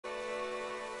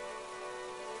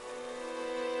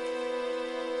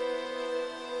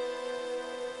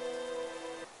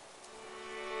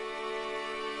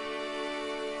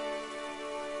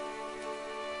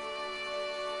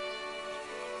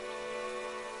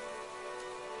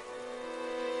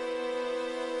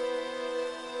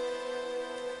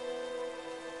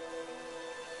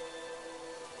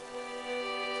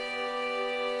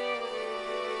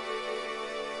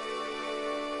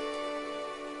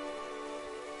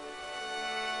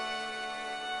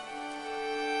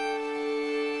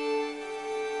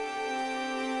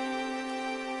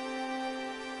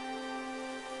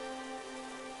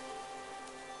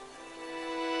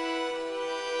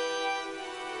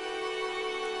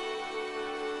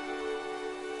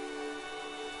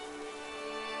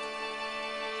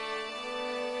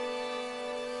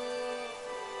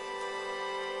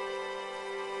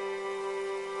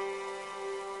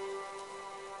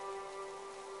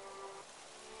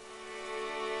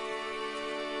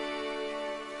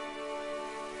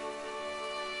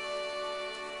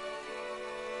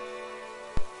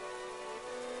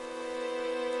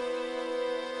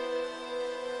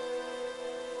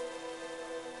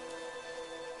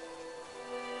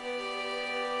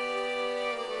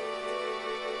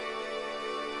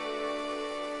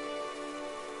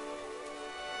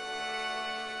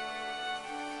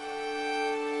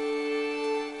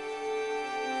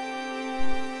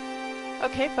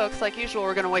Okay, folks, like usual,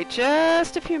 we're going to wait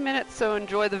just a few minutes, so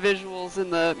enjoy the visuals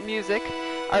and the music.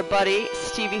 Our buddy,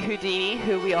 Stevie Houdini,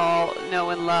 who we all know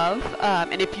and love.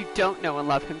 And if you don't know and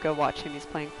love him, go watch him. He's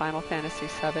playing Final Fantasy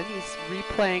VII. He's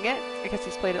replaying it because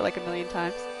he's played it like a million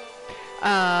times.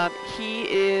 He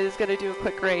is going to do a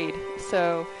quick raid,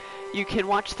 so you can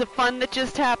watch the fun that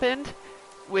just happened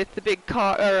with the big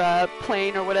car or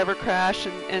plane or whatever crash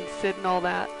and Sid and all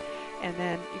that. And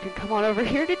then you can come on over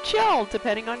here to chill,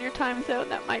 depending on your time zone.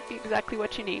 That might be exactly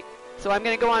what you need. So I'm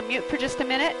going to go on mute for just a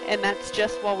minute, and that's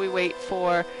just while we wait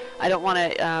for, I don't want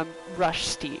to rush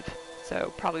Steve.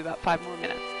 So probably about 5 more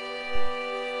minutes.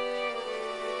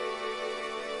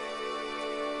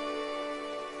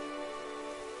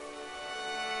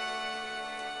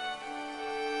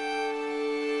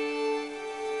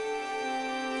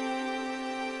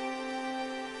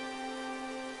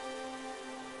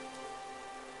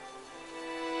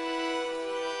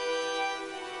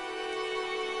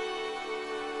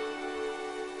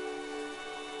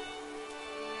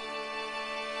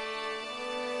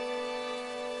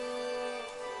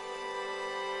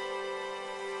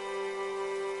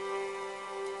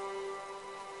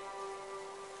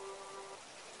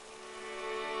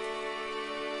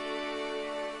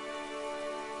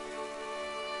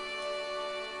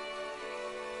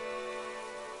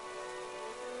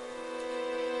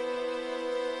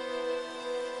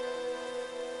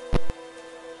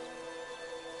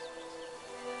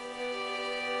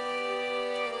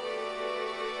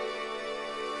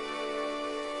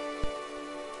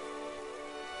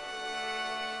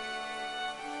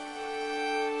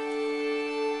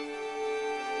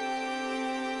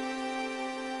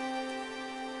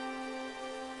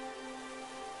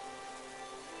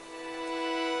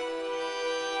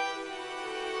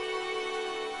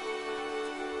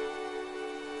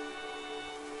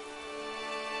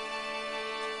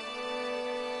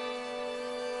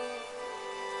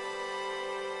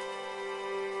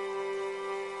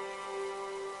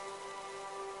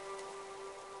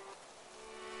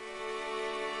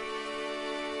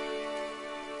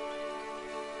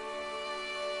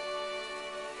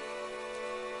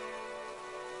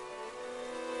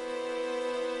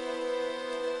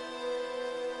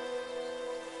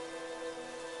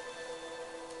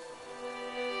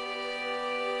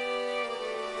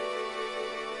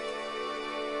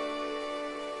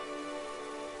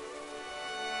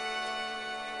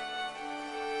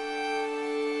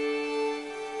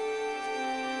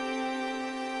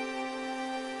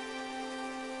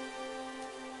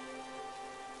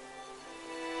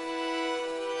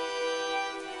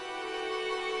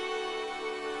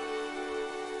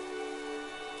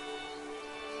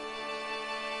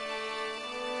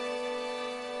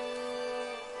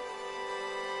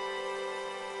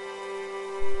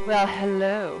 Well,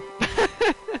 hello.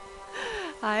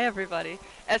 Hi, everybody.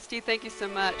 SD, thank you so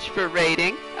much for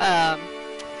raiding.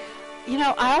 You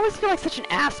know, I always feel like such an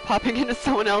ass popping into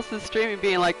someone else's stream and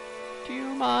being like, do you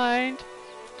mind?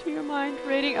 Do you mind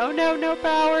raiding? Oh, no, no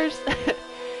powers.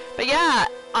 But yeah,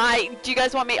 do you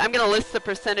guys want me? I'm going to list the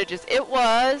percentages. It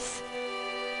was,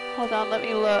 hold on, let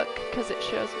me look, because it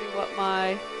shows me what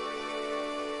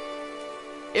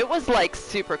it was like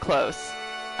super close.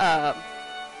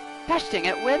 Gosh dang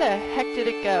it, where the heck did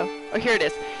it go? Oh, here it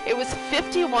is. It was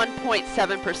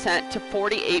 51.7% to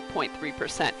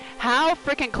 48.3%. How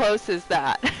freaking close is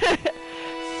that?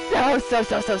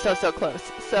 So close.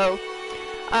 So,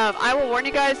 I will warn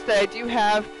you guys that I do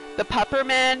have the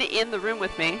puppermen in the room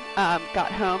with me.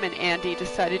 Got home and Andy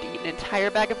decided to eat an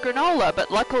entire bag of granola, but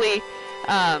luckily,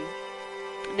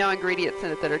 no ingredients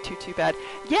in it that are too bad.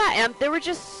 Yeah, and there were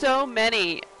just so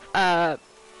many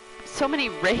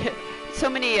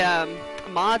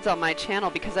mods on my channel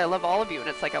because I love all of you, and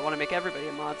it's like I want to make everybody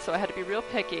a mod, so I had to be real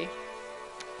picky.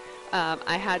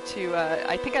 I had to,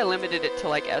 I think I limited it to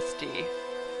like SD,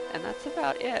 and that's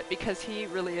about it because he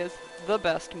really is the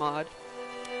best mod.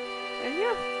 And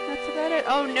yeah, that's about it.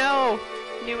 Oh no!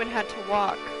 Newen had to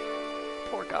walk.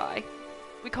 Poor guy.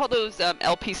 We call those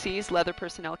LPCs, leather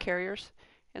personnel carriers,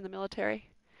 in the military.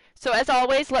 So as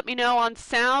always, let me know on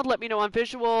sound, let me know on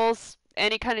visuals,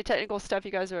 any kind of technical stuff.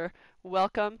 You guys are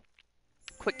welcome.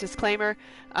 Quick disclaimer,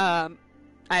 I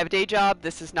have a day job.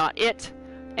 This is not it.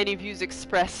 Any views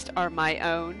expressed are my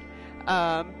own.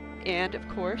 And of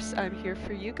course, I'm here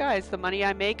for you guys. The money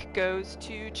I make goes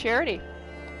to charity.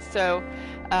 So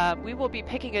we will be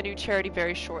picking a new charity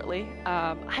very shortly.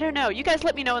 I don't know. You guys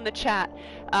let me know in the chat.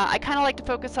 I kind of like to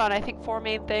focus on, I think, 4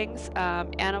 main things.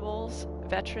 Animals,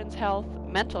 veterans health,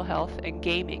 mental health, and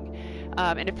gaming.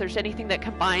 And if there's anything that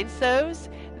combines those,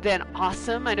 then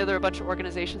awesome. I know there are a bunch of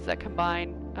organizations that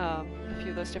combine the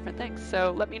few of those different things.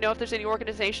 So let me know if there's any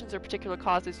organizations or particular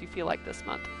causes you feel like this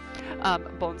month.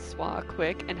 Bonsoir,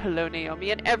 Quick, and hello,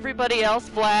 Naomi, and everybody else,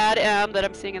 Vlad M, that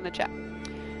I'm seeing in the chat.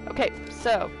 Okay,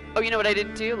 so, oh, you know what I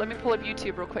didn't do? Let me pull up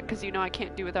YouTube real quick, because you know I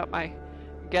can't do without my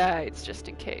guides, just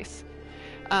in case.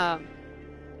 Can't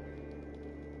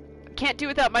do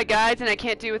without my guides, and I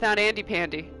can't do without Andy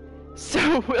Pandy.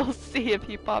 So we'll see if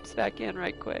he pops back in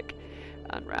right quick.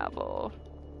 Unravel.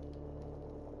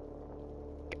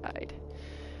 Guide.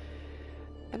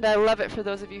 And I love it for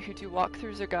those of you who do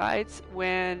walkthroughs or guides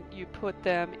when you put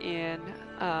them in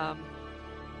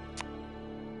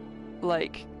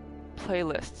like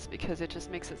playlists, because it just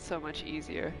makes it so much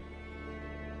easier.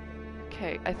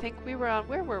 Okay, I think we were on,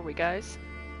 where were we, guys?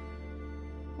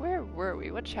 Where were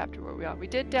we? What chapter were we on? We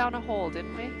did Down a Hole,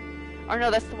 didn't we? Or no,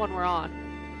 that's the one we're on.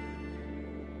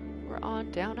 We're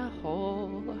on Down a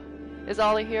Hole. Is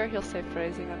Ollie here? He'll say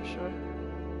phrasing, I'm sure.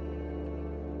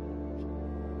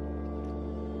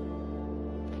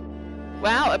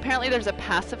 Wow, apparently there's a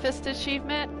pacifist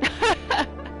achievement.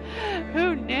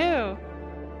 Who knew?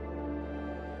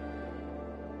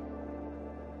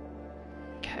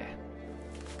 Okay.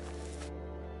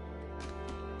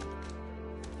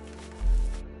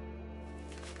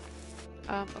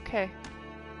 Okay.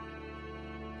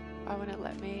 Why wouldn't it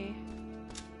let me?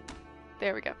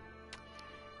 There we go.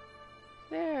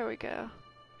 There we go.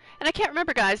 And I can't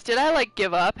remember, guys, did I like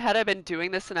give up? Had I been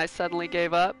doing this and I suddenly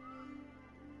gave up?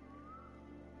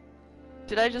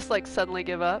 Did I just like suddenly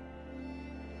give up?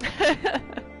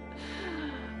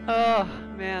 Oh,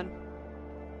 man.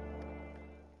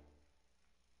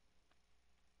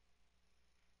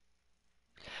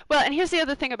 Well, and here's the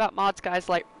other thing about mods, guys.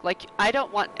 Like I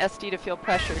don't want SD to feel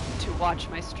pressured to watch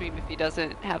my stream if he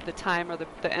doesn't have the time or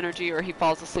the energy, or he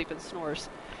falls asleep and snores.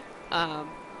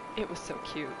 It was so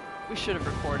cute. We should have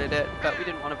recorded it, but we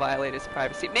didn't want to violate his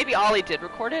privacy. Maybe Ollie did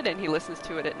record it and he listens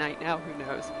to it at night now. Who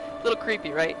knows? A little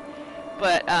creepy, right?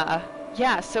 But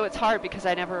yeah, so it's hard because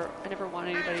I never want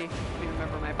anybody. Let me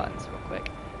remember my buttons real quick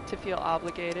to feel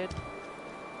obligated.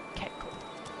 Okay, cool.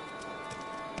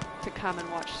 To come and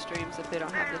watch streams if they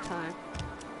don't have the time.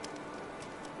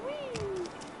 Whee!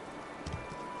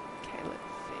 Okay, let's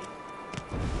see.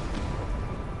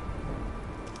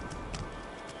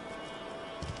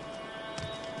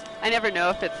 I never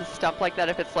know if it's a stump like that,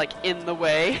 if it's like in the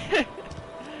way.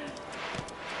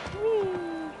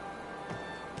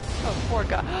 Oh, poor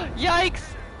guy.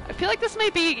 Yikes! I feel like this may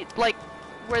be like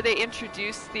where they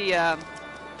introduce the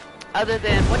other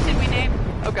than, what did we name?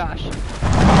 Oh gosh.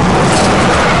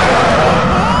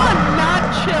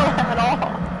 Not chill at all.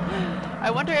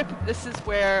 I wonder if this is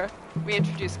where we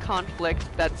introduce conflict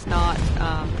that's not,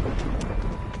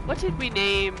 what did we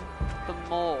name the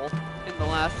mole in the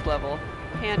last level?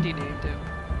 Handy named him.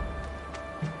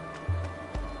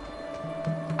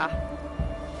 Ah.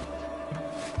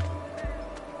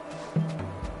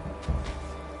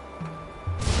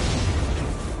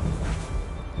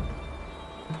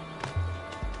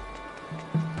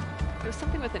 It was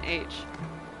something with an H.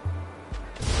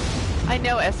 I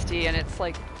know SD, and it's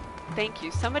like, thank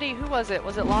you. Somebody, who was it?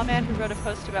 Was it Lawman who wrote a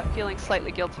post about feeling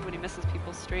slightly guilty when he misses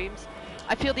people's streams?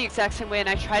 I feel the exact same way, and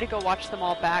I try to go watch them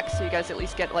all back so you guys at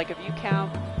least get like a view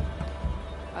count.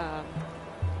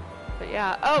 But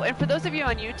yeah. Oh, and for those of you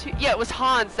on YouTube, yeah, it was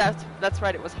Hans. That's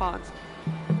right, it was Hans.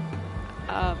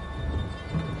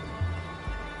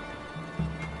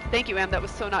 Thank you, Em. That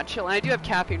was so not chill. And I do have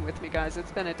caffeine with me, guys.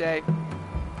 It's been a day.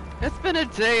 It's been a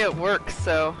day at work,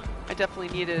 so I definitely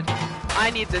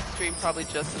I need this stream probably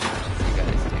just as much as you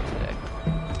guys do today.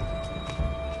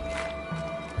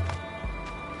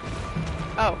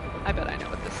 Oh, I bet I know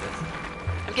what this is.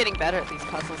 I'm getting better at these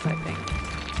puzzles, I think.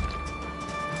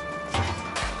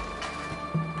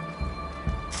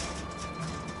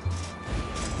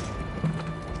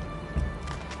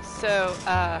 So,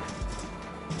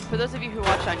 for those of you who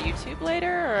watch on YouTube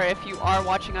later, or if you are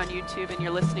watching on YouTube and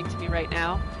you're listening to me right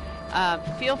now,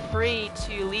 feel free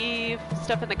to leave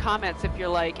stuff in the comments if you're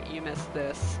like, you missed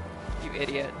this, you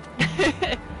idiot.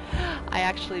 I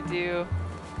actually do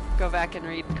go back and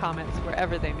read comments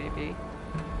wherever they may be.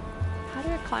 How do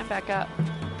I climb back up?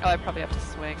 Oh, I probably have to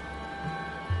swing.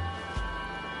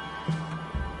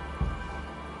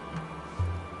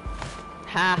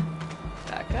 Ha!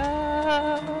 Back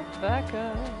up, back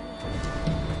up.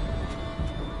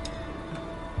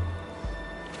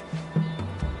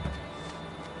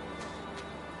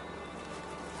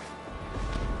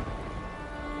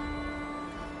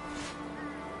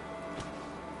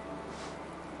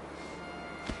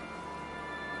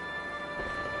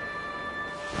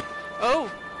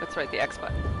 Oh, that's right, the X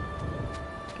button.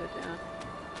 Go down.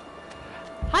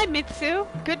 Hi, Hi Mitsu,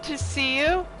 good to see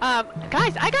you.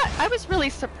 Guys, I was really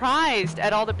surprised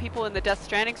at all the people in the Death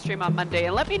Stranding stream on Monday,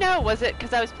 and let me know, was it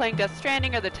because I was playing Death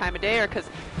Stranding or the time of day, or because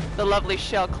the lovely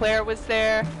Shell Claire was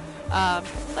there?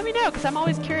 Let me know, because I'm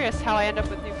always curious how I end up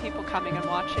with new people coming and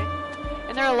watching.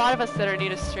 And there are a lot of us that are new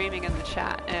to streaming in the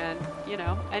chat, and, you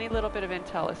know, any little bit of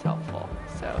intel is helpful.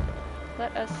 So,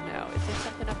 let us know. Is there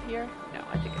something up here? No,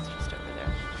 I think it's just over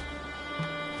there.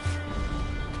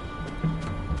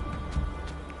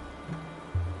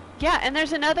 Yeah, and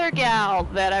there's another gal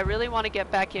that I really want to get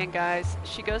back in, guys.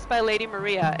 She goes by Lady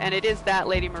Maria, and it is that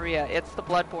Lady Maria. It's the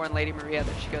Bloodborne Lady Maria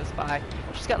that she goes by.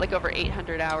 She's got like over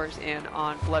 800 hours in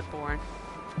on Bloodborne.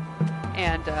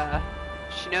 And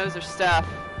she knows her stuff.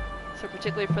 So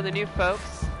particularly for the new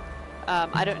folks,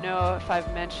 I don't know if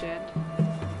I've mentioned,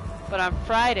 but on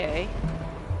Friday,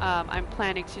 I'm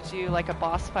planning to do like a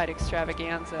boss fight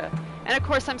extravaganza. And of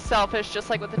course I'm selfish, just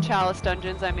like with the Chalice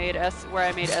Dungeons where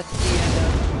I made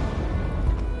SD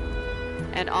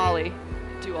and Ollie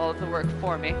do all of the work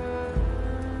for me.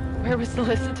 Where was the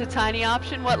listen to Tiny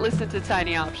option? What listen to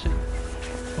Tiny option?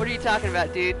 What are you talking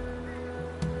about, dude?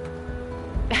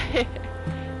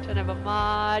 Don't have a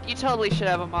mod. You totally should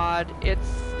have a mod. It's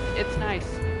nice.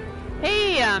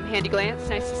 Hey, Handy Glance,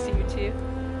 nice to see you too.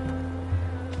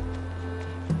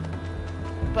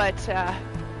 But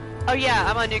oh yeah,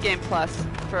 I'm on New Game Plus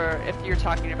for if you're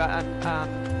talking about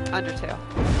Undertale.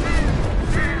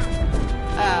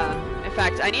 In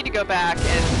fact, I need to go back,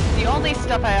 and the only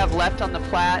stuff I have left on the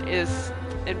plat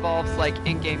involves like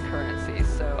in-game currency,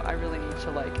 so I really need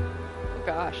to like, oh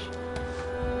gosh.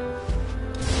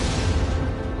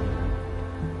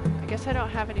 I guess I don't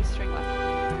have any string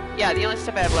left. Yeah, the only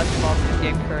stuff I have left involves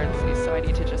in-game currency, so I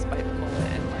need to just bite the bullet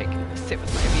and like sit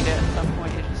with my Vita at some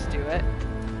point and just do it.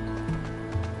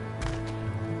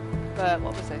 But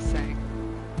what was I saying?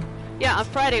 Yeah, on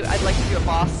Friday I'd like to do a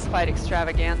boss fight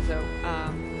extravaganza.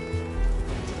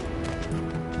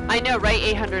 I know, right?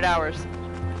 800 hours.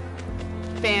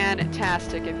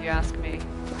 Fantastic, if you ask me.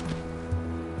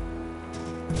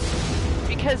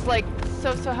 Because, like,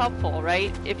 so helpful,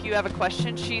 right? If you have a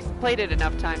question, she's played it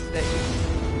enough times that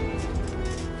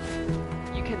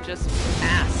you can just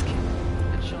ask,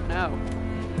 and she'll know.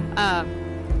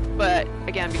 But,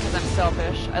 again, because I'm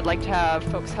selfish, I'd like to have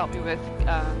folks help me with,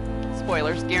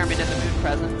 spoilers, Gehrman and the Moon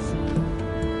Presence.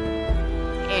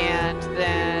 And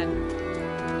then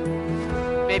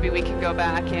maybe we can go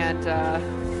back and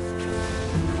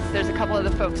there's a couple of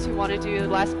the folks who want to do the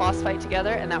last boss fight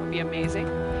together, and that would be amazing.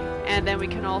 And then we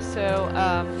can also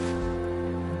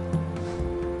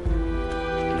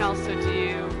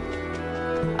do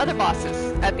other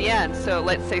bosses at the end. So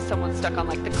let's say someone's stuck on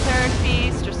like the Cleric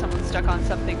Beast, or someone's stuck on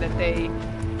something that they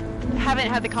haven't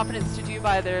had the confidence to do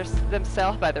by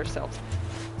themselves.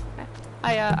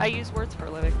 I use words for a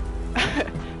living.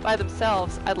 By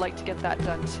themselves, I'd like to get that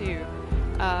done too.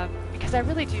 Because I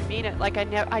really do mean it. Like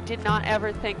I did not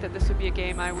ever think that this would be a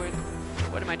game I would.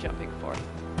 What am I jumping for?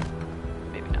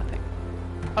 Maybe nothing.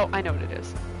 Oh, I know what it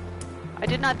is. I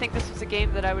did not think this was a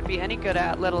game that I would be any good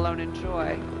at, let alone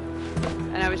enjoy.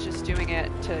 And I was just doing it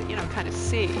to, you know, kind of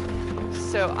see.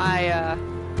 So I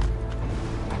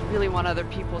really want other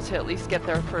people to at least get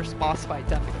their first boss fight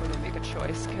done before they make a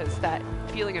choice, because that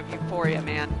feeling of euphoria,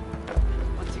 man.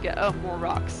 Once you get, oh, more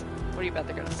rocks. What do you bet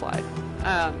they're gonna slide?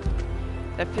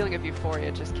 That feeling of euphoria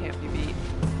just can't be beat.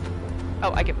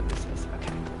 Oh, I get what this is.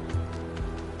 Okay.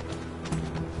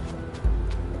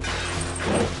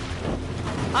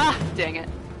 Ah, dang it.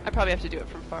 I probably have to do it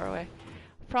from far away.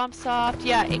 FromSoft,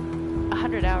 yeah,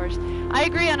 100 hours. I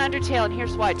agree on Undertale, and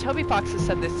here's why. Toby Fox has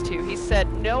said this too. He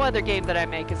said, no other game that I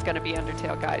make is going to be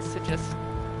Undertale, guys, so just,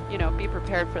 you know, be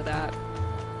prepared for that.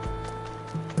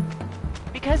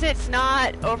 Because it's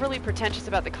not overly pretentious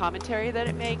about the commentary that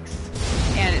it makes,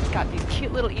 and it's got these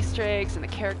cute little Easter eggs, and the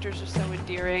characters are so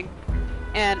endearing.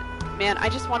 And, man, I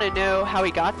just want to know how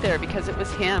he got there, because it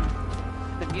was him.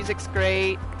 The music's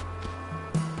great.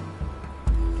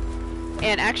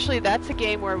 And actually, that's a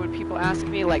game where when people ask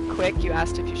me, like, quick, you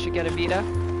asked if you should get a Vita.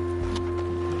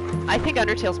 I think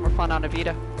Undertale's more fun on a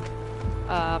Vita.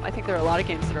 I think there are a lot of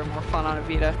games that are more fun on a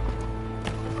Vita.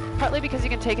 Partly because you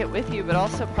can take it with you, but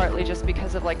also partly just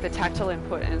because of, like, the tactile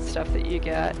input and stuff that you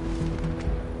get.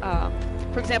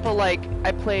 For example, like,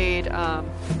 I played,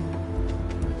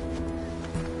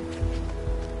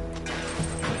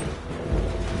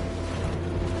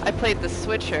 The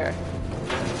Switcher.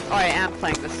 Oh, I am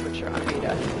playing The Switcher on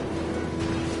Vita.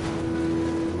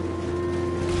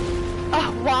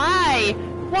 Oh, why?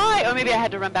 Why? Oh, maybe I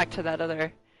had to run back to that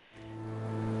other...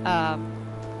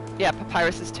 yeah,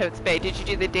 Papyrus's Totes Bay. Did you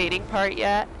do the dating part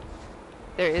yet?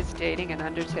 There is dating in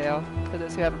Undertale, for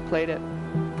those who haven't played it.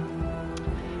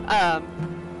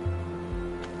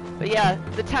 But yeah,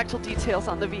 the tactile details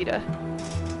on the Vita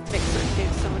make certain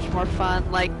games so much more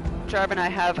fun. Like, Jarv and I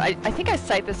have, I think I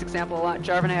cite this example a lot,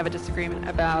 Jarv and I have a disagreement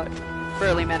about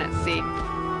Burly Men at Sea.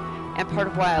 And part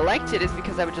of why I liked it is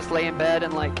because I would just lay in bed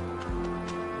and like,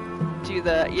 do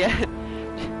the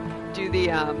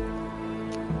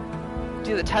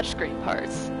touchscreen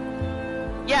parts.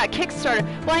 Yeah, Kickstarter.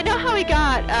 Well, I know how he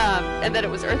got, and that it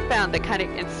was Earthbound that kind of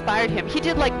inspired him. He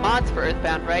did like mods for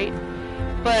Earthbound, right?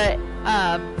 But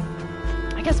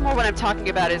I guess more what I'm talking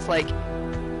about is like,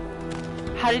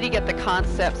 how did he get the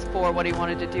concepts for what he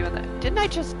wanted to do? Didn't I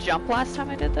just jump last time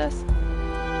I did this?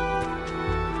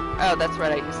 Oh, that's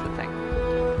right, I used the thing.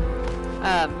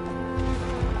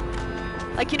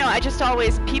 Like, you know, I just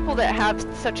always, people that have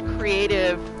such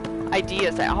creative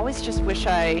ideas, I always just wish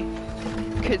I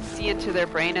could see into their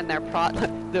brain and their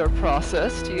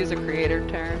process, to use a creator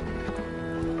term.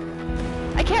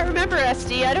 I can't remember,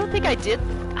 SD. I don't think I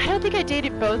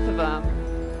dated both of them.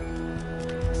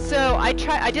 So I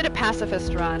did a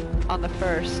pacifist run on the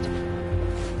first.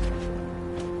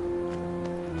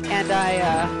 And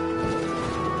I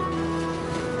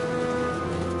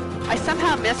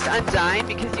somehow missed Undyne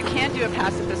because you can do a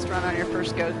pacifist run on your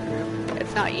first go through.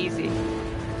 It's not easy.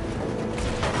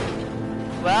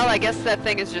 Well, I guess that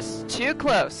thing is just too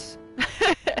close.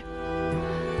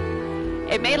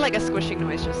 It made like a squishing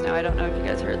noise just now. I don't know if you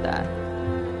guys heard that.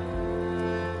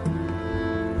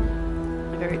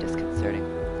 Very disconcerting.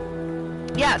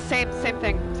 Yeah, same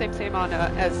thing. Same on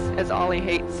as Ollie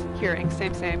hates hearing.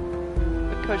 Same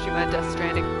with Kojima and Death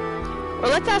Stranding.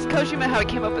 Well, let's ask Kojima how he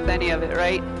came up with any of it,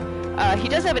 right? He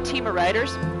does have a team of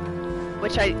writers,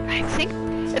 which I think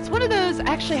it's one of those. I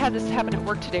actually had this happen at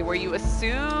work today, where you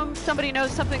assume somebody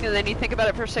knows something, and then you think about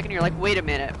it for a second, and you're like, wait a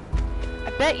minute. I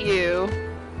bet you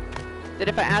that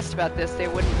if I asked about this, they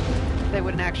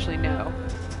wouldn't actually know.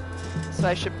 So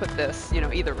I should put this, you know,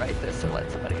 either write this or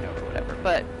let somebody know or whatever.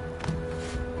 But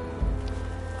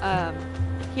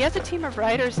he has a team of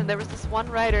writers, and there was this one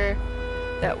writer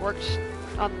that worked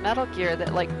on Metal Gear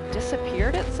that like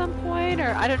disappeared at some point,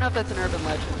 or I don't know if that's an urban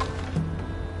legend,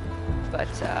 but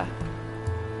I'm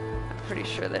pretty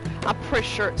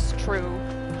sure it's true.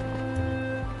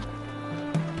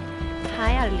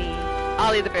 Hi, Ollie.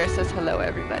 Ollie the bear says hello,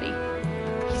 everybody.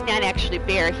 He's not actually a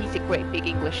bear, he's a great big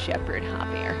English shepherd, huh,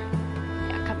 bear?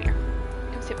 Yeah, come here.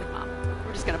 Come sit with Mom.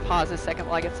 We're just gonna pause a second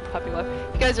while I get some puppy love.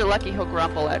 If you guys are lucky, he'll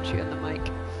grumble at you in the mic.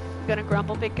 You gonna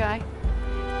grumble, big guy?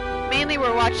 Mainly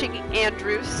we're watching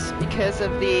Andrews because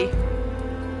of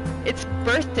it's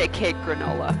birthday cake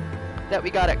granola that we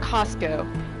got at Costco,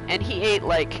 and he ate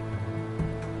like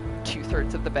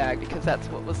 2/3 of the bag because that's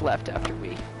what was left after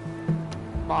we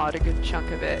mawed a good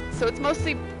chunk of it. So it's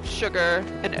mostly sugar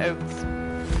and oats.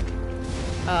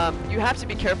 You have to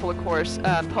be careful, of course.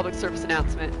 Public service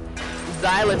announcement: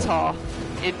 xylitol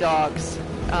in dogs.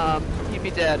 You'd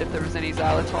be dead if there was any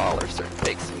xylitol or certain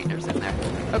fake sweeteners in there.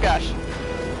 Oh gosh.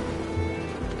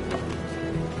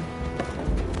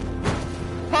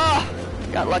 Oh,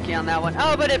 got lucky on that one.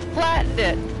 Oh, but it flattened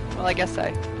it. Well, I guess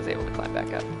I was able to climb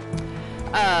back up.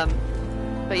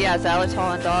 But yeah,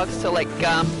 xylitol in dogs, so like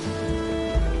gum.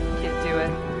 Can't do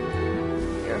it.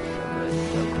 Your fur is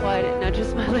so quiet, it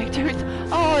nudges my leg turns.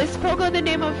 Oh, is Fogo the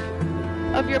name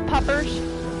of your puppers?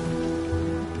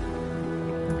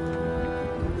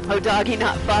 Oh, doggy,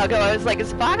 not Fogo. I was like,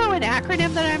 is Fogo an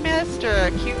acronym that I missed, or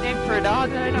a cute name for a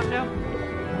dog that I don't know?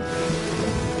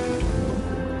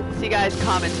 See, guys,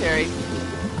 commentary.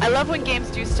 I love when games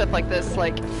do stuff like this,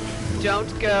 like, don't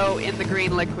go in the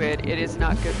green liquid. It is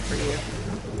not good for you.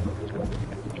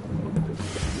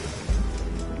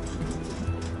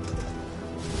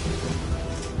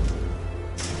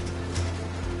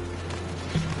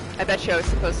 I bet you I was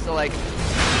supposed to, like,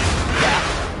 yeah.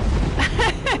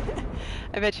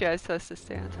 I bet you I was supposed to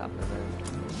stay on top of it.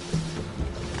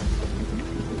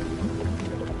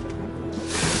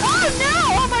 Oh no!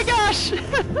 Oh my gosh!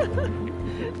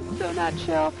 So not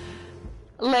chill.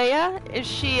 Leia, is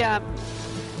she,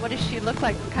 what does she look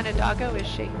like? What kind of doggo is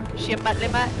she? Is she a muttly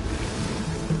mutt?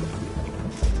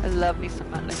 I love me some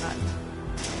muttly mutt.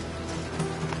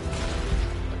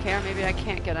 Okay, or maybe I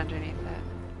can't get underneath that.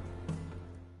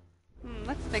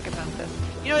 Let's think about this.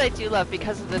 You know what I do love?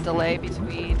 Because of the delay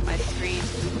between my stream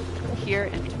here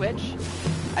and Twitch,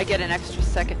 I get an extra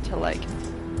second to like...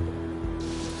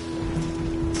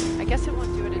 I guess it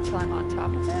won't do it until I'm on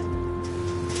top of it.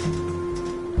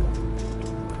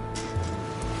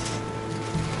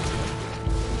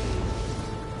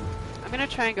 I'm gonna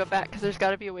try and go back, because there's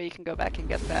gotta be a way you can go back and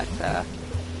get that,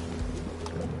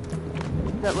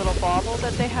 that little bauble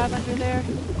that they have under there.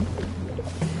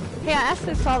 Hey, I ask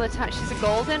this all the time. She's a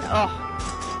golden. Oh,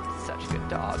 such a good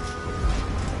dog.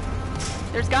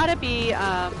 There's got to be. Do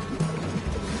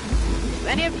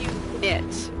any of you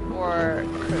knit or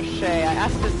crochet? I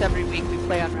ask this every week we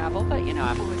play Unravel, but you know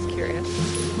I'm always curious.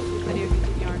 Any of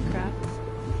you do yarn crafts?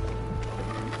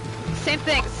 Same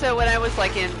thing. So when I was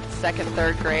like in 2nd,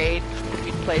 3rd grade,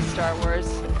 we'd play Star Wars,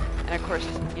 and of course,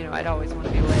 you know, I'd always want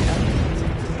to be Leia.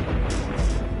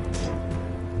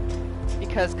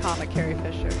 Because, Carrie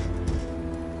Fisher.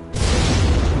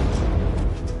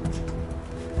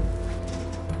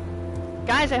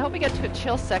 Guys, I hope we get to a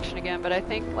chill section again, but I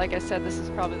think, like I said, this is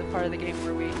probably the part of the game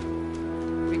where we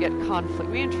get conflict.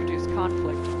 We introduce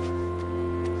conflict.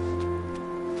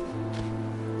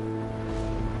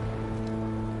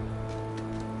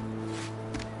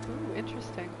 Ooh,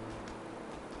 interesting.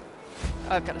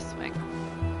 Oh, I've got to swing.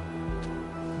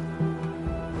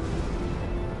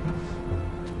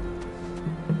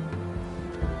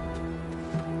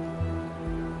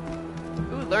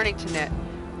 Learning to knit.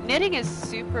 Knitting is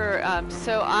super,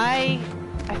 so I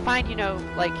find, you know,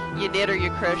 like you knit or you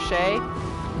crochet.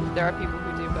 There are people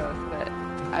who do both, but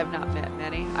I've not met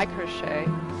many. I crochet.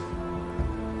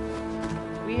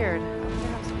 Weird. I wonder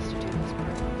how I'm supposed to do this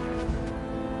part.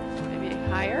 Maybe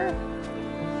higher?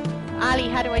 Ali,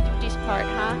 how do I do this part,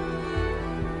 huh?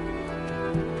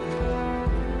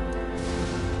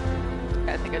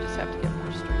 I think I just have to get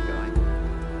more string going.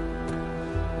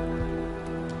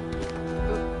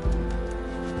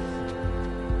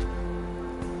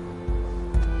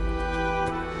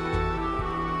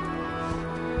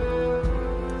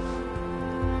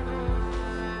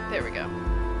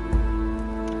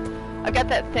 I've got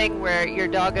that thing where your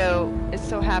doggo is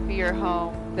so happy you're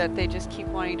home that they just keep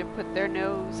wanting to put their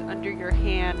nose under your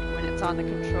hand when it's on the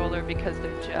controller because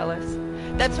they're jealous.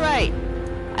 That's right.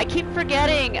 I keep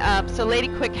forgetting. So Lady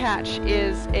Quick Hatch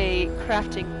is a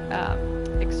crafting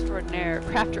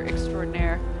crafter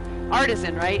extraordinaire.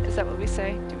 Artisan, right? Is that what we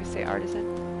say? Do we say artisan?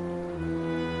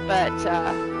 But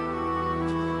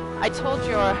I told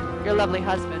your lovely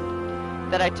husband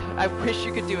that I wish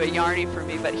you could do a yarny for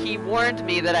me, but he warned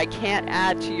me that I can't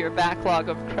add to your backlog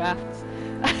of crafts.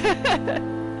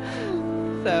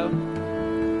 So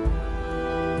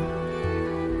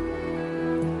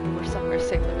we're somewhere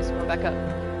safe. Let me scroll back up.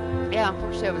 Yeah,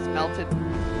 unfortunately I was melted.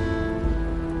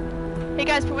 Hey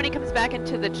guys, for when he comes back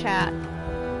into the chat,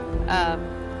 I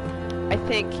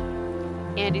think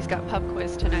Andy's got pub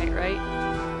quiz tonight, right?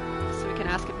 So we can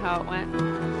ask him how it went.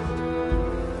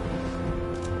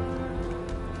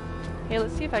 Hey,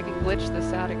 let's see if I can glitch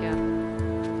this out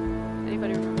again.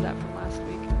 Anybody remember that from last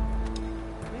week?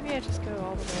 Maybe I just go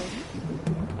all the way.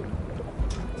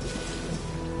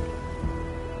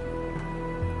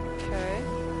 Okay.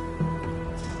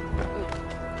 Ooh.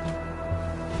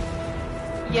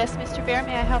 Yes, Mr. Bear,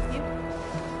 may I help you?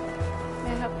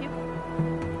 May I help you?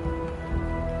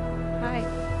 Hi.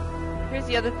 Here's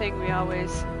the other thing we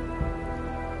always...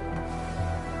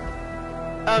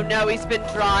 Oh no, he's been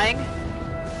drawing.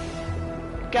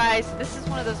 Guys, this is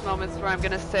one of those moments where I'm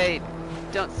gonna say,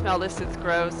 don't smell this, it's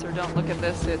gross, or don't look at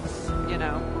this, it's, you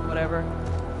know, whatever.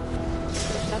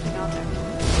 There's nothing on there.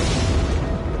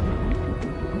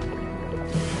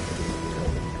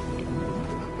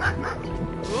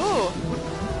 Ooh!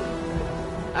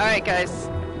 Alright guys,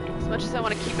 as much as I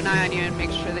want to keep an eye on you and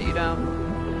make sure that you don't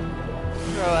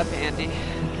throw up, Andy,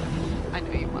 I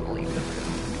know you want to leave the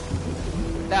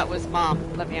room. That was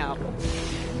Mom, let me out.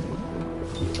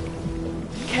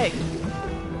 Okay.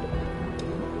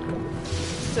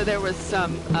 So there was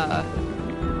some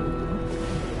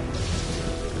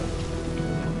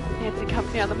Nancy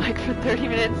company on the mic for 30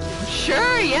 minutes.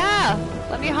 Sure, yeah.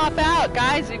 Let me hop out.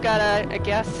 Guys, we've got a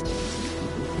guest.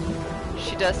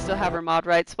 She does still have her mod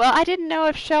rights. Well, I didn't know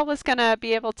if Shell was going to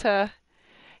be able to,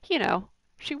 you know,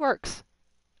 she works.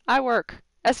 I work.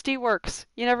 SD works.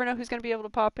 You never know who's going to be able to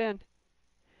pop in.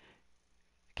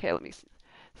 Okay, let's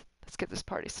get this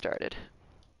party started.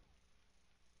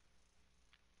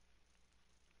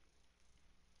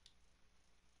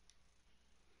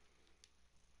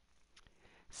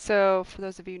 So, for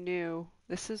those of you new,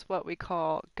 this is what we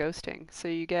call ghosting. So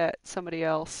you get somebody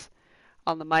else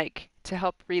on the mic to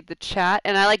help read the chat,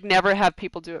 and I like never have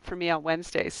people do it for me on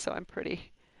Wednesdays, so I'm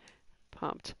pretty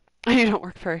pumped. I don't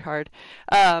work very hard.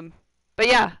 But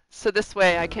yeah, so this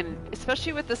way I can,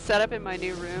 especially with the setup in my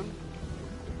new room,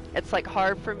 it's like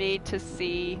hard for me to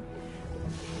see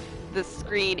the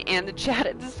screen and the chat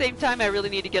at the same time. I really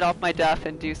need to get off my duff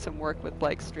and do some work with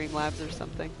like Streamlabs or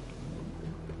something.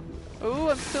 Oh,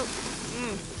 I'm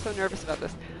so nervous about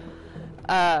this.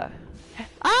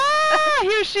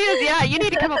 here she is. Yeah, you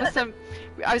need to come up with some.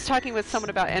 I was talking with someone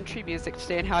about entry music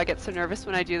today and how I get so nervous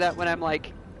when I do that when I'm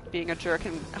like being a jerk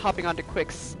and hopping onto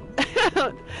Quick's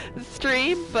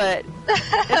stream, but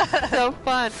it's so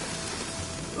fun.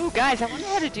 Ooh, guys, I wonder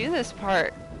how to do this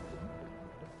part.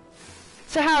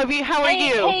 So how are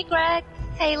you? Hey, Greg.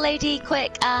 Hey, Lady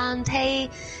Quick, and hey,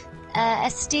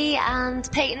 SD and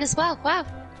Peyton as well. Wow.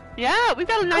 Yeah, we've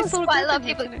got a nice little quite group a lot of in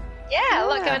here people. tonight. Yeah, a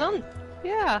lot going on.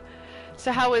 Yeah.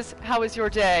 So how was your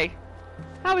day?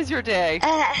 How was your day?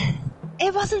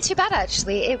 It wasn't too bad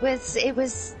actually. It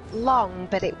was long,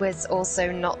 but it was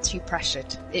also not too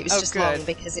pressured. It was just long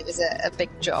because it was a big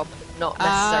job, not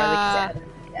necessarily.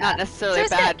 Not necessarily a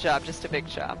bad job, just a big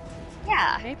job.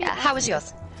 Yeah. Maybe. Yeah. How was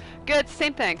yours? Good.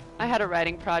 Same thing. I had a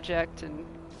writing project and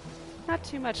not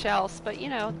too much else, but you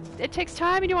know, it takes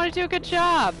time and you want to do a good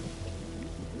job.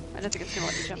 I don't think it's gonna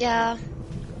let you jump. Yeah.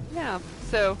 Yeah.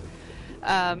 So,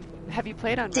 have you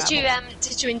played Unravel?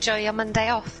 Did you enjoy your Monday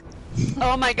off?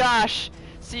 Oh my gosh!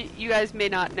 So you guys may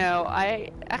not know,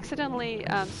 I accidentally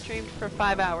streamed for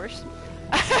 5 hours.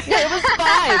 It was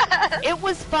 5. It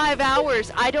was 5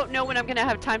 hours. I don't know when I'm gonna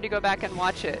have time to go back and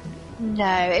watch it.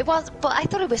 No, it was, but I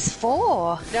thought it was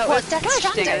 4. No, what, Death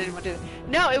Stranding? I didn't want to do that.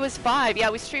 No, it was 5. Yeah,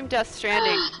 we streamed Death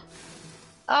Stranding.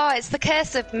 Oh, it's the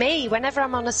curse of me. Whenever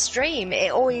I'm on a stream,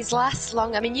 it always lasts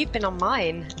long. I mean, you've been on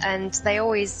mine, and I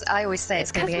always say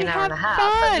it's going to be an hour and a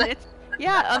half.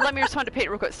 Yeah, let me respond to Peyton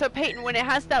real quick. So, Peyton, when it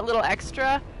has that little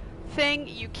extra thing,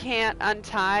 you can't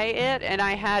untie it, and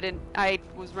I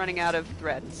was running out of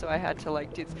thread, so I had to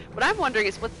like do this. What I'm wondering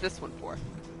is, what's this one for?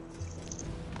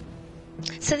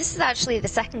 So this is actually the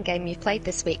second game you've played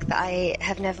this week that I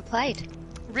have never played.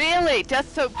 Really?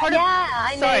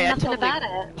 I know nothing about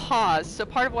it. Pause. So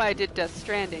part of why I did Death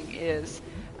Stranding is,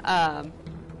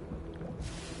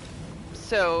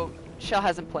 so Shell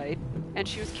hasn't played, and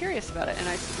she was curious about it, and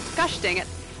I said, gosh dang it,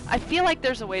 I feel like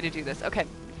there's a way to do this. Okay,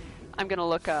 I'm gonna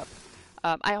look up.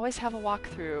 I always have a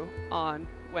walkthrough on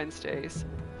Wednesdays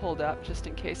pulled up just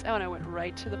in case. Oh, and I went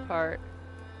right to the part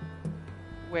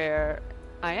where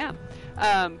I am.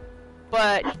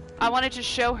 But I wanted to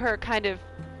show her kind of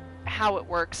how it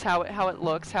works, how it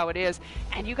looks, how it is.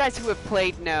 And you guys who have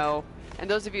played know, and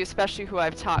those of you especially who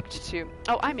I've talked to.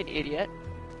 Oh, I'm an idiot.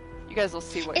 You guys will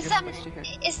see what you're supposed to hear.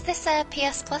 Is this a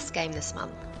PS Plus game this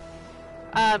month?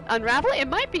 Unravel? It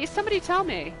might be. Somebody tell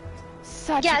me.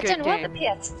 Such a good game. Yeah, I don't know what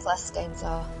the PS Plus games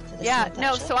are for this month, no,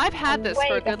 actually. so I've had this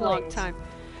for a good behind. long time.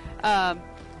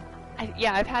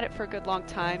 I've had it for a good long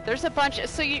time. There's a bunch.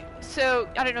 So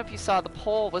I don't know if you saw the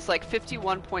poll was like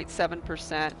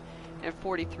 51.7% and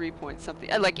 43 point something.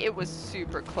 Like it was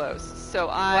super close. So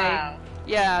Wow.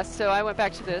 So I went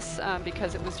back to this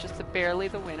because it was just barely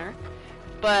the winner.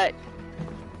 But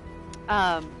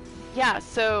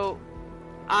so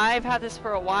I've had this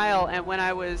for a while, and when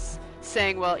I was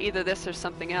saying, well, either this or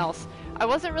something else, I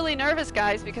wasn't really nervous,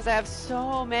 guys, because I have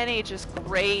so many just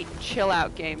great chill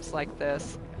out games like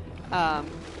this. And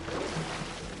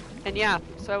yeah,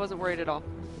 so I wasn't worried at all.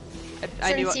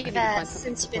 Since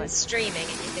you've been streaming and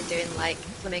you've been doing like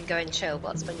Flamingo and Chill,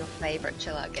 what's been your favourite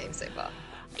chill out game so far?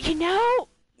 You know,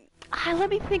 let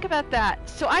me think about that.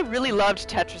 So I really loved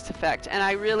Tetris Effect, and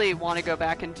I really want to go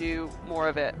back and do more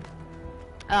of it.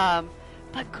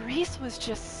 But Greece was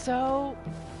just so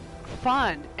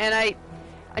fun, and I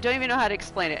don't even know how to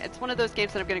explain it. It's one of those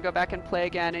games that I'm going to go back and play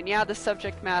again. And yeah, the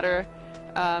subject matter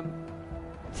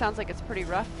sounds like it's pretty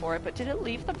rough for it, but did it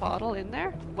leave the bottle in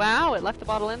there? Wow, it left the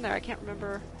bottle in there. I can't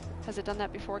remember. Has it done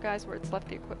that before, guys, where it's left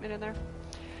the equipment in there?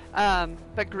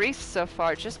 But Greece so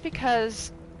far, just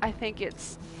because I think it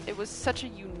was such a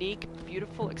unique,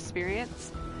 beautiful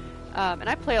experience. And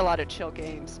I play a lot of chill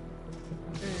games.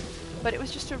 But it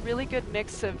was just a really good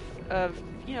mix of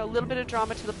you know, a little bit of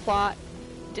drama to the plot.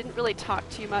 Didn't really talk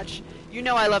too much. You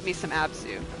know I love me some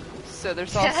Abzu. So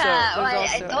there's also I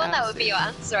thought Abzu. that would be your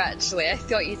answer, actually. I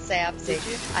thought you'd say Abzu. Did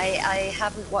you? I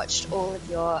haven't watched all of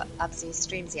your Abzu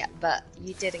streams yet, but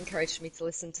you did encourage me to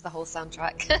listen to the whole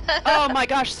soundtrack. Oh my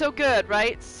gosh, so good,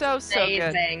 right? So good.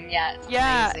 Amazing, yeah.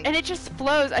 Amazing. And it just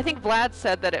flows. I think Vlad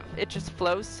said that it just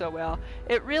flows so well.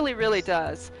 It really, really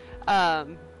does.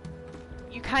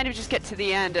 You kind of just get to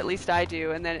the end, at least I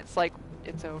do, and then it's like,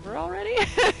 it's over already?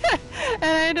 And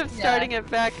I end up starting it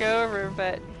back over,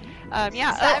 but I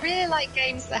really like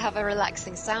games that have a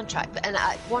relaxing soundtrack, and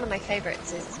one of my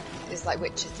favourites is like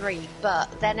Witcher 3,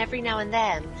 but then every now and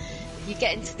then you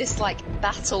get into this like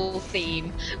battle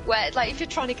theme where like if you're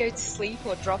trying to go to sleep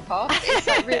or drop off, it's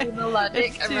like really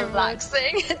melodic and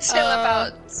relaxing until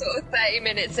about sort of 30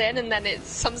 minutes in, and then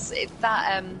it's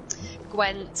that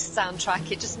Gwent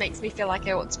soundtrack. It just makes me feel like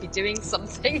I ought to be doing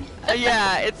something.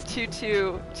 Yeah, it's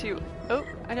too. Oh,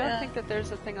 I don't think that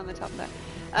there's a thing on the top of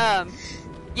that.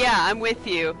 Yeah, I'm with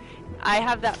you. I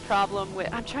have that problem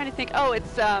with. I'm trying to think. Oh,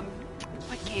 it's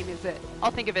what game is it?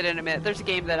 I'll think of it in a minute. There's a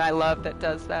game that I love that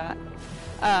does that.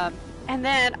 And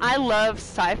then I love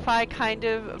sci-fi kind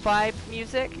of vibe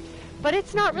music, but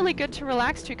it's not really good to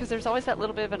relax to because there's always that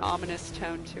little bit of an ominous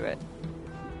tone to it.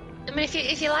 I mean,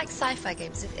 if you like sci-fi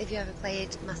games, have you ever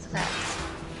played Mass Effect?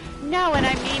 No, and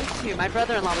I mean to. My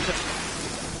brother-in-law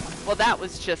was well, that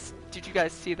was just. Did you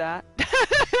guys see that?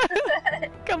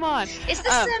 Come on. Is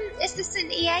this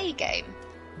an EA game?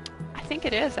 I think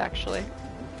it is, actually.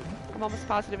 I'm almost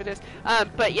positive it is.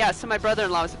 But yeah, so my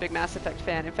brother-in-law was a big Mass Effect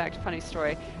fan. In fact, funny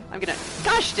story.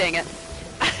 Gosh dang it.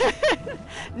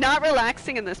 Not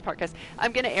relaxing in this part, guys.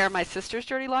 I'm gonna air my sister's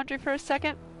dirty laundry for a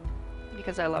second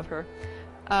because I love her.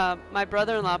 My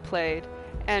brother-in-law played,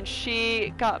 and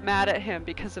she got mad at him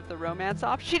because of the romance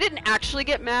option. She didn't actually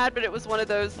get mad, but it was one of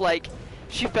those, like,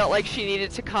 she felt like she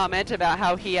needed to comment about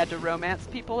how he had to romance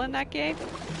people in that game.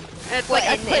 And it's like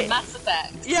in Mass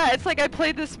Effect? Yeah, it's like I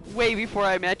played this way before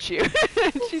I met you.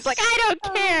 She's like, I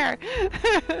don't care!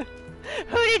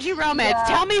 Who did you romance? Yeah.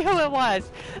 Tell me who it was!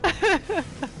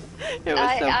 It was so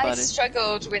funny. I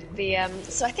struggled with the,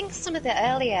 so I think some of the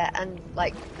earlier, and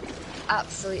like,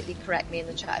 absolutely correct me in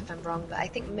the chat if I'm wrong, but I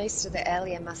think most of the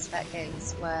earlier Mass Effect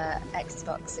games were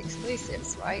Xbox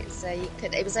exclusives, right? So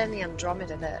it was only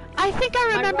Andromeda that... I think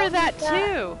I remember that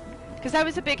too! Because I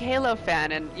was a big Halo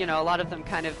fan, and, you know, a lot of them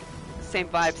kind of same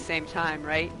vibe, same time,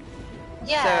 right?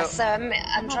 Yeah, so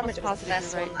Andromeda was the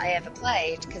first one I ever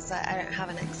played, because I don't have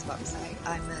an Xbox,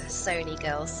 I'm a Sony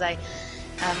girl, so...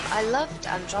 I loved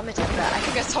Andromeda, but I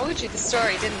think I told you the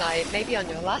story, didn't I? Maybe on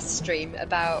your last stream,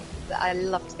 about that I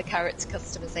loved the character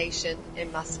customization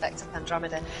in Mass Effect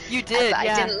Andromeda. You did, but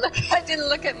yeah. I didn't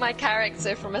look at my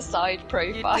character from a side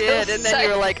profile. You did, and then you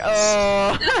were like,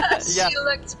 oh. She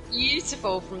looked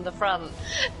beautiful from the front,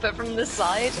 but from the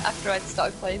side, after I'd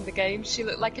started playing the game, she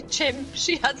looked like a chimp.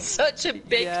 She had such a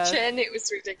big chin, it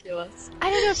was ridiculous. I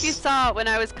don't know if you saw when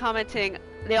I was commenting,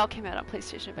 they all came out on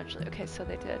PlayStation eventually. Okay, so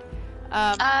they did.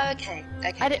 Okay.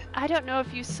 I don't know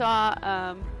if you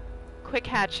saw Quick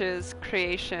Hatch's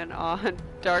creation on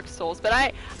Dark Souls,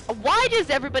 but why does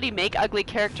everybody make ugly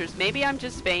characters? Maybe I'm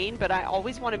just vain, but I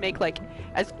always want to make like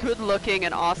as good looking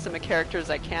and awesome a character as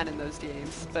I can in those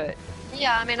games. But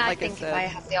yeah, I mean, I think if I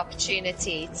have the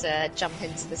opportunity to jump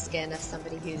into the skin of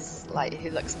somebody who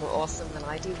looks more awesome than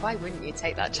I do, why wouldn't you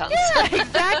take that chance? Yeah,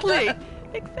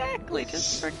 exactly,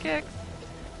 just for kicks.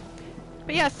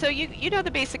 But yeah, so you know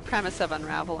the basic premise of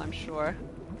Unravel, I'm sure.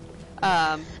 Do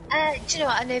you know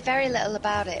what? I know very little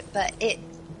about it, but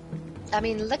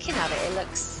looking at it, it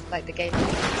looks like the game looks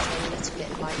a little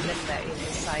bit like Limbo,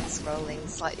 side-scrolling,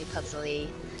 slightly puzzly.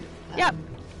 Yep,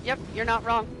 you're not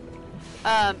wrong.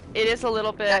 It is a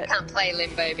little bit... I can't play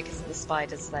Limbo because of the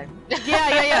spiders, though.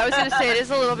 Yeah, I was going to say, it is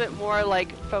a little bit more,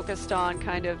 like, focused on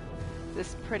kind of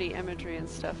this pretty imagery and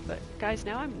stuff, but guys,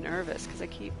 now I'm nervous because I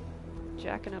keep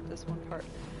jacking up this one part,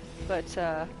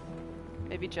 but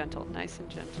maybe gentle, nice and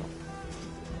gentle.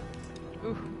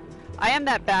 Ooh, I am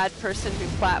that bad person who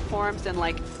platforms and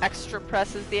like extra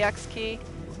presses the X key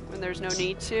when there's no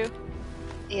need to.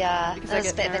 Yeah,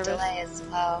 there's a bit of a delay as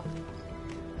well.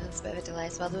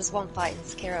 There was one fight in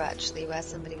Sekiro actually where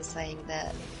somebody was saying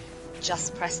that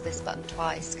just press this button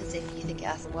twice, because if you think it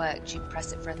hasn't worked, you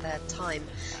press it for a third time.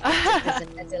 There's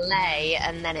a delay,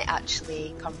 and then it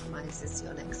actually compromises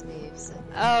your next moves.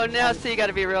 Oh no! So you got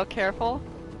to be real careful.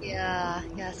 Yeah.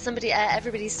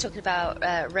 Everybody's talking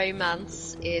about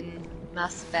romance in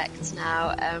Mass Effect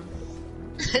now.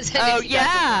 Oh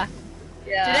yeah.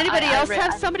 Did anybody else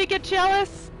have somebody get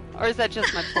jealous, or is that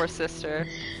just my poor sister?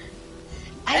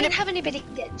 I didn't have anybody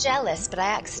get jealous, but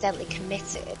I accidentally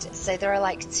committed. So there are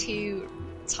like two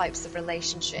types of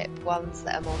relationship. Ones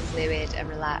that are more fluid and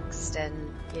relaxed,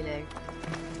 and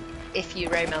if you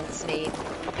romance me,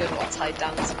 you're not tied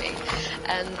down to me.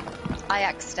 And I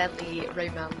accidentally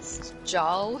romanced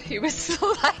Jarl, who was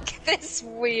like this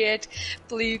weird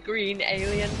blue-green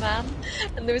alien man.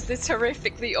 And there was this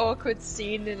horrifically awkward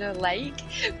scene in a lake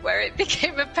where it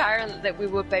became apparent that we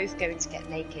were both going to get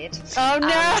naked. Oh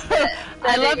no!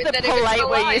 I love the polite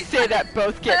way you say that,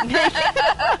 both get naked.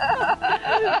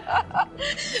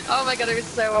 Oh my god, it was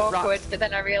so awkward. But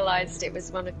then I realised it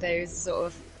was one of those sort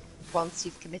of, once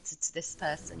you've committed to this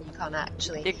person, you can't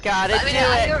actually... You gotta do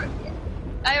it.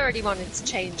 I already wanted to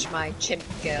change my chimp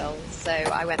girl, so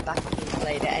I went back and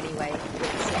replayed it anyway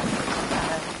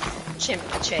with chimp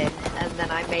chin, and then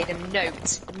I made a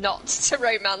note not to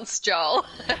romance Joel.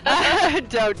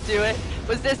 Don't do it.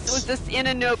 Was this in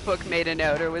a notebook made a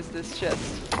note, or was this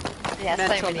just yeah, so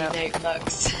mental many note?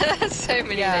 notebooks. So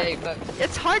many notebooks.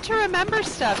 It's hard to remember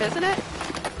stuff, isn't it?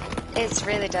 It's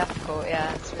really difficult,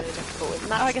 yeah, it's really difficult. With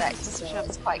Mass Effect as well,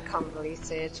 it's quite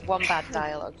convoluted. One bad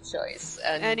dialogue choice.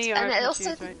 And RPGs,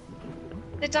 also, right?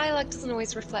 the dialogue doesn't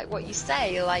always reflect what you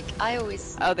say. Like, I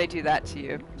always... Oh, they do that to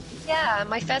you. Yeah,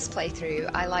 my first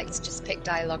playthrough, I like to just pick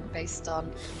dialogue based on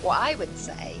what I would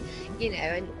say, you know,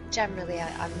 and generally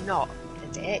I'm not a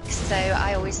dick, so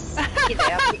I always, you know,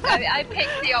 I pick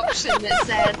the option that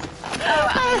says, oh,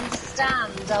 I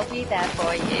understand, I'll be there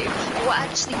for you. But what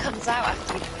actually comes out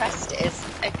after you've pressed it is,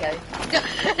 okay.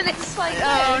 And it's like,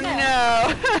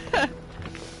 no.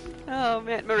 Oh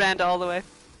man, Miranda all the way.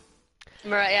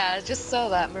 Yeah, I just saw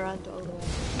that, Miranda all the way.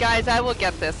 Guys, I will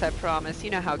get this, I promise. You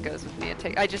know how it goes with me.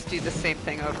 I just do the same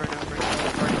thing over and over and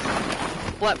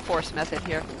over. Blunt force method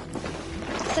here.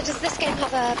 So does this game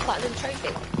have a platinum trophy?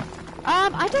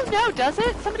 I don't know, does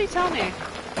it? Somebody tell me.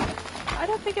 I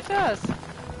don't think it does.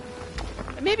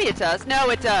 Maybe it does.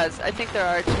 No, it does. I think there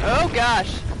are. Oh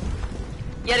gosh.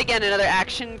 Yet again, another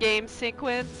action game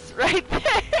sequence right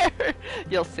there.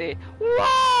 You'll see.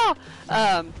 Whoa!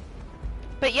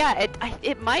 But yeah,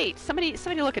 it might. Somebody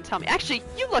look and tell me. Actually,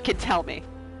 you look and tell me.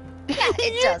 Yeah,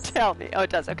 it does. Tell me. Oh,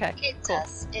 it does. Okay. It cool.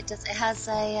 does. It does. It has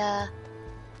a.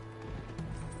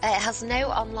 It has no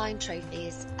online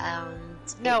trophies and.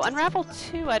 No, Unravel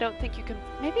 2. I don't think you can.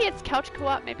 Maybe it's couch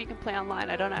co-op. Maybe you can play online.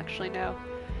 I don't actually know.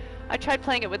 I tried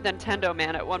playing it with Nintendo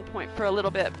Man at one point for a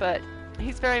little bit, but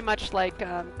he's very much like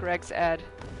Greg's Ed,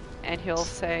 and he'll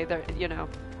say that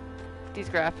these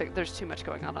graphics. There's too much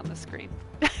going on the screen.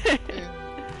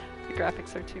 The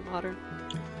graphics are too modern.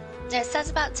 It says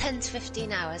about 10 to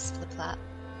 15 hours for the plat.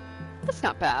 That's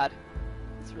not bad.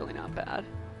 It's really not bad.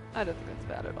 I don't think that's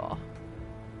bad at all.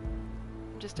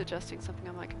 I'm just adjusting something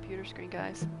on my computer screen,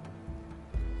 guys.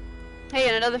 Hey,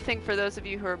 and another thing for those of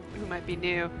you who might be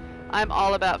new, I'm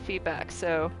all about feedback,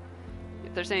 so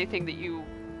if there's anything that you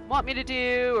want me to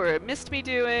do, or missed me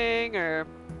doing, or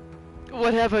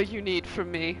whatever you need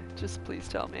from me, just please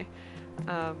tell me.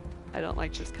 I don't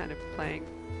like just kind of playing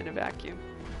in a vacuum.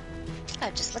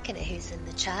 I'm just looking at who's in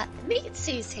the chat.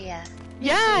 Mitsu's here.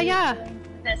 Yeah.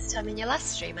 First time in your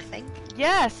last stream, I think.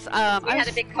 Yes. We had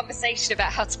a big conversation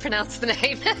about how to pronounce the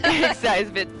name.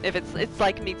 Exactly. If it's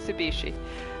like Mitsubishi,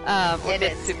 or it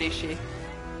Mitsubishi.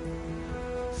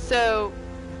 So,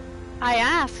 I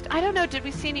asked. I don't know. Did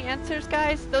we see any answers,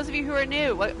 guys? Those of you who are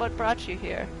new, what brought you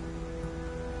here?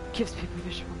 Gives people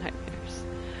visual nightmares.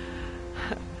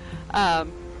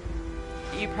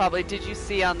 Did you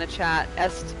see on the chat,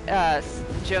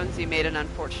 Jonesy made an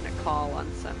unfortunate call on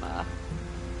some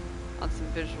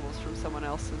visuals from someone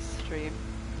else's stream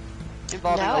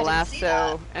involving a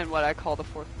lasso and what I call the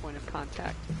fourth point of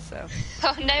contact. So.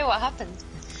 Oh no, what happened?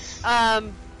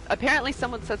 Apparently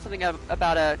someone said something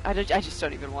about I just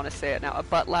don't even want to say it now, a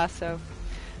butt lasso.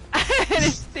 And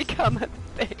it's become a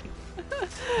thing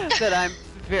that I'm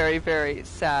very, very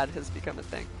sad has become a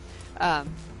thing. But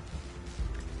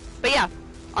yeah,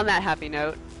 on that happy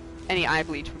note, any eye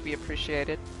bleach would be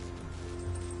appreciated.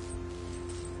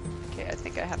 Okay, I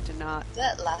think I have to not.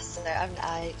 Butt lasso.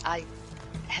 I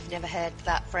have never heard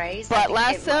that phrase. Butt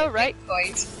lasso, right?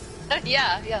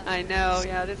 Yeah. I know.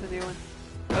 Yeah, it is a new one.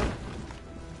 Oh.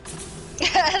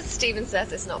 Steven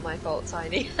says it's not my fault,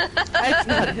 Tiny. It's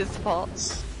not his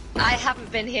fault. I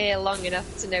haven't been here long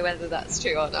enough to know whether that's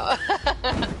true or not.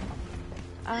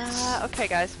 Okay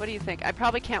guys, what do you think? I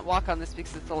probably can't walk on this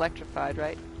because it's electrified,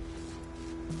 right?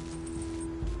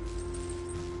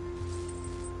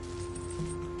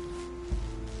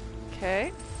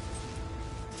 Okay.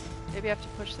 Maybe I have to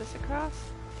push this across?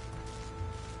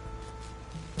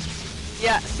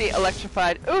 Yeah, see,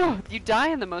 electrified. Ooh, you die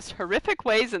in the most horrific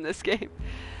ways in this game.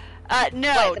 No,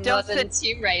 like the don't modern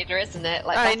Tomb Raider, isn't it?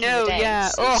 Like I back know, in the day, yeah.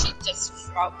 She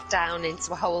just dropped down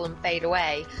into a hole and fade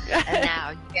away, and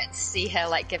now you get to see her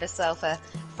like give herself a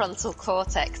frontal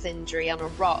cortex injury on a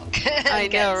rock. I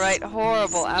know, right?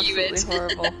 Horrible, skewered. absolutely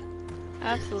horrible,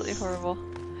 absolutely horrible.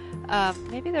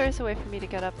 Maybe there is a way for me to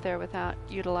get up there without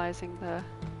utilizing the.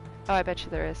 Oh, I bet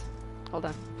you there is. Hold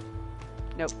on.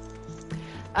 Nope.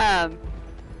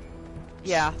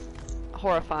 Yeah,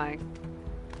 horrifying.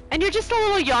 And you're just a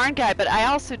little yarn guy, but I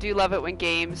also do love it when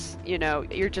games,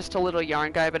 you're just a little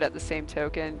yarn guy, but at the same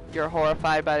token, you're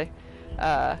horrified by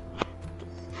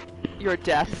your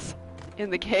deaths in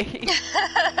the game.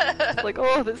 Like,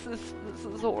 oh, this is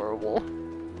horrible.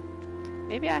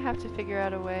 Maybe I have to figure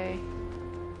out a way.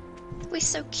 We're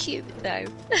so cute, though.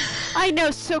 I know,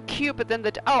 so cute, but then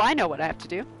oh, I know what I have to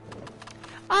do.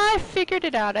 I figured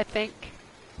it out, I think.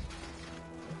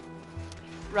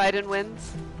 Raiden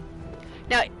wins.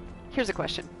 Now, here's a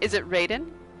question. Is it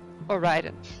Raiden or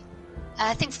Raiden?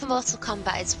 I think for Mortal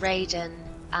Kombat it's Raiden,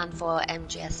 and for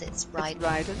MGS it's Raiden. It's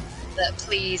Raiden. But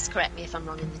please correct me if I'm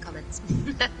wrong in the comments.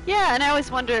 Yeah, and I always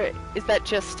wonder, is that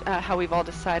just how we've all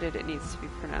decided it needs to be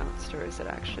pronounced, or is it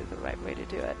actually the right way to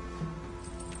do it?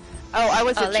 Oh, I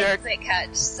was a jerk. Quick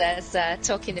Hatch says,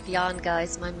 talking of yarn,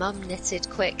 guys, my mum knitted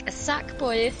Quick a sack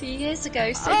boy a few years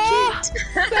ago. So cute.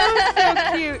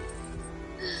 So cute.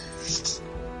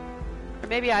 Or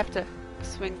maybe I have to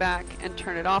swing back and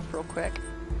turn it off real quick.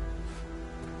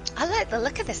 I like the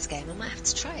look of this game. I might have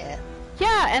to try it.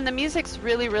 Yeah, and the music's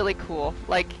really, really cool.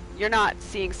 Like, you're not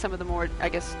seeing some of the more, I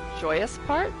guess, joyous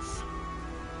parts.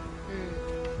 Yeah,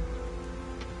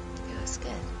 that's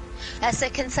good. So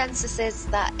consensus is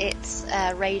that it's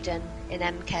Raiden in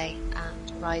MK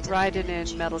and Raiden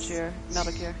in Metal Gear. Yeah.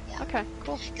 Okay,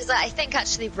 cool. Because I think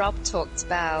actually Rob talked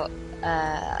about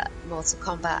Mortal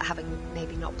Kombat having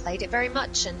maybe not played it very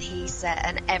much, and he said,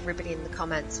 and everybody in the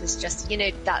comments was just, you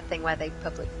know, that thing where they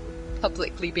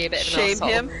publicly be a bit of an shame asshole.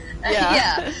 him.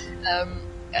 Yeah.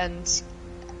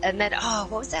 And then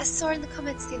what was it I saw in the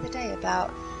comments the other day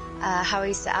about how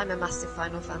he said, I'm a massive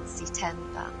Final Fantasy X fan.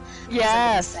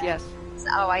 Yes.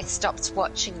 I stopped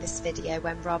watching this video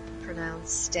when Rob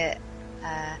pronounced it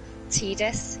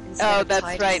Tidus instead of that's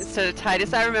Tidus. right, instead of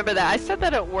Titus. I remember that. I said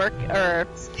that at work, or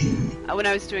when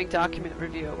I was doing document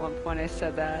review at one point, I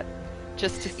said that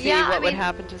just to see what would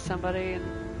happen to somebody. And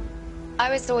I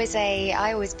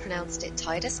always pronounced it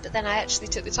Tidus, but then I actually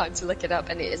took the time to look it up,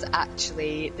 and it is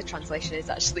actually, the translation is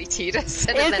actually Tidus.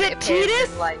 And is then it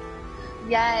Tidus?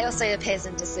 It also appears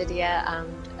in Dissidia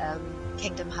and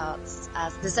Kingdom Hearts.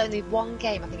 There's only one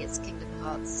game, I think it's Kingdom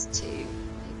Hearts 2,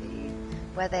 maybe,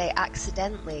 where they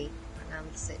accidentally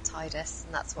pronounce it Tidus,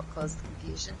 and that's what caused the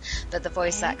confusion. But the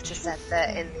voice actor said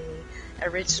that in the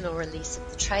original release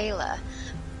of the trailer,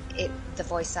 the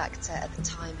voice actor at the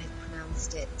time had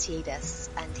pronounced it Tidus,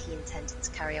 and he intended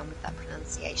to carry on with that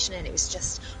pronunciation, and it was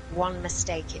just one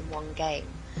mistake in one game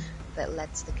that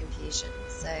led to the confusion.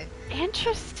 So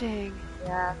interesting.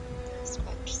 Yeah, that's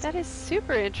quite interesting. That is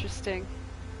super interesting.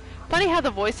 Funny how the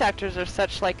voice actors are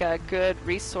such like a good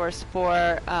resource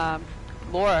for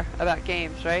lore about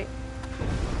games, right?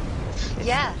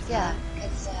 Yeah.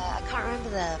 It's I can't remember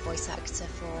the voice actor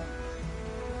for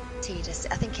Tidus.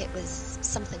 I think it was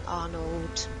something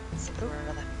Arnold, something or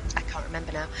another. I can't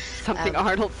remember now. Something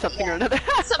Arnold, something or another.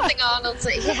 Something Arnold.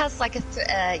 So he has like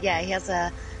he has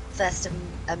a first and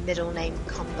a middle name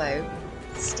combo.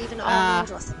 Stephen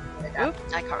Arnold or something like that.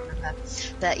 I can't remember.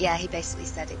 But yeah, he basically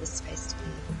said it was supposed to be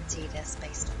Tidus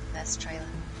based on the first trailer.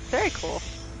 Very cool.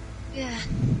 Yeah.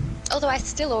 Although I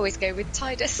still always go with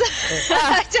Tidus.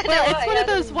 I don't know why. It's one of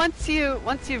those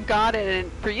once you've got it,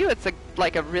 and for you it's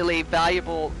like a really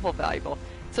valuable.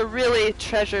 It's a really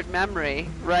treasured memory,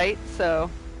 right? So.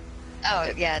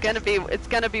 Oh yeah. It's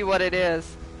gonna be what it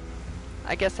is.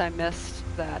 I guess I missed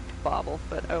that bobble,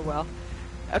 but oh well.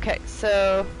 Okay,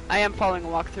 so I am following a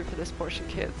walkthrough for this portion,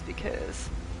 kids, because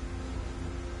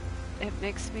it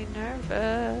makes me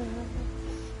nervous.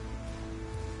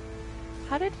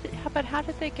 How did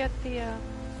they get the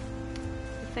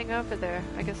thing over there?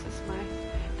 I guess it's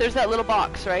there's that little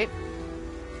box, right?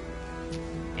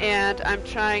 And I'm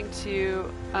trying to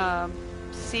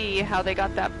see how they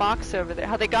got that box over there,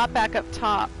 how they got back up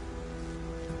top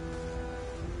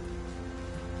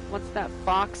once that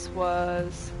box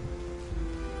was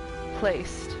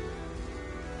placed.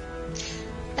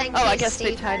 Thank you, I guess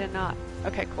Stephen. they tied a knot.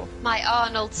 Okay, cool. My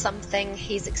Arnold something,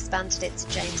 he's expanded it to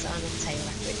James Arnold Taylor,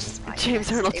 which is right.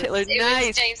 James Arnold Taylor, nice. It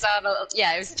was James Arnold.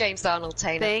 Yeah, it was James Arnold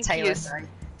Taylor. Thank you. Sorry.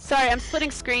 Sorry, I'm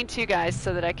splitting screen too, guys,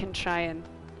 so that I can try and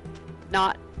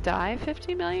not die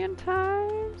 50 million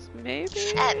times,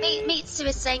 maybe. Mitsu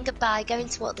is saying goodbye, going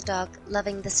to walk the dog,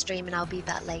 loving the stream, and I'll be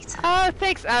back later. Oh,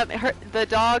 thanks. The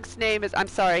dog's name is. I'm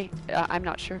sorry. I'm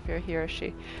not sure if you're he or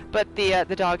she, but the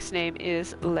dog's name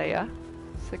is Leia.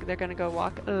 So they're gonna go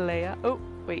walk Leia. Oh,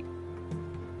 wait.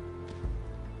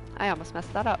 I almost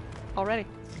messed that up already.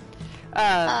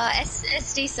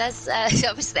 SD says,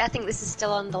 obviously, I think this is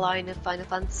still on the line of Final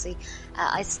Fantasy.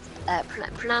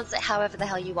 Pronounce it however the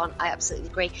hell you want. I absolutely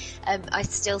agree. I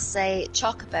still say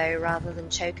Chocobo rather than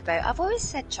Chocobo. I've always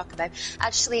said Chocobo.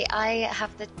 Actually, I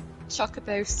have the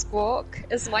Chocobo Squawk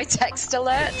as my text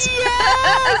alert.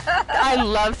 Yes! I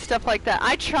love stuff like that.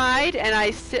 I tried, and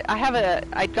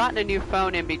I'd gotten a new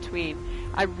phone in between.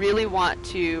 I really want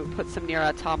to put some Nier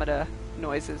Automata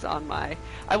noises on my...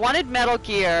 I wanted Metal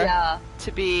Gear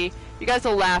to be... You guys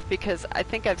will laugh because I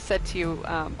think I've said to you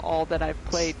all that I've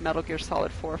played Metal Gear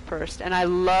Solid 4 first, and I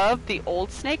love the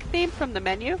old Snake theme from the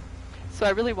menu, so I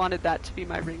really wanted that to be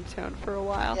my ringtone for a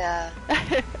while. Yeah.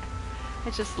 I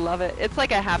just love it. It's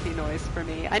like a happy noise for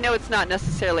me. I know it's not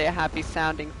necessarily a happy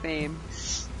sounding theme,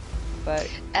 but...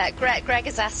 Greg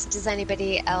has asked, does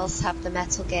anybody else have the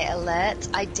Metal Gear alert?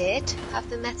 I did have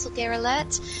the Metal Gear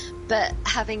alert, but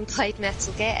having played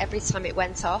Metal Gear, every time it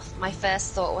went off, my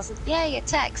first thought wasn't, yay, a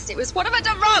text. It was, what have I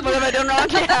done wrong? What have I done wrong?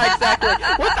 Yeah, exactly.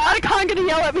 What's Otacon going to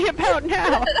yell at me about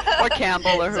now? Or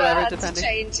Campbell, or whoever, so I had depending. To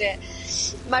change it.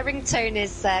 My ringtone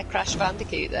is Crash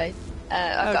Bandicoot, though.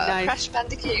 I've got a Crash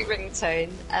Bandicoot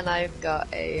ringtone, and I've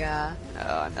got a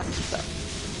I messed this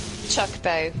up.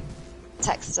 Chocobo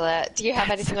text alert. Do you have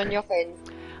anything on your phone?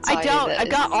 I don't. I've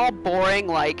got all boring,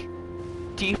 like,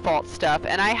 default stuff,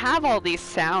 and I have all these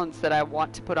sounds that I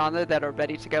want to put on there that are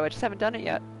ready to go. I just haven't done it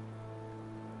yet.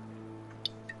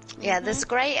 Yeah, there's a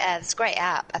great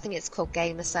app. I think it's called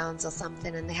Gamer Sounds or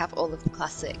something, and they have all of the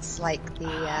classics, like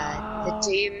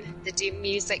the Doom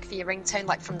music for your ringtone,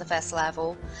 like from the first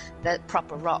level, the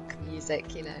proper rock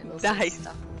music, you know. All sorts of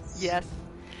stuff. Yes.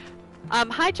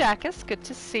 Hi, Jackus. Good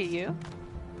to see you.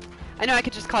 I know I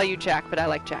could just call you Jack, but I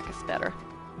like Jackus better.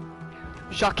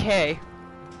 Jacques.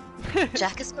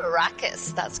 Jackus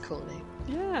Baracus. That's a cool name.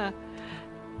 Yeah.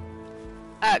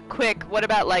 Quick. What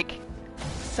about like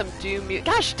some Doom music?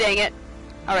 Gosh dang it!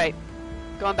 All right,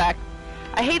 going back.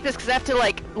 I hate this because I have to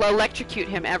like electrocute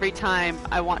him every time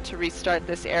I want to restart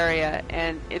this area,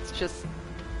 and it's just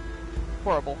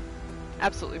horrible.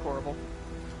 Absolutely horrible.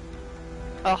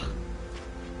 Ugh.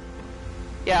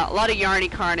 Yeah, a lot of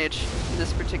yarny carnage in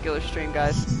this particular stream,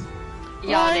 guys.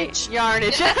 Yarnage.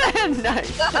 Yarnage.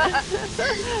 Nice.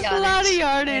 A lot of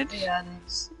yarnage.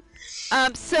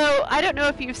 So I don't know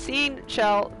if you've seen,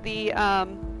 Shell, the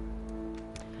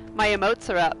my emotes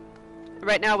are up.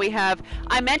 Right now we have,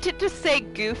 I meant it to say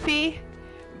Goofy,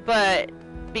 but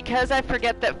because I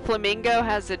forget that Flamingo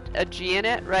has a G in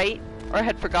it, right? Or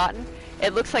had forgotten,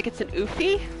 it looks like it's an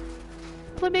Oofy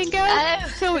Flamingo.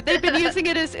 Oh. So they've been using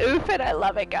it as Oof, and I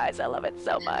love it, guys. I love it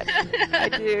so much. I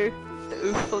do. The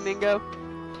Oof Flamingo.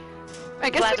 I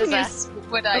guess we can use...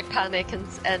 Would I panic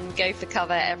and go for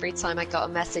cover every time I got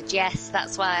a message? Yes,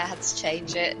 that's why I had to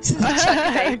change it to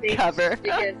the cover.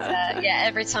 Because yeah,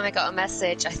 every time I got a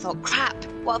message, I thought, crap,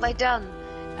 what have I done?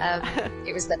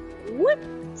 It was the whoop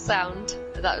sound.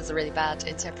 That was a really bad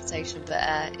interpretation,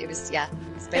 but it was, yeah.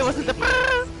 It wasn't the...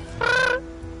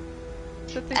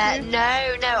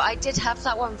 No, I did have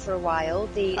that one for a while.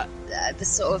 The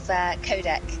sort of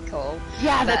codec call.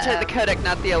 Yeah, that's right, the codec,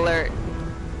 not the alert.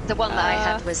 The one that I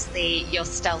had was the "your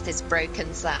stealth is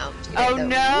broken" sound. You know, oh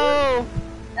no!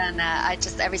 And I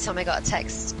just, every time I got a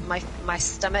text, my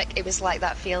stomach, it was like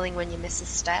that feeling when you miss a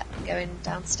step going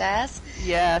downstairs.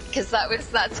 Yes. Because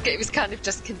it was kind of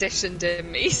just conditioned in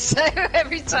me. So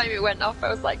every time it went off, I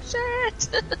was like, shit.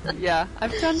 Yeah,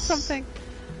 I've done something.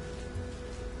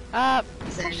 Gosh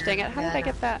dang it! How did I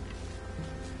get that?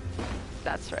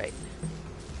 That's right.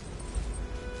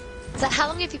 So how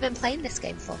long have you been playing this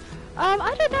game for? I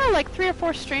don't know, like 3 or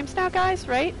 4 streams now, guys,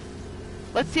 right?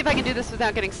 Let's see if I can do this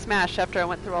without getting smashed after I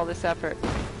went through all this effort.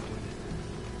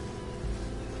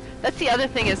 That's the other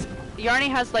thing is, Yarny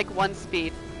has like 1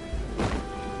 speed.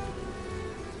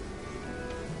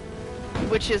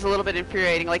 Which is a little bit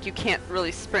infuriating, like you can't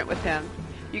really sprint with him.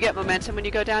 You get momentum when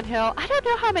you go downhill. I don't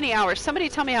know how many hours. Somebody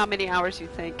tell me how many hours you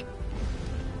think.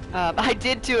 I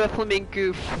did do a Flamingo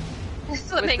goof.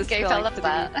 Flamingo, I love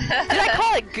that. Did I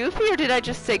call it Goofy or did I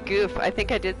just say goof? I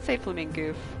think I did say Flamingo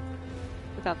goof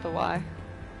without the Y.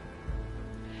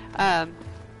 But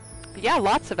yeah,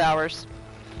 lots of hours.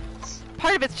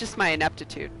 Part of it's just my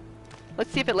ineptitude.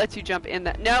 Let's see if it lets you jump in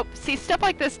that. Nope. See, stuff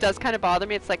like this does kind of bother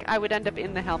me. It's like I would end up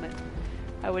in the helmet.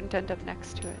 I wouldn't end up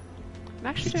next to it. I'm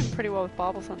actually doing pretty well with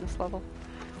baubles on this level.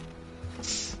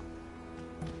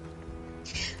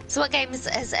 So what games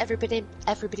has everybody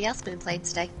else been playing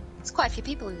today? There's quite a few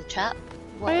people in the chat.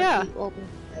 What yeah. have you all been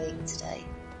playing today?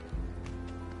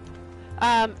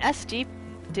 SD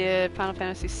did Final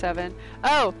Fantasy VII.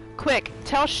 Oh, quick!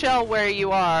 Tell Shell where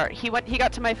you are. He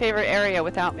got to my favorite area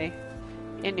without me.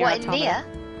 In your What, in Nia?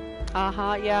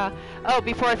 Yeah. Oh,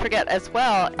 before I forget as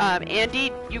well,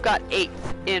 Andy, you got 8th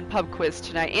in pub quiz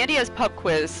tonight. Andy has pub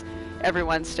quiz every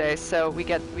Wednesday, so we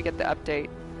get the update.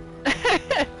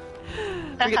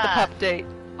 We get the pub date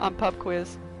on pub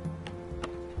quiz.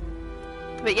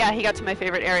 But yeah, he got to my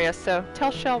favorite area, so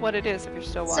tell Shell what it is if you're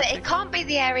still watching. So it can't be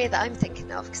the area that I'm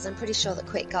thinking of, because I'm pretty sure that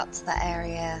Quick got to that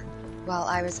area while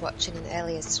I was watching an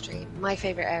earlier stream. My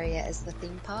favorite area is the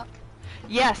theme park.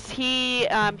 Yes, he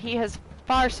has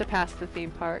far surpassed the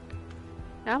theme park.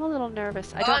 Now I'm a little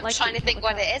nervous. I don't I'm like. trying to think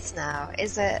what it is now.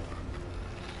 Is it?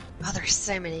 Oh, there's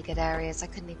so many good areas. I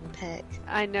couldn't even pick.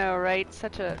 I know, right?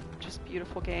 Such a just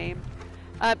beautiful game.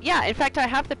 Yeah, in fact, I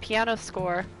have the piano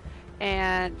score,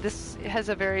 and this has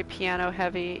a very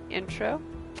piano-heavy intro,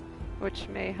 which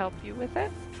may help you with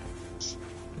it.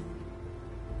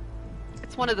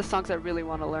 It's one of the songs I really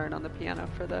want to learn on the piano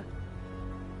for the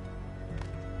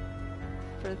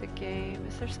game.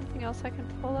 Is there something else I can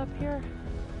pull up here?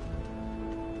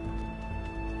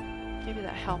 Maybe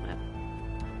that helmet.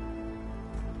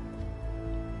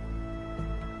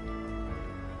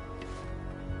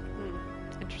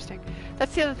 Interesting.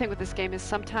 That's the other thing with this game is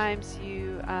sometimes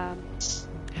you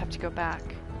have to go back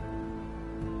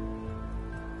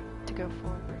to go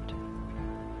forward.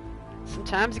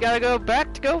 Sometimes you gotta go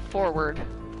back to go forward.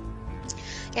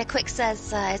 Yeah, Quick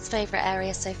says his favourite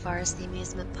area so far is the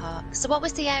amusement park. So what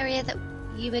was the area that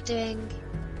you were doing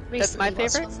recently? That's my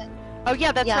favorite? Oh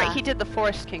yeah, that's right. He did the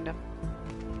Forest Kingdom.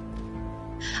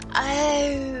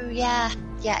 Oh, yeah.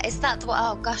 Yeah, is that the one?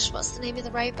 Oh gosh, what's the name of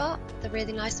the robot? The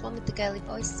really nice one with the girly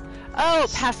voice? Oh,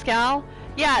 Pascal?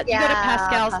 Yeah, you go to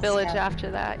Pascal's village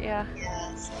after that, yeah.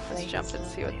 Yeah, it's lovely. Let's jump and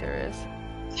see what there is.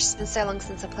 Gosh, it's been so long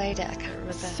since I played it, I can't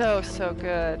remember. So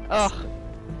good. Oh,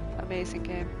 amazing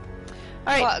game.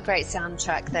 All right. What a great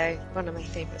soundtrack, though. One of my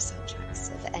favourite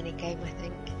soundtracks of any game, I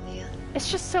think. Yeah.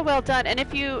 It's just so well done, and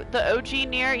if you, the OG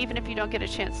Nier, even if you don't get a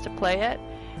chance to play it,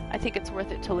 I think it's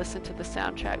worth it to listen to the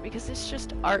soundtrack because it's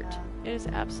just art. It is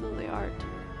absolutely art.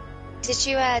 Did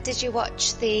you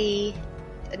watch the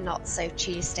not so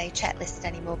Tuesday checklist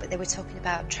anymore? But they were talking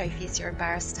about trophies you're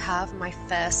embarrassed to have. My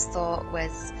first thought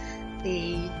was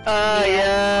the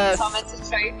automata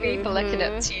trophy for looking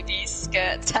at 2D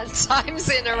skirt 10 times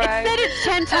in a row. It said it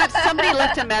 10 times. Somebody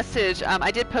left a message. I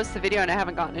did post the video and I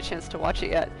haven't gotten a chance to watch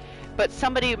it yet. But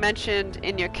somebody mentioned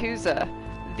in Yakuza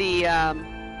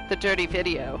the dirty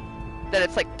video, that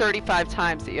it's like 35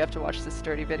 times that you have to watch this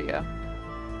dirty video.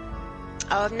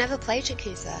 Oh, I've never played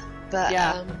Yakuza, but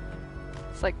yeah,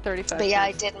 it's like 35. But yeah,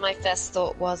 I did. My first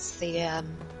thought was the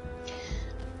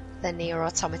Nier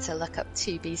Automata look up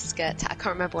 2B skirt. I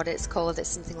can't remember what it's called. It's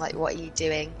something like "What are you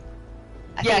doing?"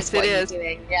 Yes, it is.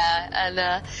 Doing. Yeah,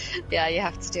 and yeah, you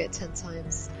have to do it 10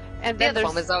 times. And the other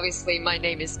one was obviously "My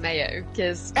name is Mayo,"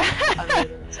 because I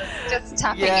mean, just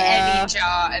tapping any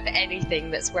jar of anything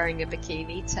that's wearing a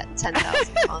bikini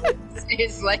 10,000 times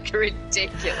is like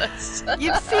ridiculous.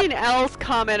 You've seen Elle's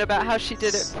comment about how she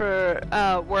did it for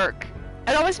work.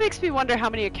 It always makes me wonder how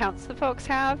many accounts the folks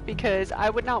have, because I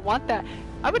would not want that.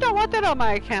 I would not want that on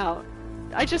my account.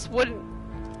 I just wouldn't.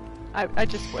 I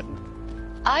just wouldn't.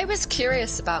 I was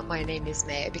curious about "My name is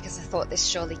Mayo" because I thought this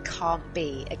surely can't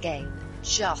be a game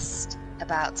just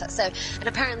about it. So, and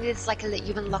apparently there's like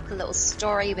you unlock a little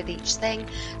story with each thing.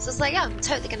 So I was like, yeah, I'm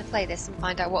totally going to play this and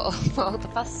find out what all the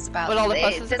fuss is about. What all the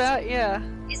fuss is about? Yeah.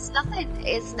 It's nothing.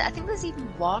 I think there's even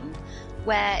one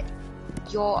where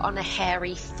you're on a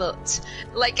hairy foot.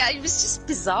 Like, it was just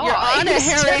bizarre. You're on a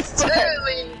hairy foot.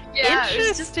 Totally, yeah,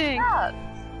 interesting. It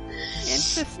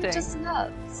was just nuts. Interesting. Just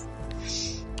nuts.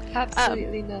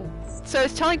 Absolutely nuts. So I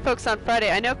was telling folks on Friday,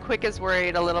 I know Quick is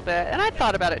worried a little bit, and I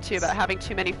thought about it too, about having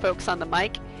too many folks on the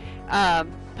mic, but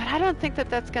I don't think that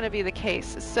that's going to be the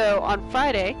case. So on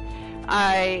Friday,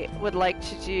 I would like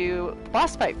to do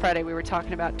Boss Fight Friday we were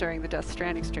talking about during the Death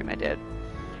Stranding stream I did.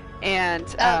 And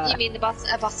you mean the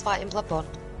boss fight in Bloodborne?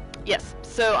 Yes.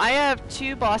 So I have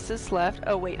 2 bosses left.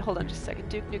 Oh wait, hold on just a second.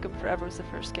 Duke Nukem Forever was the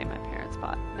first game my parents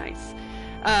bought. Nice.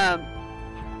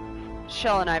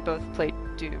 Shell and I both played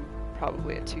Doom,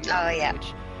 probably at 2 years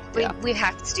age. We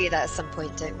have to do that at some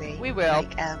point, don't we? We will.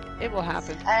 It will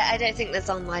happen. I don't think there's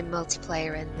online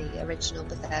multiplayer in the original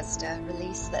Bethesda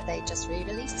release that they just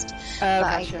re-released. But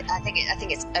gotcha. I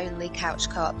think it's only couch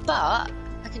co-op. But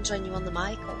I can join you on the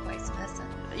mic or vice versa.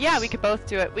 Yeah, we could both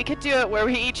do it. We could do it where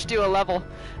we each do a level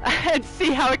and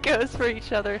see how it goes for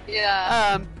each other.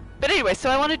 Yeah. But anyway, so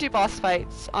I want to do boss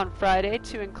fights on Friday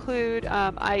to include,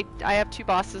 I have 2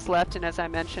 bosses left, and as I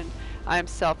mentioned, I am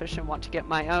selfish and want to get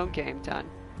my own game done.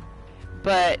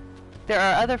 But there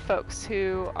are other folks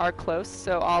who are close,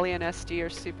 so Ollie and SD are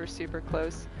super, super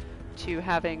close to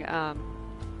having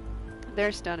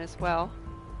theirs done as well.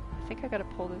 I think I gotta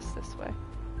pull this way.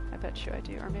 I bet you I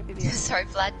do, or maybe the other. Sorry,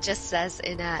 Vlad just says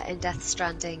in Death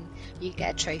Stranding you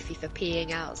get a trophy for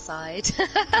peeing outside.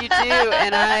 You do,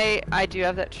 and I do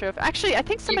have that trophy. Actually, I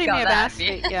think somebody may have asked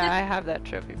me. Yeah, I have that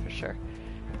trophy for sure.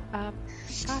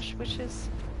 Gosh, which is...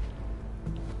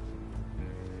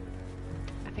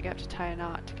 I think I have to tie a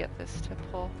knot to get this to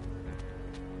pull.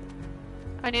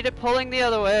 I need it pulling the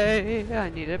other way. I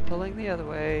need it pulling the other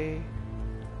way.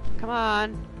 Come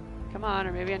on. Come on,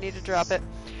 or maybe I need to drop it.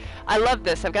 I love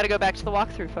this. I've got to go back to the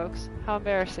walkthrough, folks. How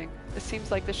embarrassing. This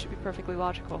seems like this should be perfectly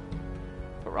logical.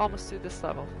 But we're almost through this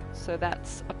level, so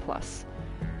that's a plus.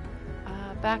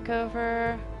 Back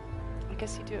over. I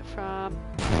guess you do it from...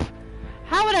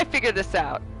 How would I figure this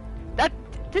out?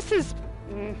 This is...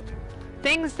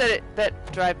 things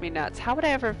that drive me nuts. How would I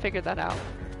ever figure that out?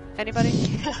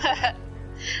 Anybody?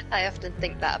 I often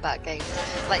think that about games.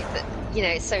 Like, you know,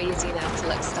 it's so easy now to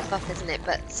look stuff up, isn't it?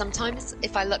 But sometimes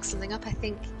if I look something up, I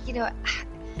think, you know,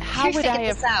 how who would figured I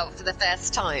have... this out for the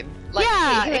first time? Like,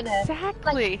 yeah, who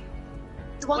exactly. Like,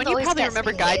 the one when that you always probably gets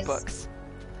remember me guidebooks.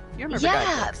 You remember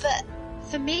guidebooks. Yeah, but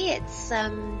for me it's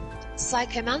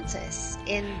Psycho Mantis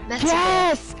in Metal Gear.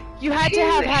 Yes! You had to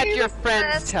have had your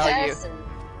friends tell you.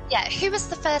 Yeah, who was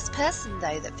the first person,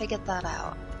 though, that figured that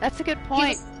out? That's a good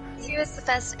point. He was the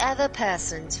first ever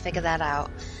person to figure that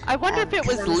out. I wonder if it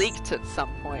was leaked at some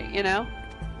point, you know?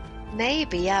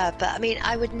 Maybe, yeah, but I mean,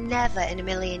 I would never in a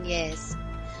million years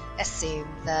assume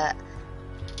that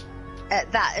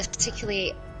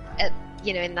particularly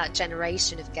you know, in that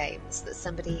generation of games, that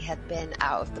somebody had been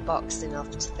out of the box enough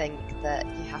to think that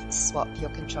you have to swap your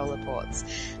controller ports.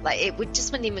 Like, it would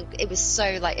just wouldn't even, it was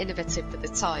so like innovative at the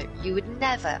time. You would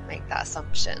never make that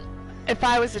assumption. If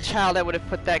I was a child, I would have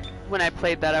put that, when I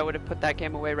played that, I would have put that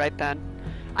game away right then.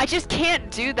 I just can't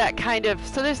do that kind of,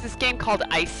 so there's this game called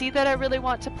Icy that I really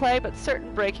want to play, but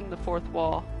certain breaking the fourth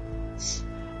wall.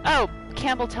 Oh,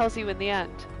 Campbell tells you in the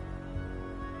end.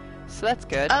 So that's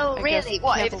good. Oh, really?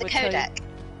 What, Campbell over the codec?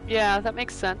 Yeah, that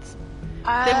makes sense.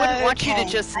 They wouldn't want you to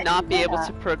just not be able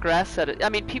to progress at it. I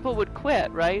mean, people would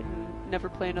quit, right? And never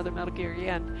play another Metal Gear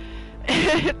again.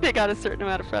 They got a certain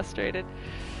amount of frustrated.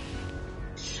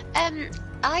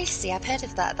 Icy, I've heard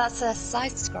of that. That's a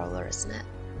side-scroller, isn't it?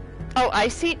 Oh,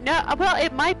 Icy? No, well,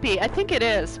 it might be. I think it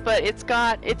is, but it's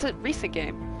a recent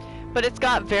game. But it's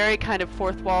got very kind of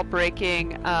fourth wall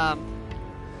breaking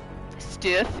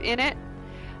stuff in it.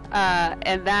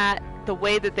 And that, the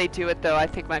way that they do it, though, I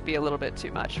think might be a little bit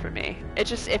too much for me. It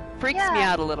freaks me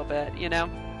out a little bit, you know?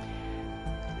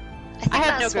 I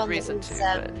have no good reason to,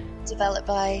 but... developed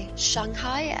by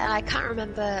Shanghai, and I can't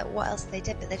remember what else they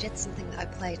did, but they did something that I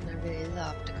played and I really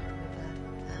loved. I can't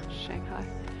remember. Shanghai.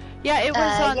 Yeah, it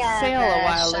was on sale a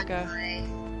while ago.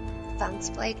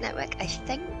 Phantom Blade Network, I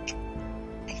think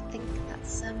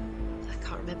that's I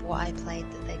can't remember what I played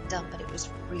that they'd done, but it was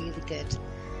really good.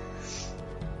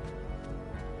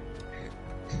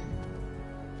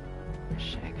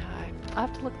 Shanghai. I'll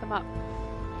have to look them up.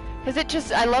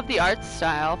 Because I love the art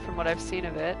style from what I've seen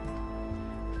of it.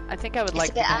 I think I would like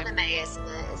the game. It's a bit anime, isn't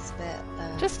it? It's a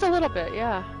bit... Just a little bit,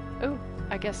 yeah. Ooh,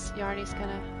 I guess Yarny's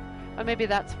gonna... Oh, maybe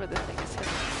that's where the thing is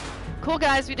hidden. Cool,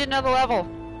 guys, we did another level.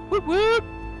 Whoop whoop!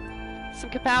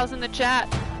 Some kapows in the chat.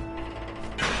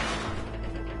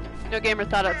 No gamer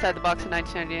thought outside the box in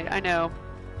 1998. I know.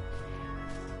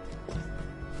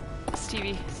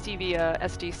 Stevie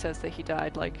SD says that he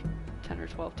died like 10 or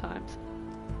 12 times.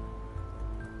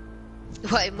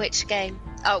 What, in which game?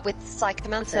 Oh, with Psycho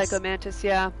Mantis. Psycho Mantis,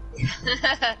 yeah.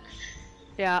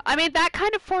 Yeah, I mean, that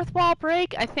kind of fourth wall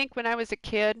break, I think when I was a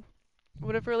kid,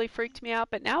 would have really freaked me out,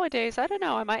 but nowadays, I don't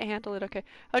know, I might handle it okay.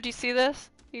 Oh, do you see this?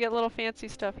 You get little fancy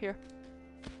stuff here.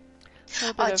 Do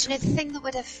you know the thing that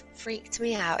would have freaked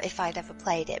me out if I'd ever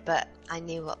played it, but I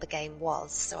knew what the game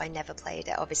was, so I never played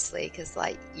it, obviously, because,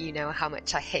 like, you know how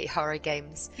much I hate horror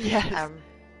games. Yes.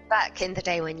 Back in the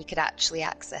day when you could actually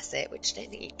access it, which I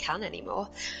don't think you can anymore,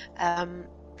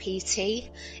 PT,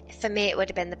 for me it would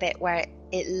have been the bit where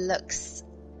it looks,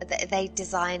 they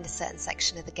designed a certain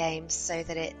section of the game so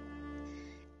that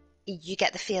you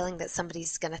get the feeling that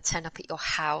somebody's going to turn up at your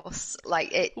house,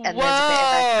 like it, and Whoa. there's a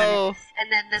bit of and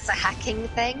then there's a hacking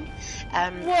thing,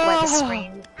 where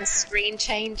the screen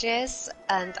changes,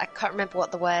 and I can't remember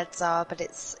what the words are, but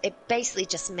it basically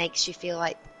just makes you feel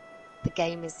like the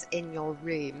game is in your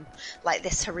room, like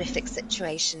this horrific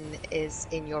situation is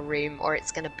in your room, or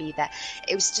it's going to be there.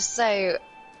 It was just so...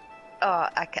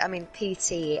 I mean,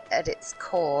 PT at its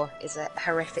core is a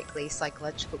horrifically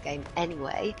psychological game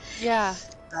anyway. Yeah.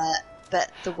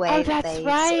 But the way that they...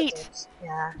 right. Sort of,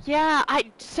 yeah. Yeah,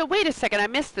 so wait a second, I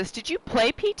missed this. Did you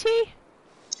play PT?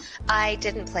 I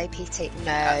didn't play PT,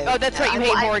 no. Oh, that's right, you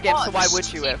hate horror games, so why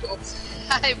would you have?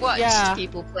 I watched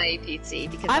people play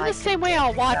PT because I'm the same way.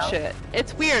 I'll watch it.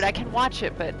 It's weird. I can watch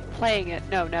it, but playing it,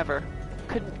 no, never.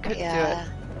 Couldn't do it.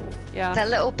 Yeah. The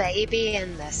little baby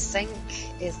in the sink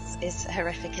is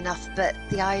horrific enough, but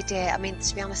the idea, I mean,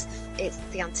 to be honest, it's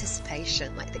the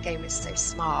anticipation. Like, the game is so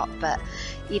smart, but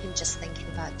even just thinking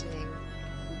about doing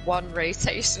one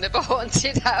rotation of a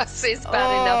haunted house is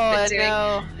bad enough,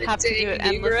 but have to do it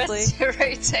numerous endlessly.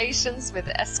 rotations with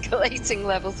escalating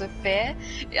levels of fear,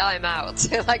 I'm out.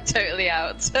 Like, totally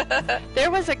out.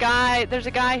 There's a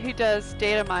guy who does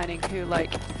data mining who,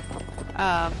 like,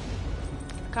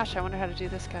 gosh, I wonder how to do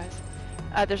this, guys.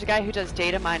 There's a guy who does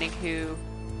data mining who,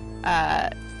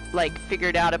 like,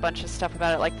 figured out a bunch of stuff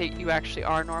about it, like that you actually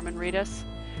are Norman Reedus.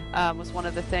 Was one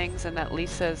of the things, and that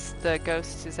Lisa's the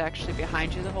ghost is actually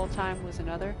behind you the whole time was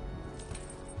another.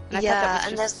 And I thought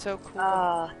that was just so cool.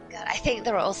 Oh god, I think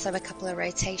there are also a couple of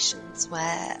rotations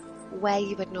where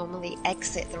you would normally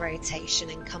exit the rotation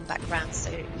and come back round.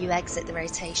 So you exit the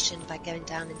rotation by going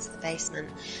down into the basement,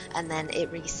 and then it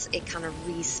kind of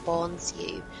respawns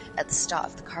you at the start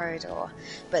of the corridor.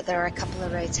 But there are a couple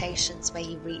of rotations where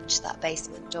you reach that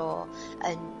basement door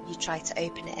and you try to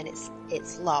open it and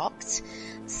it's locked.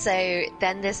 So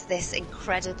then there's this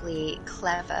incredibly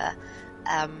clever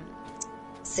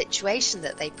situation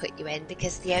that they put you in,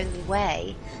 because the only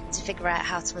way to figure out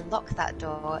how to unlock that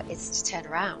door is to turn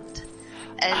around.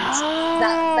 And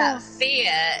that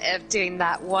fear of doing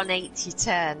that 180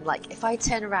 turn, like, if I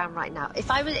turn around right now, if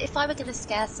I were going to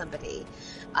scare somebody,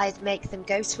 I'd make them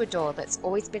go to a door that's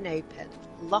always been open,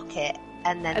 lock it,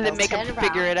 and then make them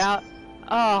figure it out.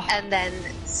 Oh. And then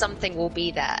something will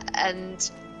be there. And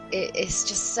it's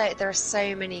just there are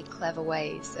so many clever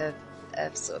ways of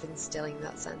sort of instilling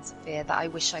that sense of fear that I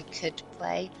wish I could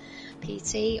play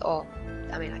PT, or,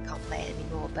 I mean, I can't play it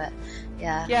anymore, but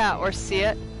yeah. Yeah, or see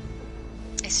it.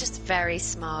 It's just very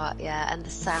smart, yeah, and the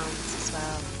sounds as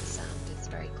well. The sound is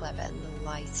very clever, and the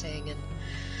lighting,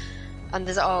 and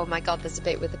there's, oh my god, there's a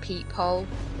bit with the peephole.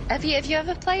 Have you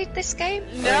ever played this game?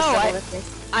 No,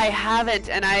 I haven't,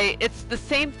 and it's the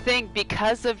same thing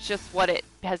because of just what it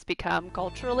has become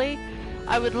culturally.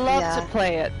 I would love to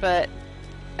play it, but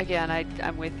again,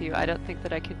 I'm with you. I don't think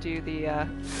that I could do the,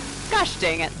 gosh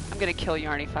dang it. I'm going to kill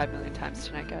Yarny 5 million times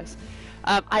tonight, guys.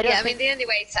 I mean, the only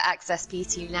way to access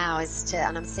PT now is to,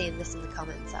 and I'm seeing this in the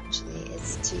comments actually,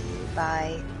 is to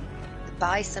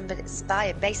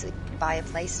basically buy a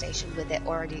PlayStation with it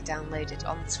already downloaded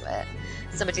onto it.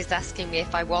 Somebody's asking me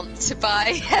if I want to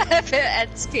buy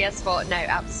Ed's PS4. No,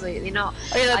 absolutely not.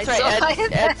 Oh, yeah, that's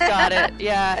right. Ed's got it.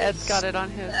 Yeah, Ed's got it on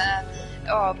his.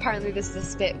 Apparently there's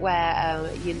this bit where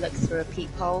you look through a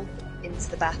peephole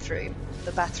into the bathroom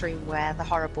where the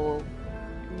horrible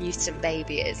mutant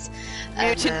baby is.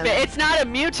 It's not a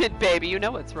mutant baby. You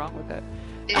know what's wrong with it.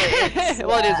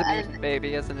 Well, it is a mutant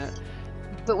baby, isn't it?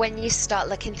 But when you start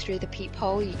looking through the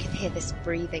peephole, you can hear this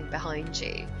breathing behind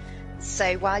you.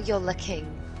 So while you're looking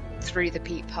through the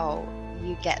peephole,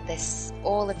 you get this,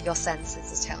 all of your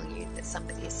senses are telling you that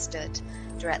somebody has stood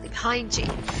directly behind you.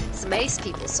 So most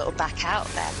people sort of back out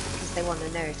then because they want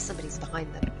to know if somebody's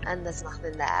behind them, and there's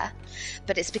nothing there.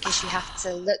 But it's because you have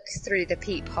to look through the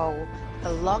peephole for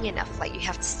long enough, like you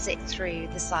have to sit through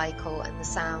the cycle and the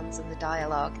sounds and the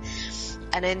dialogue,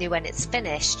 and only when it's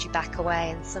finished you back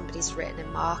away and somebody's written a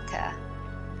marker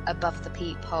above the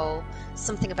peephole,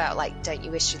 something about like, don't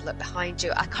you wish you'd look behind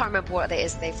you. I can't remember what it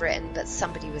is they've written, but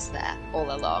somebody was there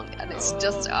all along, and it's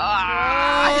just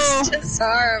it's just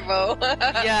horrible.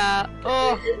 Yeah.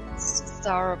 It's just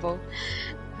horrible.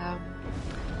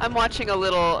 I'm watching a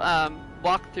little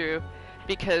walkthrough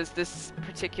because this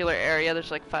particular area,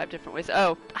 there's like 5 different ways.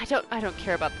 Oh, I don't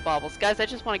care about the baubles, guys. I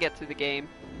just want to get through the game.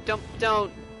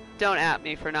 Don't at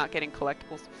me for not getting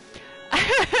collectibles.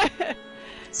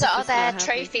 So are there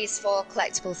trophies for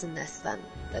collectibles in this then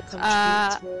that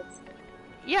contribute towards?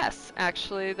 Yes,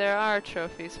 actually there are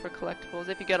trophies for collectibles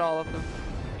if you get all of them.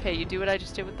 Okay, you do what I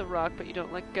just did with the rock, but you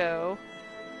don't let go.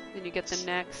 Then you get the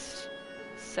next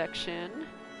section.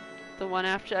 The one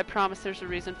after. I promise there's a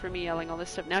reason for me yelling all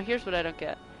this stuff. Now here's what I don't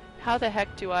get. How the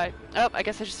heck do I... Oh, I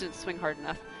guess I just didn't swing hard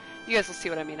enough. You guys will see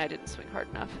what I mean. I didn't swing hard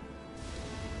enough.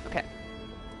 Okay.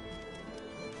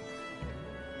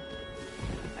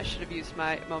 I should have used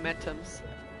my momentums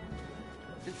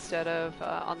instead of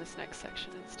on this next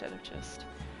section instead of just...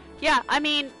 Yeah, I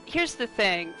mean, here's the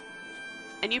thing,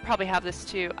 and you probably have this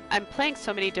too. I'm playing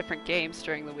so many different games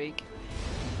during the week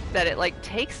that it like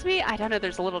takes me, I don't know,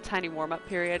 there's a little tiny warm-up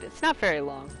period. It's not very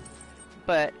long,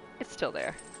 but it's still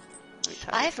there.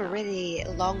 I have a really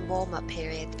long warm-up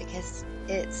period because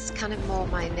it's kind of more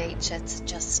my nature to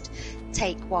just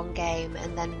take one game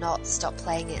and then not stop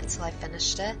playing it until I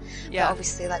finished it. Yeah. But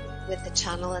obviously, like with the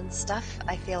channel and stuff,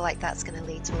 I feel like that's going to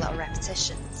lead to a lot of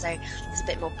repetition. So there's a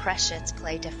bit more pressure to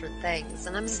play different things.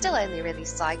 And I'm still only really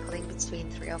cycling between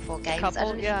 3 or 4 games. Couple, I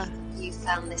don't know if you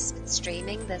found this with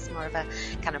streaming. There's more of a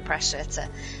kind of pressure to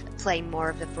play more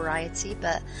of a variety.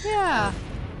 But yeah.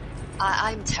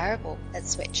 I'm terrible at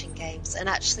switching games, and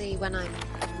actually when I'm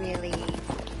really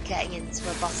getting into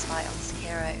a boss fight on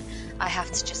Sekiro, I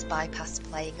have to just bypass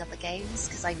playing other games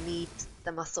because I need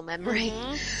the muscle memory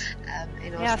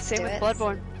in order to do it. Same with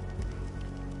Bloodborne.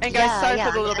 And guys, sorry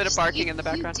for the little bit of barking in the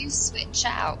background. You do switch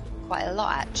out quite a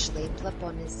lot, actually.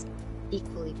 Bloodborne is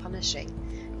equally punishing.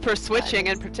 For switching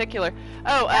in particular.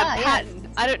 Oh,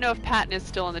 Patton. I don't know if Patton is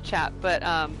still in the chat, but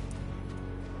oh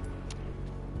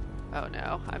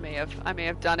no, I may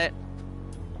have done it.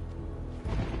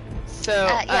 So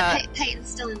Peyton's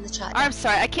still in the chat. I'm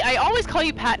sorry. I always call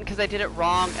you Patton because I did it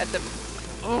wrong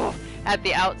at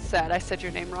the outset. I said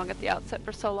your name wrong at the outset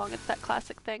for so long. It's that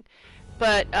classic thing.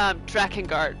 But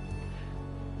Drakengard,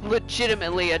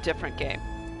 legitimately a different game,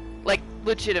 like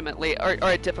legitimately, or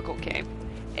a difficult game.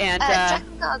 And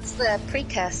Drakengard's the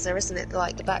precursor, isn't it?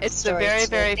 Like the backstory. It's the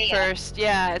very first.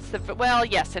 Yeah, it's the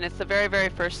and it's the very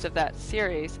first of that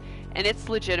series, and it's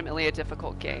legitimately a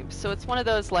difficult game. So it's one of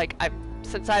those like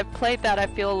since I've played that, I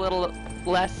feel a little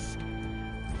less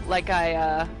like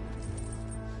I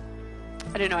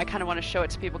don't know, I kind of want to show it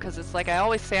to people because it's like I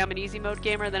always say I'm an easy mode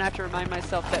gamer, then I have to remind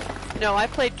myself that no, I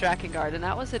played Drakengard and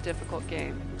that was a difficult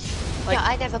game. Like, no,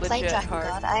 I never played Drakengard.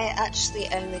 Hard. I actually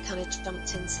only kind of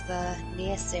jumped into the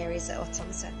Nier series at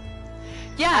Automata.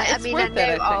 Yeah, I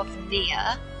know of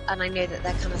Nier, and I know that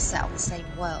they're kind of set on the same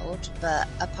world, but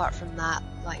apart from that,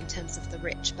 like in terms of the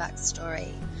rich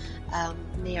backstory,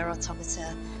 Nier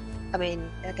Automata, I mean,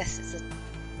 I guess it's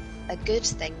a good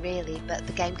thing really, but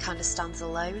the game kind of stands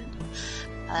alone,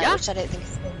 which I don't think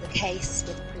has been the case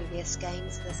with previous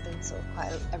games. There's been sort of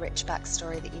quite a rich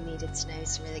backstory that you needed to know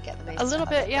to really get the most a little out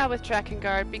bit, of it. yeah, with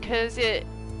Drakengard, because and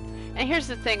here's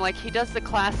the thing, like he does the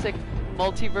classic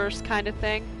multiverse kind of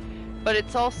thing, but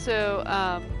it's also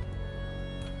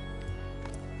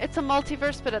it's a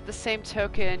multiverse, but at the same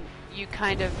token, you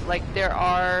kind of like there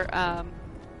are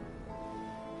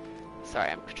sorry,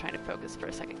 I'm trying to focus for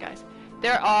a second, guys.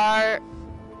 There are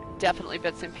definitely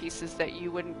bits and pieces that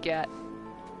you wouldn't get.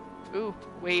 Ooh,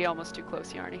 way almost too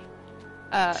close, Yarny.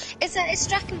 Is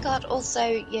Drakengard also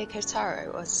Yoko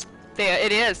Taro?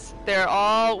 It is. They're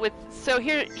all with. So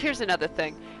here's another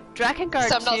thing. Drakengard 2...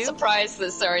 So I'm not surprised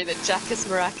that Jackus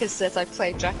Maracas says I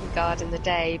played Drakengard in the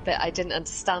day, but I didn't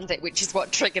understand it, which is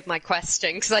what triggered my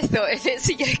question, because I thought if it's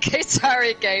a Yoko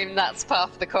Taro game, that's part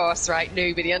of the course, right?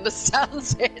 Nobody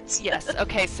understands it. Yes,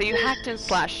 okay, so you hacked and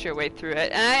slashed your way through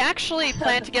it, and I actually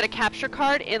plan to get a capture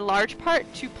card in large part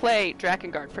to play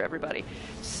Drakengard for everybody.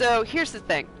 So here's the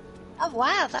thing. Oh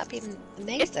wow, that'd be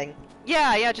amazing.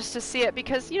 Yeah, just to see it,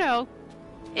 because, you know,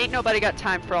 ain't nobody got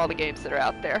time for all the games that are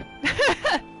out there.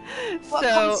 What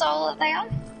console are they on?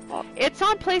 It's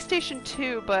on PlayStation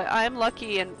 2, but I'm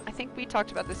lucky, and I think we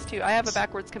talked about this too. I have a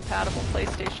backwards compatible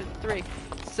PlayStation 3,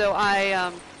 so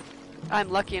I'm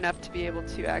lucky enough to be able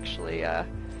to actually,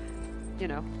 you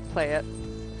know, play it.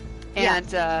 And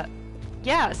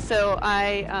so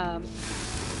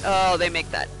oh, they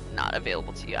make that not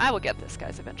available to you. I will get this,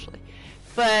 guys, eventually.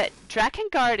 But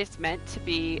Drakengard is meant to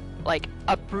be like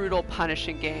a brutal,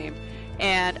 punishing game.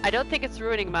 And I don't think it's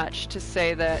ruining much to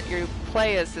say that you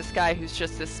play as this guy who's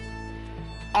just this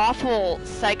awful,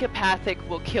 psychopathic,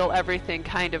 will kill everything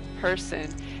kind of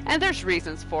person. And there's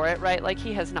reasons for it, right? Like,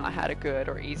 he has not had a good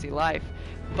or easy life.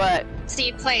 But... So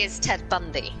you play as Ted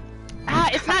Bundy?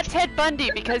 It's not Ted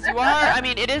Bundy, because you are... I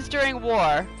mean, it is during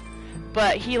war,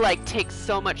 but he, like, takes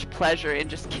so much pleasure in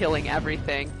just killing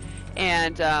everything.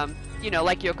 And, you know,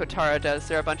 like Yoko Taro does,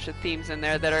 there are a bunch of themes in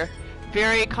there that are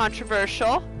very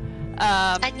controversial.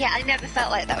 And yeah, I never felt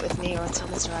like that with Nier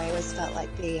Automata. I always felt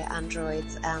like the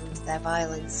androids and their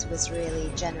violence was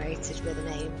really generated with an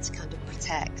aim to kind of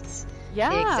protect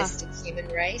the existing human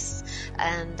race,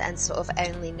 and sort of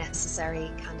only necessary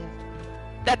kind of...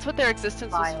 That's what their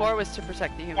existence was for, was to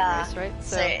protect the human race, right?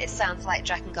 So it sounds like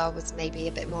Drakengard was maybe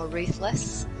a bit more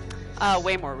ruthless.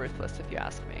 Way more ruthless, if you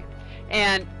ask me.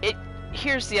 And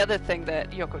here's the other thing that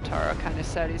Yoko Taro kind of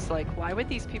said. He's like, why would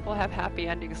these people have happy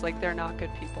endings? Like, they're not good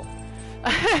people.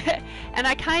 And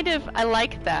I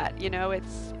like that, you know,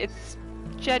 it's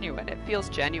genuine. It feels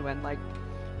genuine. Like,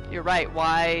 you're right.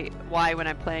 Why when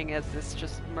I'm playing as this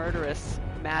just murderous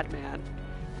madman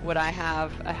would I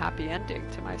have a happy ending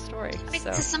to my story? I mean,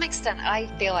 to some extent, I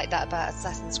feel like that about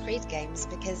Assassin's Creed games,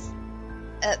 because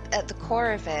at the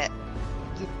core of it,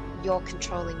 you're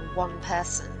controlling one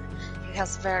person who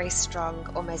has very strong,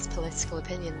 almost political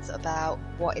opinions about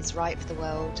what is right for the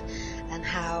world and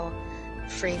how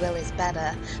free will is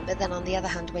better. But then on the other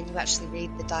hand, when you actually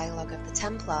read the dialogue of the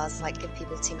Templars, like, give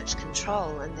people too much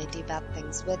control and they do bad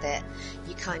things with it,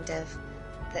 you kind of,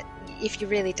 that if you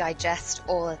really digest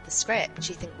all of the script,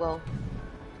 you think, well,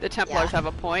 The Templars have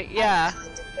a point, I yeah. kind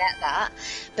of get that.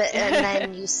 But and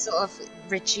then you sort of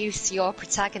reduce your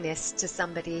protagonist to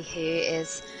somebody who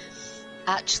is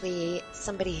actually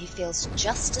somebody who feels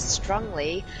just as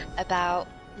strongly about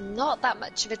not that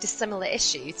much of a dissimilar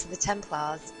issue to the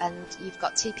Templars, and you've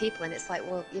got two people, and it's like,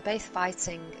 well, you're both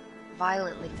fighting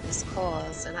violently for this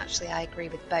cause, and actually I agree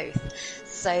with both.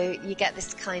 So you get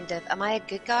this kind of, am I a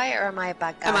good guy or am I a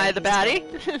bad guy? Am I the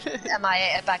baddie? Am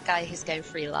I a bad guy who's going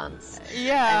freelance?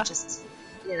 Yeah. And just,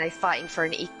 you know, fighting for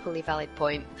an equally valid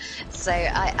point. So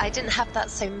I didn't have that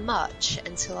so much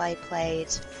until I played,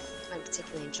 I didn't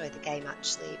particularly enjoy the game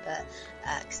actually, but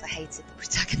because I hated the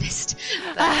protagonist,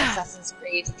 but Assassin's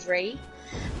Creed 3.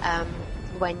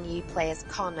 When you play as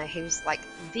Connor, who's like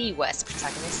the worst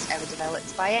protagonist ever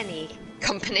developed by any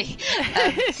company.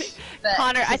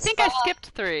 Connor, I think I skipped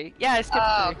 3. Yeah, I skipped 3.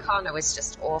 Oh, Connor was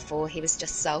just awful. He was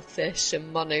just selfish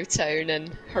and monotone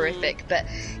and horrific. But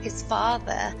his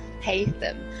father,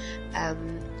 Haytham,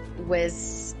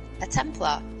 was a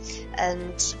Templar,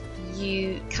 and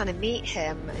you kind of meet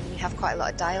him and you have quite a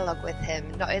lot of dialogue with him.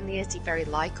 Not only is he very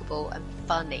likable and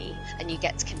funny, and you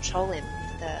get to control him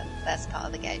for the first part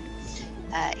of the game,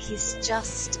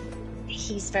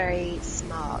 he's very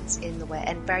smart in the way,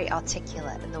 and very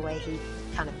articulate in the way he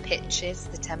kind of pitches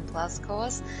the Templars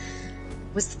cause.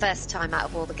 Was the first time out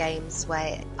of all the games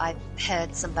where I've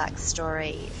heard some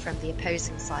backstory from the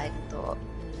opposing side and thought,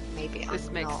 maybe this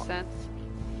I'm makes not sense.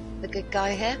 the good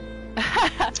guy here.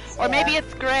 Or maybe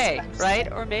it's grey,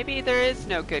 right? Or maybe there is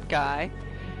no good guy,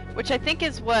 which I think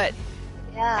is what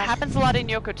happens a lot in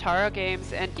Yoko Taro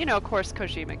games, and, you know, of course,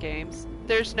 Kojima games.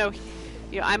 There's no,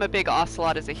 you know, I'm a big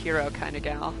Ocelot as a hero kind of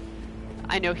gal.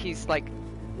 I know he's like,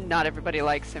 not everybody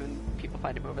likes him and people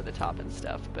find him over the top and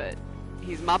stuff, but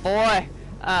he's my boy.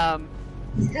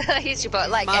 He's your boy,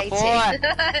 like my A2. boy.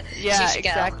 Yeah, She's your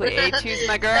exactly. girl. A2's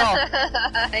my girl.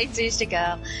 A2's your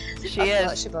girl. She is.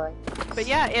 What's your boy? But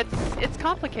yeah, it's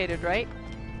complicated, right?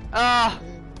 Oh,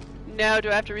 no, do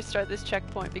I have to restart this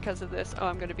checkpoint because of this? Oh,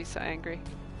 I'm going to be so angry.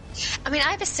 I mean,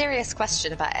 I have a serious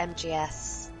question about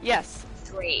MGS. Yes.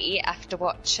 3 after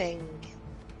watching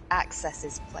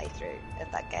Access's playthrough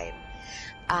of that game,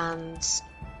 and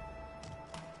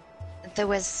there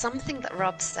was something that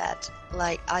Rob said,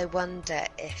 like, I wonder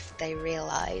if they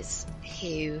realise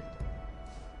who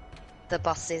the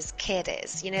boss's kid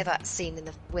is. You know that scene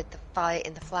with the fight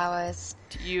in the flowers?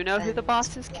 Do you know who the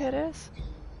boss's kid is?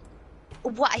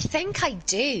 Well, I think I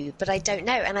do, but I don't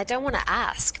know, and I don't want to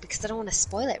ask because I don't want to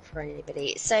spoil it for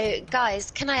anybody. So, guys,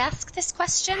 can I ask this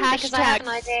question? Because I have an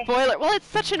idea. Spoiler. Well, it's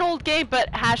such an old game,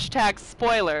 but hashtag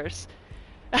spoilers.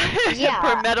 Yeah,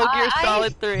 for Metal Gear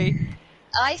Solid 3.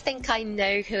 I think I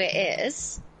know who it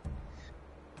is,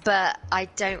 but I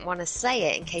don't want to say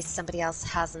it in case somebody else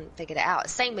hasn't figured it out.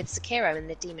 Same with Sekiro and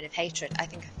the Demon of Hatred. I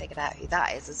think I figured out who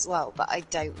that is as well, but I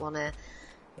don't want to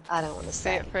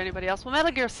say it for anybody else. Well,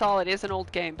 Metal Gear Solid is an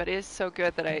old game, but it is so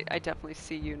good that I definitely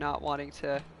see you not wanting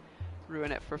to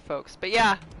ruin it for folks. But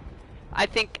yeah, I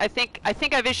think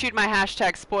I've issued my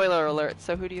hashtag spoiler alert.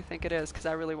 So who do you think it is? Because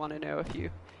I really want to know if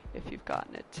you've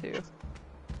gotten it too.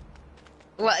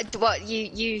 What you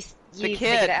the kid.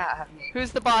 Figured it out, haven't you?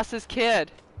 Who's the boss's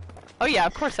kid? Oh yeah,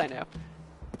 of course I know.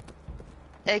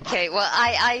 Okay, well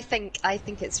I think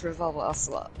it's Revolver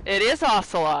Ocelot. It is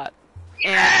Ocelot.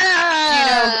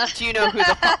 And do you know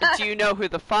who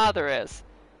the father is?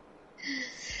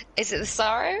 Is it the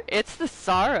Sorrow? It's the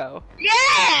Sorrow.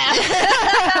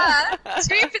 Yeah!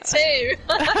 2 for 2.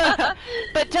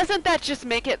 But doesn't that just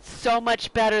make it so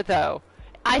much better, though?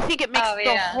 I think it makes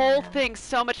the whole thing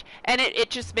so much, and it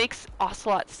just makes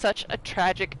Ocelot such a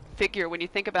tragic figure when you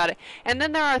think about it. And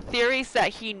then there are theories that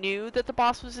he knew that the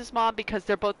boss was his mom because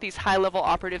they're both these high-level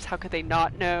operatives. How could they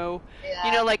not know? Yeah.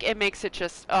 You know, like, it makes it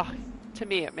just, to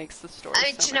me, it makes the story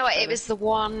so do you know what? better. It was the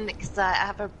one, because I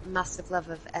have a massive love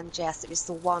of MGS, it was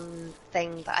the one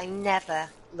thing that I never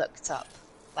looked up,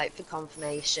 like, for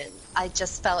confirmation. I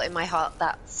just felt in my heart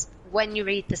that when you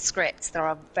read the script, there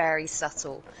are very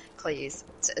subtle clues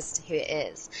as to who it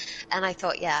is. And I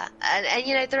thought, yeah. And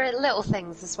you know, there are little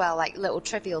things as well, like little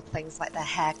trivial things like their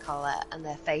hair colour and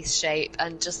their face shape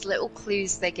and just little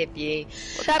clues they give you.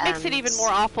 Well, that makes it even more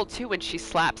awful, too, when she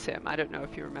slaps him. I don't know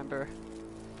if you remember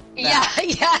that. Yeah,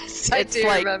 yes, I do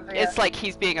remember. It's like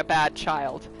he's being a bad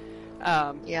child.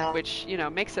 Yeah. Which, you know,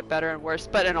 makes it better and worse.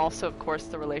 But, and also, of course,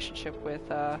 the relationship with,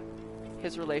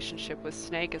 his relationship with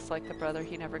Snake is like the brother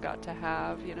he never got to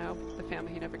have, you know, the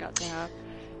family he never got to have.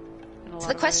 So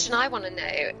the question I want to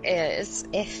know is,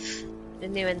 if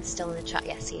Nuan's still in the chat,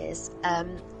 yes he is,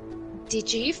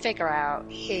 did you figure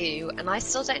out who, and I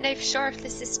still don't know for sure if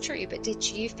this is true, but did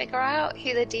you figure out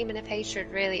who the Demon of Hatred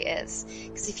really is?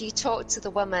 Because if you talk to the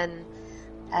woman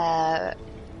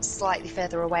slightly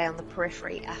further away on the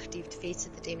periphery after you've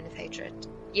defeated the Demon of Hatred.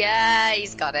 Yeah,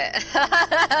 he's got it.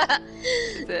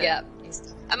 Yeah, he's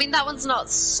got it. I mean, that one's not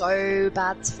so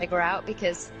bad to figure out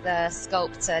because the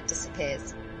sculptor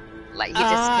disappears. Like, he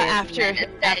disappears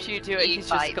after you do it, he's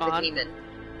just gone.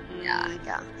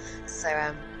 Yeah.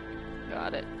 So,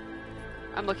 got it.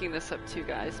 I'm looking this up too,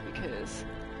 guys, because...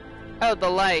 Oh, the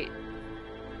light.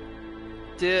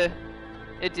 Duh.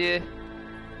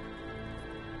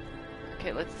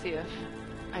 Okay, let's see if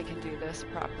I can do this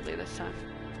properly this time.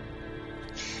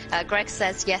 Greg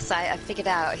says, yes, I figured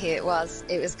out who it was.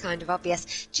 It was kind of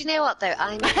obvious. Do you know what, though?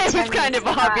 I'm It was kind of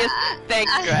obvious.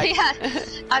 Thanks, Greg. Yeah.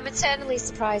 I'm eternally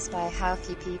surprised by how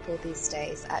few people these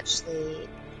days actually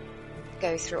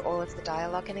go through all of the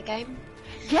dialogue in a game.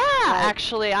 Yeah,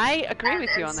 actually, I agree with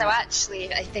you on that. So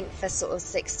actually, I think for sort of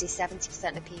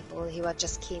 60-70% of people who are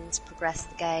just keen to progress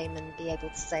the game and be able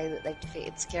to say that they've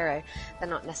defeated Sekiro, they're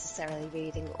not necessarily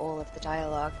reading all of the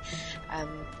dialogue. I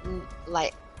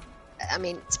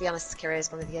mean, to be honest, Sekiro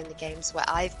is one of the only games where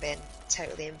I've been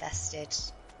totally invested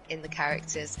in the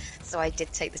characters, so I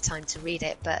did take the time to read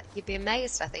it, but you'd be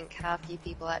amazed, I think, how few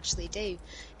people actually do.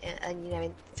 And, you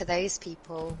know, for those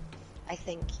people, I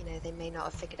think, you know, they may not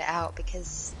have figured it out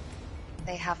because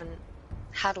they haven't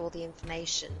had all the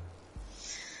information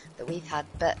that we've had.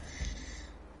 But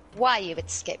why you would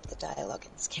skip the dialogue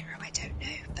in Sekiro, I don't know.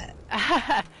 But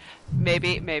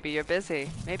maybe you're busy.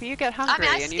 Maybe you get hungry.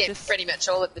 I and you just pretty much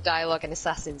all of the dialogue in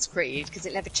Assassin's Creed because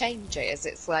it never changes.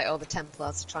 It's like, oh, the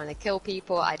Templars are trying to kill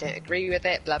people. I don't agree with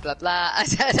it. Blah blah blah. I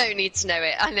don't need to know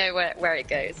it. I know where it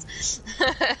goes.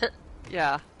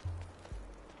 Yeah.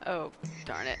 Oh,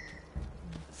 darn it.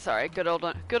 Sorry, good old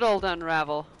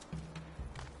Unravel.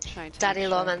 Daddy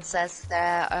Lawman says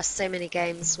there are so many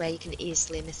games where you can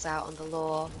easily miss out on the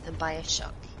lore, and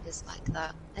Bioshock is like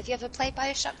that. Have you ever played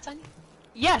Bioshock, Tanya?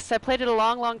 Yes, I played it a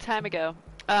long time ago,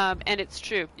 and it's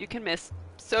true. You can miss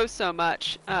so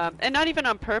much, and not even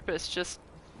on purpose, just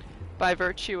by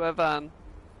virtue of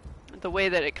the way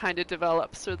that it kind of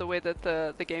develops, or the way that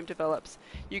the game develops.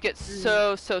 You get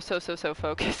so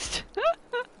focused.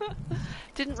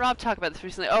 Didn't Rob talk about this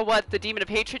recently? Oh, what? The Demon of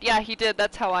Hatred? Yeah, he did.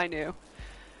 That's how I knew.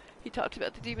 He talked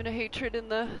about the Demon of Hatred in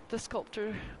the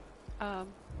sculptor.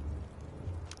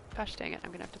 Gosh dang it,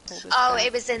 I'm gonna have to pull this back.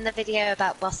 It was in the video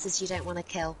about bosses you don't want to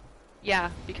kill.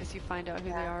 Yeah, because you find out who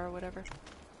they are or whatever.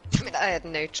 I mean, I had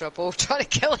no trouble trying to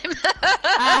kill him. Well,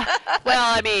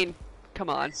 I mean, come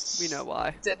on, we know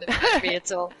why. Didn't affect me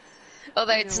at all.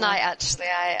 Although tonight, actually,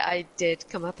 I did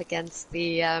come up against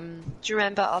the, do you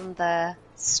remember on the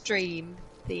stream,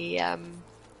 the,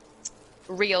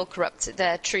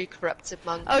 the true corrupted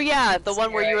monk? Oh yeah, the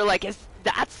one where you were like,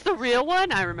 that's the real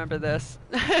one? I remember this.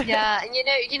 Yeah, and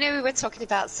you know we were talking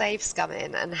about save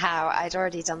scumming and how I'd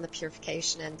already done the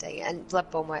purification ending, and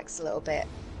Bloodborne works a little bit,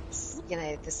 you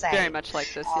know, the same. Very much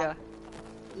like this, yeah.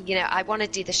 You know, I want to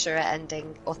do the Shura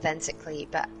ending authentically,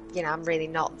 but, you know, I'm really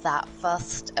not that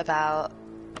fussed about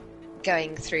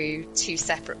going through two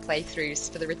separate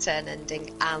playthroughs for the return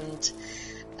ending and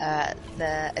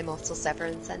the Immortal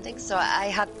Severance ending. So I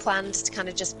had planned to kind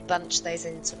of just bunch those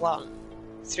into one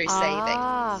through saving.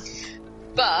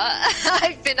 But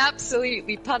I've been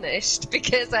absolutely punished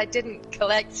because I didn't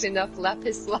collect enough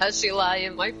lapis lazuli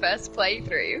in my first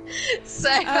playthrough. So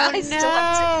I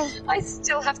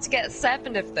still have to get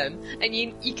 7 of them, and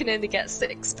you can only get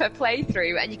 6 per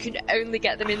playthrough, and you can only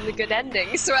get them in the good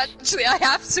ending. So actually, I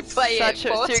have to play it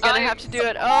 4 times. So you're gonna have to do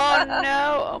it. Oh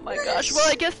no! Oh my gosh! Well,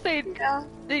 I guess they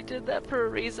did that for a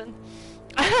reason.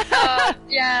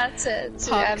 Yeah,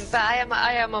 but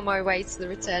I am on my way to the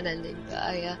return ending.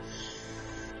 But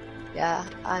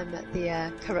I'm at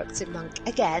the corrupted monk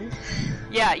again.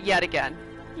 Yeah, yet again.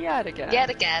 Yeah.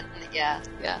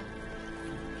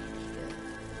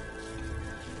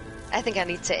 I think I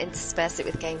need to intersperse it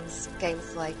with games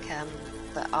like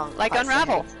that aren't like quite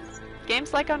Unravel. so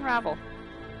Games like Unravel.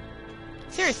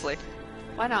 Seriously,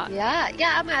 why not? Yeah.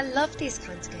 I mean, I love these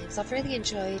kinds of games. I've really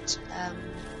enjoyed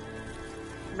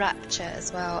Rapture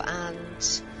as well,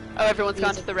 and everyone's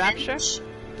gone to the Rapture.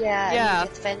 Yeah.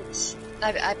 Edith Finch.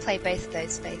 I played both of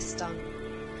those based on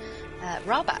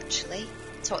Rob actually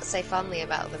talked so fondly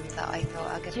about them that I thought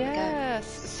I'll give them a go. Yes.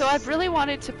 So I've really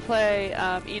wanted to play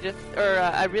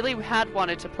I really had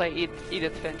wanted to play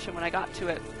Edith Finch, and when I got to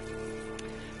it,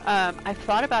 I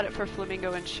thought about it for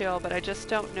Flamingo and Chill, but I just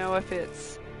don't know if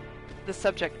the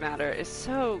subject matter is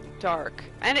so dark,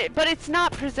 but it's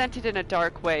not presented in a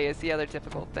dark way is the other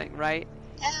difficult thing, right?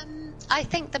 I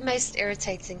think the most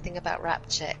irritating thing about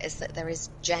Rapture is that there is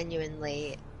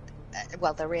genuinely,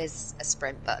 well, there is a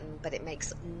sprint button, but it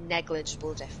makes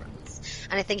negligible difference.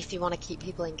 And I think if you want to keep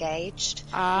people engaged,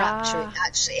 Rapture,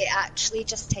 it actually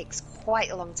just takes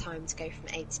quite a long time to go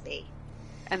from A to B.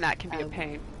 And that can be a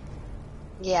pain.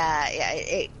 Yeah,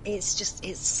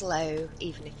 it's slow,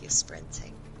 even if you're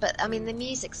sprinting. But I mean, the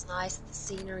music's nice, the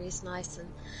scenery's nice,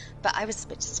 but I was a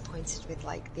bit disappointed with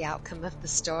like the outcome of the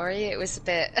story. It was a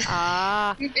bit.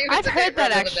 I've heard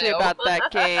that actually about that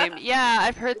game. Yeah,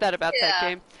 I've heard that about that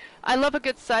game. I love a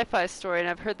good sci-fi story, and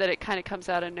I've heard that it kind of comes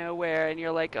out of nowhere, and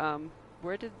you're like,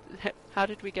 how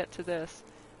did we get to this?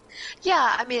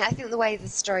 Yeah, I mean, I think the way the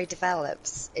story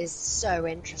develops is so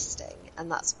interesting, and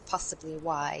that's possibly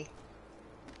why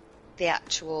the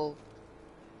actual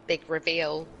big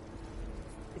reveal,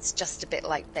 it's just a bit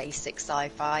like basic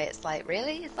sci-fi. It's like,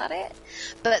 really? Is that it?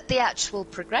 But the actual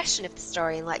progression of the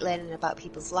story and like learning about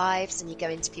people's lives, and you go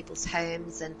into people's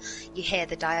homes and you hear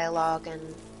the dialogue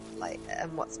and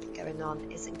what's been going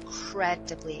on is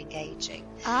incredibly engaging.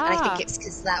 And I think it's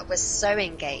because that was so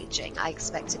engaging. I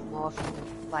expected more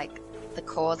from like the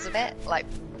cause of it, like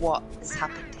what has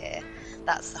happened here.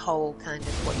 That's the whole kind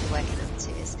of what you're working up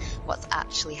to, is what's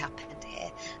actually happened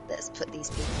here that's put these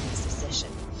people in this position.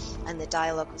 And the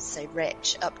dialogue was so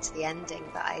rich up to the ending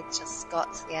that I just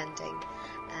got to the ending.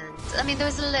 And I mean, there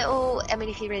was a little, I mean,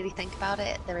 if you really think about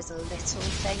it, there is a little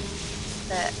thing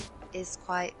that is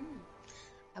quite,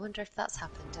 I wonder if that's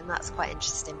happened, and that's quite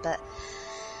interesting. But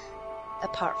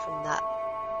apart from that,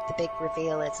 the big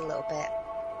reveal is a little bit,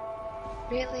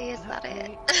 really, is that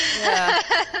it? Yeah.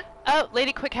 Oh,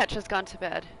 Lady Quickhatch has gone to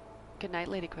bed. Good night,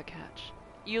 Lady Quickhatch.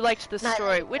 You liked the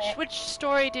story. Which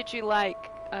story did you like?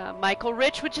 Michael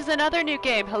Rich, which is another new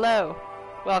game. Hello.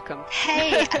 Welcome.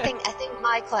 Hey, I think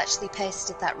Michael actually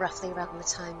posted that roughly around the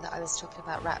time that I was talking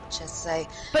about Rapture. So,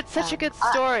 but such a good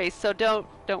story, so don't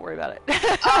worry about it.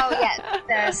 Oh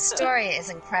yeah, the story is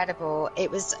incredible.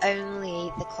 It was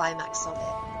only the climax of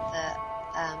it that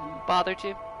bothered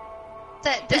you.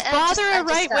 Is bother a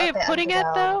right way of putting it,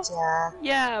 though?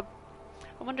 Yeah.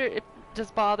 I wonder if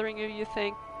does bothering you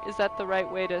think, is that the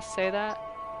right way to say that?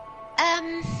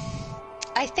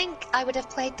 I think I would have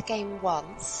played the game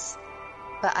once,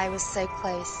 but I was so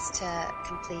close to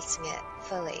completing it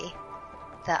fully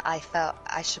that I felt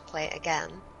I should play it again.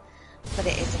 But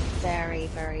it is a very,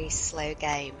 very slow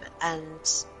game, and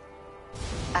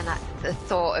the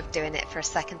thought of doing it for a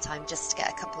second time just to get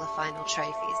a couple of final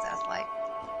trophies, I was like,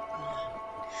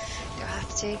 do I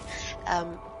have to?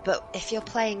 But if you're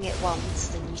playing it once,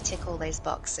 then you tick all those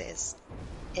boxes.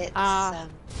 It's a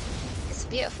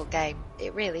beautiful game.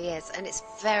 It really is, and it's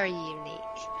very unique.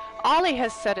 Ollie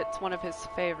has said it's one of his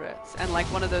favorites, and like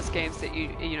one of those games that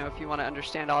you know, if you want to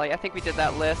understand Ollie, I think we did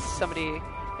that list. Somebody,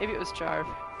 maybe it was Jarv,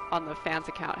 on the fans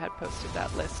account had posted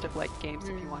that list of like games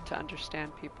if you want to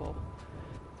understand people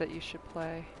that you should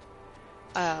play.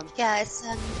 Yeah,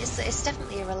 it's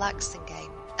definitely a relaxing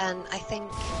game, and I think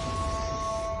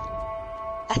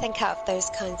out of those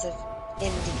kinds of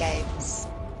indie games,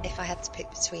 if I had to pick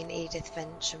between Edith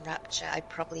Finch and Rapture, I'd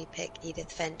probably pick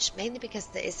Edith Finch, mainly because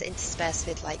it is interspersed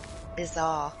with like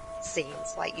bizarre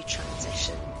scenes, like you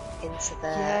transition into the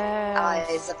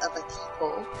eyes of other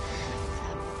people,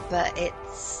 but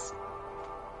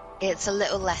it's a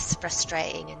little less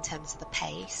frustrating in terms of the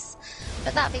pace.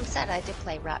 But that being said, I did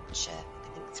play Rapture I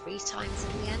think 3 times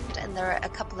in the end, and there are a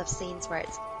couple of scenes where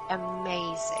it's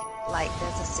amazing. Like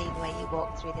there's a scene where you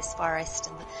walk through this forest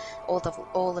and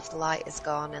all of the light is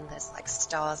gone and there's like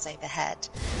stars overhead,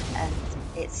 and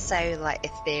it's so like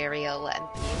ethereal and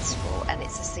beautiful, and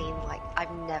it's a scene like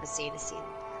I've never seen a scene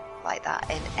like that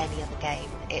in any other game.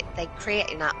 They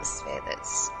create an atmosphere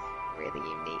that's really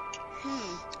unique.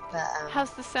 But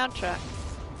how's the soundtrack?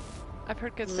 I've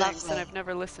heard good lovely. things and I've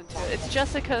never listened to it. It's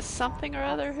Jessica something or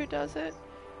other who does it.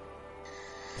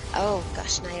 Oh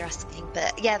gosh, now you're asking.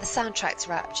 But yeah, the soundtrack to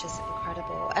Rapture's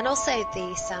incredible, and also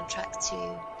the soundtrack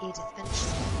to Edith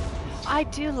Finch. I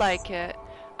do like it.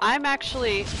 I'm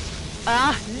actually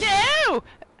no.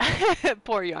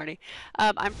 Poor Yarny.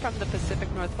 I'm from the Pacific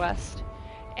Northwest,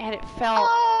 and it felt.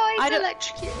 Oh, he's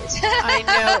electrocuted. I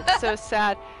know, it's so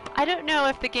sad. I don't know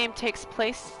if the game takes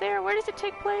place there. Where does it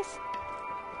take place?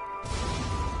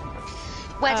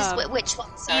 Where does which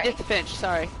one? Sorry. Edith Finch.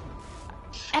 Sorry.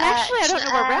 And actually, I don't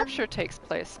know where Rapture takes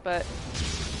place, but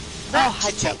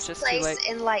Rapture takes place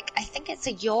in like I think it's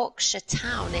a Yorkshire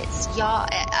town. It's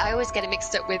I always get it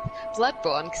mixed up with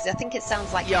Bloodborne because I think it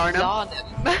sounds like Yarnum.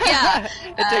 Yeah,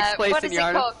 it takes place in Yarnum. What is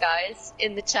it called, guys?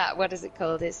 In the chat, what is it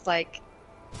called? It's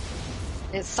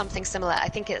something similar. I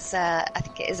think it is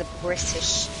a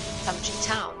British country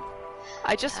town.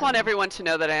 I just want everyone to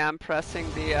know that I am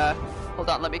pressing the, hold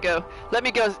on, let me go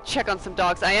check on some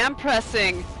dogs. I am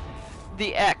pressing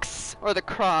the X, or the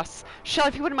cross. Shell,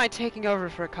 if you wouldn't mind taking over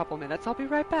for a couple minutes, I'll be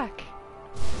right back.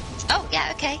 Oh,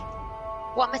 yeah, okay.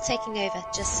 What am I taking over?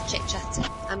 Just chit-chatting.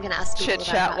 I'm going to ask people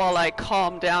Chit-chat while I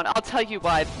calm down. I'll tell you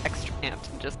why I'm extra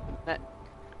amped in just a minute.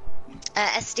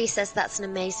 SD says that's an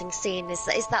amazing scene. Is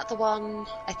that the one?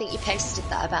 I think you posted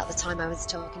that about the time I was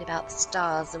talking about the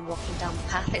stars and walking down the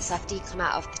path. It's after you come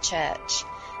out of the church.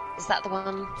 Is that the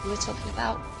one you were talking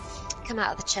about? Come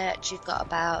out of the church, you've got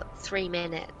about 3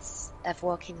 minutes of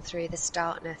walking through this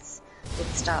darkness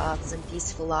with stars and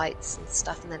beautiful lights and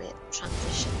stuff, and then it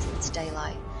transitions into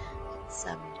daylight. It's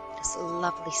a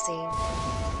lovely scene.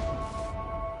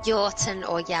 Yorton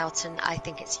or Yowton, I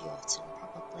think it's Yorton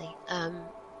probably.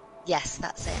 Yes,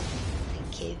 that's it.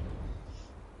 Thank you.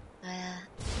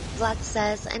 Vlad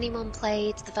says, anyone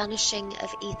played The Vanishing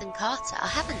of Ethan Carter? I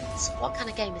haven't. What kind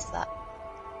of game is that?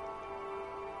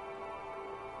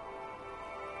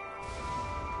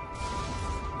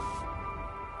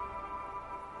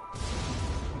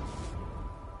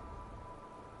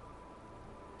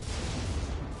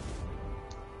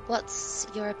 What's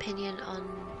your opinion on...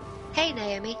 Hey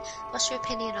Naomi, what's your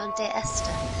opinion on Dear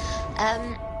Esther?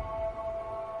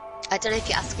 I don't know if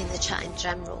you're asking the chat in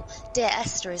general. Dear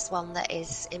Esther is one that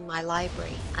is in my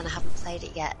library and I haven't played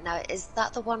it yet. Now, is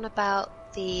that the one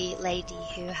about the lady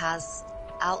who has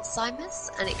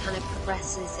Alzheimer's and it kind of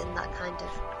progresses in that kind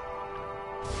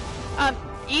of...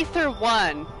 Ether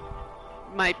 1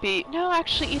 might be... No,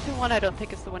 actually, Ether 1 I don't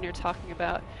think is the one you're talking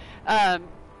about.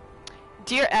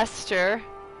 Dear Esther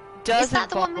does... Is that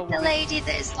the one with the lady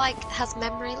that is like, has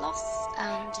memory loss?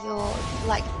 And you're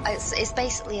like, it's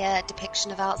basically a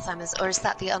depiction of Alzheimer's, or is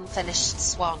that the Unfinished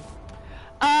Swan?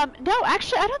 No,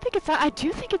 actually, I don't think it's that. I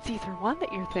do think it's Ether 1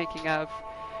 that you're thinking of.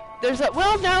 There's a,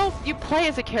 well, no, you play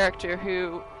as a character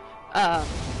who,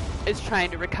 is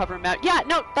trying to recover Yeah,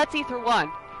 no, that's Ether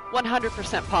 1.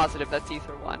 100% positive that's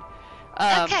Ether 1.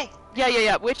 Okay.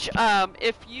 Yeah, which,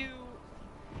 if you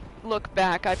look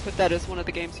back, I put that as one of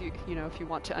the games you know, if you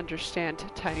want to understand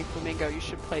Tiny Flamingo, you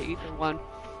should play Ether 1.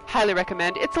 Highly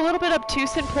recommend. It's a little bit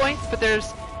obtuse in points, but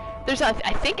there's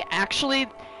I think actually,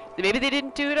 maybe they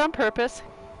didn't do it on purpose,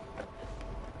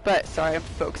 but sorry, I'm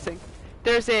focusing.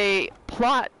 There's a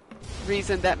plot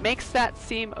reason that makes that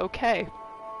seem okay.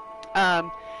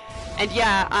 And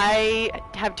yeah, I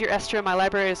have Dear Esther in my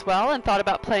library as well, and thought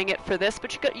about playing it for this,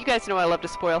 but you guys know I love to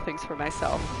spoil things for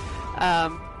myself.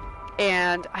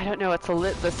 And I don't know, it's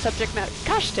the subject matter,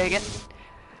 gosh dang it.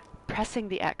 Pressing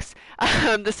the X.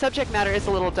 The subject matter is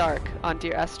a little dark on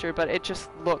Dear Esther, but it just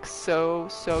looks so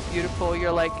beautiful.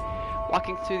 You're like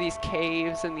walking through these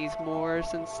caves and these moors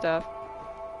and stuff.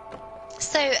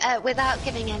 So, without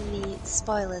giving any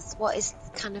spoilers, what is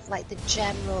kind of like the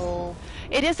general...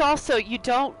 It is also,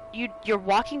 you're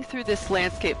walking through this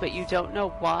landscape, but you don't know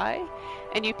why.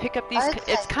 And you pick up these,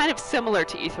 okay. It's kind of similar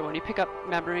to Ether when you pick up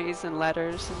memories and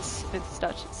letters and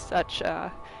such,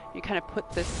 you kind of put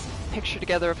this picture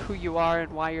together of who you are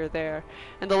and why you're there.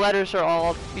 And the letters are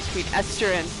all between Esther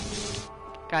and...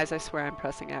 Guys, I swear I'm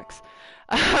pressing X.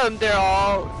 They're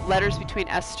all letters between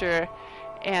Esther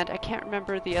and I can't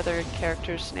remember the other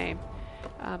character's name.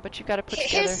 But you've got to put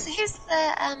together...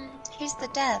 Who's the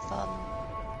dev on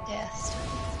Esther?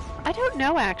 I don't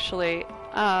know, actually.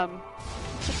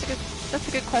 That's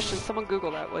a good question. Someone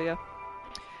Google that, will you?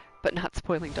 But not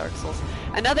spoiling Dark Souls.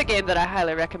 Another game that I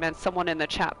highly recommend, someone in the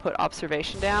chat put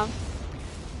Observation down.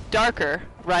 Darker,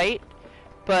 right?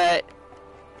 But,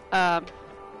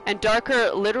 and darker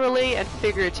literally and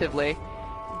figuratively,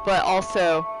 but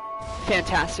also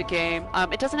fantastic game.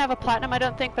 It doesn't have a platinum, I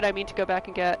don't think, but I mean to go back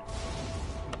and get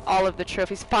all of the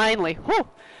trophies. Finally! Whew!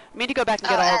 I mean to go back and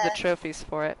get all of the trophies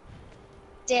for it.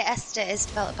 Dear Esther is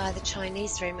developed by the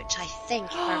Chinese Room, which I think,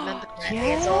 if I remember correctly,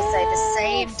 is also the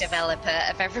same developer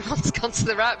of Everyone's Gone to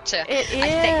the Rapture. It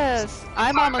is.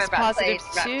 I'm almost positive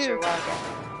too.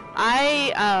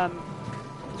 I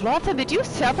love them. They do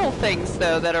several things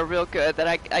though that are real good that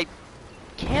I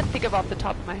can't think of off the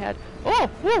top of my head. Oh,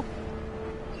 woo!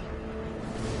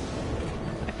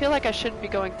 I feel like I shouldn't be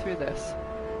going through this.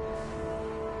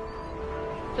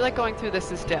 I feel like going through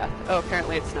this is death. Oh,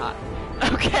 apparently it's not.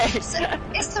 Okay. So,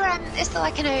 is there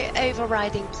like an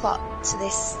overriding plot to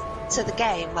the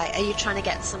game? Like, are you trying to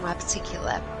get somewhere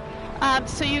particular?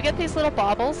 So you get these little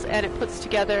baubles, and it puts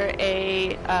together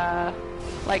a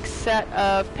like set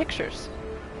of pictures,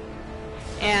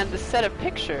 and the set of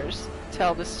pictures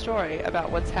tell the story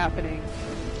about what's happening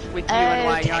with you and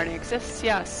why Yarny exists.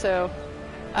 Yeah. So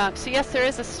yes, there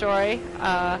is a story.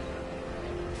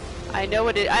 I know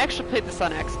it. I actually played this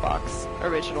on Xbox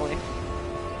originally.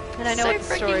 And I know So what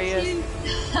the story freaking is. cute.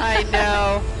 I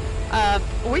know.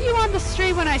 Were you on the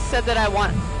stream when I said that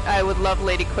I would love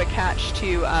Lady Quick Hatch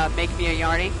to make me a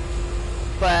Yarny?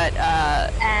 But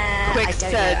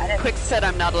Quick said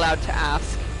I'm not allowed to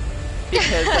ask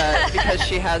because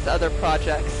she has other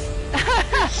projects.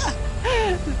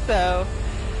 So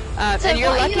and you're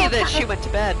lucky that she went to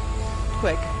bed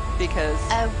quick because.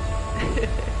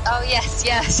 Oh yes.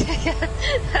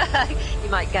 You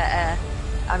might get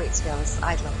I mean, to be honest,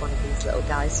 I'd love one of these little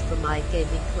guys for my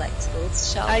gaming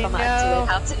collectibles shop. I might have to learn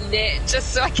how to knit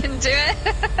just so I can do it.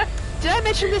 Did I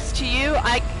mention this to you?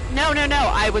 No.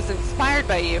 I was inspired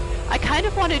by you. I kind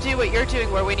of want to do what you're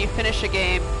doing, where when you finish a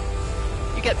game,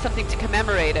 you get something to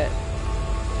commemorate it.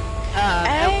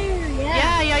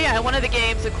 Yeah. One of the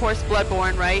games, of course,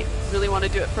 Bloodborne, right? Really want to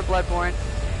do it for Bloodborne.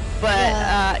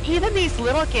 But even these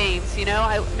little games, you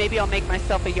know, maybe I'll make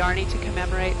myself a Yarny to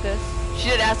commemorate this. She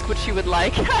did ask what she would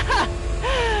like.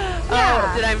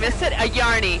 Oh, did I miss it? A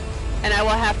Yarny. And I will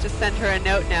have to send her a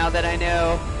note now that I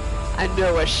know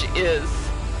where she is.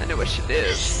 I know where she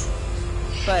is.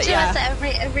 But That's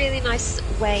a really nice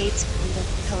way to kind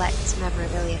of collect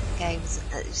memorabilia for games.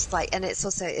 Just like, and it's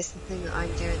the thing that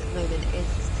I'm doing at the moment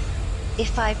is,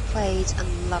 if I've played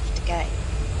and loved a game,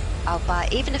 I'll buy,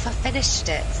 even if I finished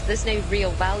it, so there's no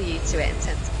real value to it in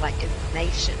terms of like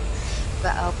information,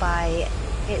 but I'll buy,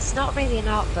 it's not really an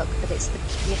art book, but it's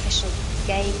the official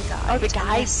game guide. Oh, the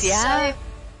guides, yeah.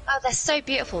 They're so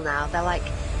beautiful now. They're like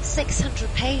 600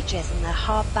 pages and they're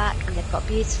hardback and they've got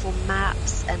beautiful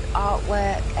maps and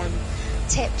artwork and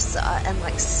tips and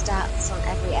like stats on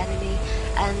every enemy.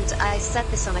 And I said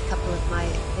this on a couple of my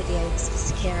videos for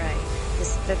Sekiro,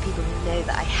 because for people who know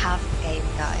that I have the game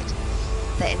guide,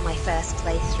 that in my first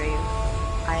playthrough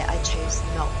I chose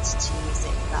not to use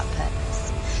it for that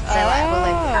purpose. So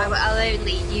I'll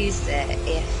only use it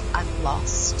if I'm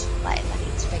lost, like if I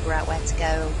need to figure out where to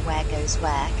go and where goes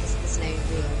where, because there's no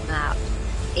real map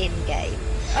in game.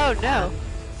 Oh no.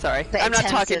 Sorry, I'm not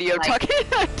talking to you.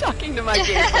 I'm talking to my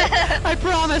game. I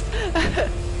promise.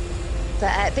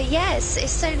 But yeah,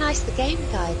 it's so nice, the game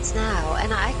guides now,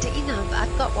 and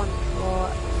I've got one for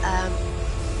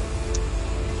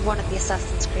one of the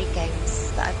Assassin's Creed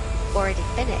games that I've already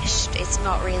finished. It's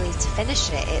not really to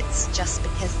finish it, it's just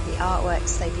because the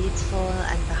artwork's so beautiful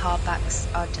and the hardbacks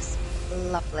are just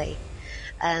lovely,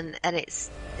 and there's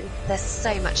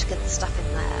so much good stuff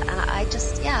in there, and I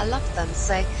love them.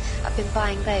 So I've been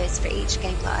buying those for each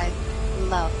game that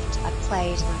I've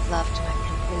played and I've loved and I've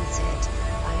completed.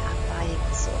 I'm buying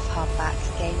the sort of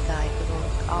hardback game guide with all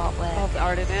the artwork. All the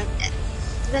art in it.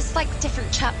 There's like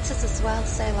different chapters as well,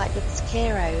 so like with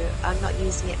Sekiro, I'm not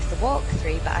using it for the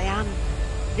walkthrough, but I am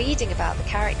reading about the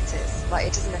characters. Like,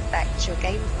 it doesn't affect your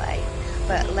gameplay,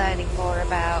 but learning more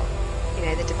about, you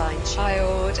know, the Divine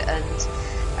Child and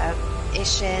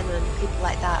Ishin and people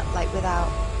like that, like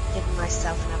without giving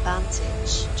myself an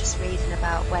advantage, just reading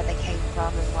about where they came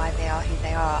from and why they are who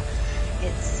they are.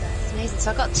 It's amazing.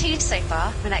 So I've got 2 so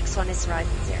far. The next one is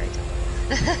Horizon Zero Dawn.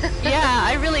 Yeah,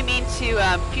 I really mean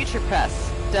to. Future Press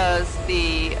does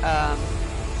the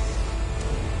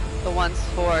ones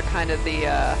for kind of the.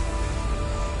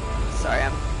 Sorry,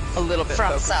 I'm a little bit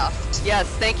focused. FromSoft. Yes,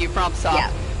 thank you, FromSoft.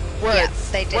 Yeah. Words.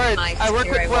 Yeah, they did words. my I work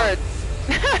with Sekiro words.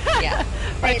 Yeah.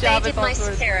 My They job did involves my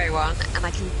words. Sekiro one, and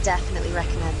I can definitely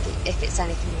recommend it if it's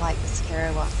anything like the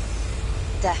Sekiro one.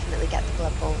 Definitely get the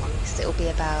Blood Bowl one, because it'll be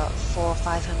about 400 or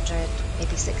 500,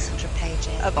 maybe 600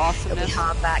 pages. Of awesomeness. It'll be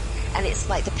hardback, and it's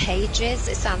like the pages.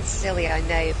 It sounds silly, I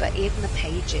know, but even the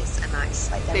pages are nice.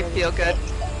 Like They really feel good.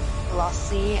 thick and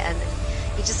glossy, and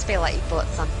you just feel like you bought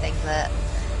something that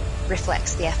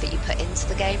reflects the effort you put into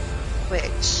the game, which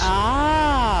is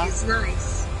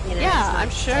nice. You know, Yeah, it's nice.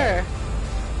 I'm sure.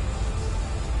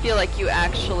 Feel like you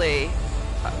actually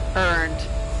earned.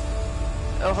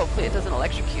 Oh, hopefully it doesn't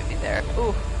electrocute me there.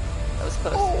 Ooh, that was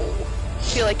close. Oh.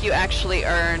 Feel like you actually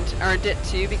earned it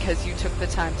too, because you took the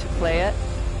time to play it.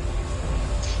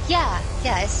 Yeah,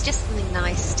 it's just something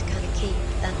nice to kind of keep.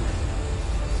 And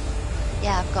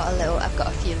yeah, I've got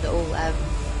a few little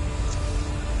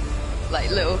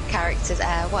like little characters.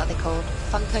 What are they called?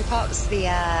 Funko Pops. The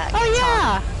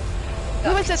yeah.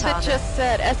 Who was it that katana. just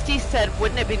said? SD said,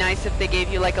 wouldn't it be nice if they gave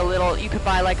you like a little? You could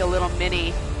buy like a little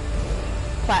mini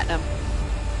platinum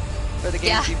for the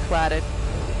games you've platted.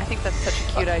 I think that's such a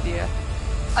cute idea.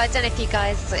 I don't know if you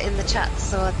guys in the chat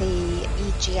saw the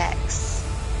EGX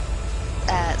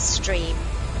stream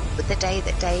with the day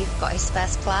that Dave got his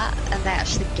first plat, and they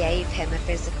actually gave him a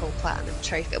physical platinum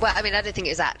trophy. Well, I mean, I don't think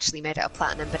it was actually made out of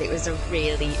platinum, but it was a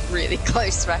really, really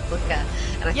close replica.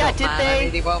 And I thought, man, I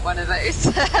really want one of those.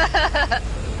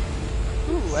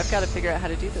 Ooh, I've got to figure out how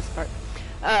to do this part.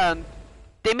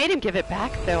 They made him give it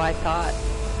back, though, I thought.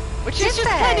 Which Did is just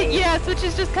they? kind of, yes, which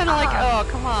is just kind of like, oh,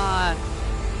 come on.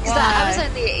 Because I was Why?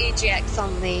 on the EGX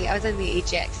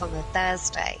on the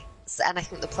Thursday, and I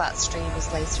think the Plat stream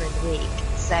was later in the week.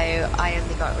 So I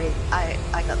only got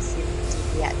I got to see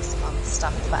the DBX on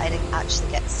stuff, but I didn't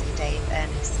actually get to see Dave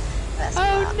Ernest's first Oh,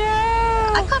 Plat.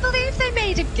 no! I can't believe they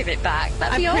made him give it back.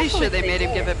 That'd be I'm pretty awful sure if they made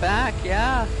him give did. it back,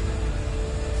 yeah.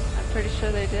 I'm pretty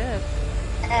sure they did.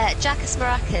 Jackus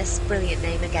Maracus, brilliant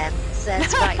name again,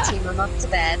 says, right team, I'm off to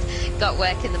bed. Got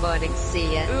work in the morning,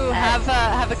 see ya. Ooh,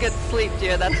 have a good sleep,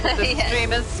 dear. That's what this Yeah.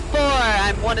 stream is for.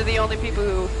 I'm one of the only people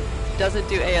who doesn't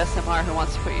do ASMR who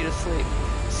wants to put you to sleep.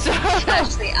 So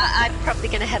Actually, I'm probably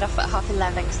going to head off at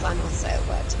 11:30 because I'm also at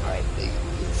work tomorrow.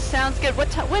 sounds good. When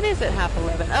is it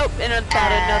 11:30? Oh, in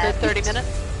about another 30 minutes?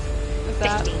 Is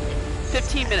that 15 minutes.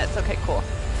 15 minutes. Okay, cool.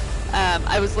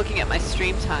 I was looking at my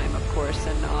stream time, of course,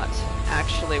 and not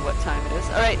actually what time it is.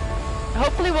 All right.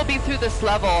 Hopefully we'll be through this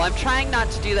level. I'm trying not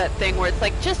to do that thing where it's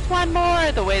like, just one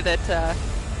more, the way that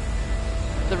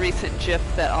the recent GIF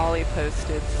that Ollie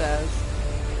posted says.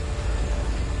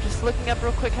 Just looking up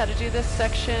real quick how to do this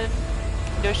section.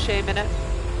 No shame in it.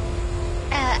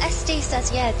 SD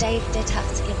says, yeah, Dave did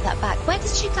have to give that back. Where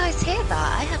did you guys hear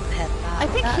that? I haven't heard that. I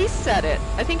think he said it.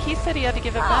 I think he said he had to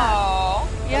give it back. Oh,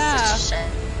 Yeah. that's such a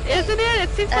shame. Isn't it? It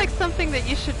seems like something that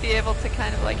you should be able to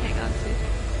kind of like hang on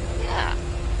to. Yeah.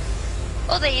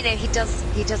 Although, you know, he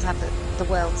does have the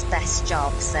world's best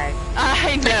job, so...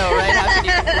 I know, right? How can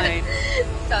you complain?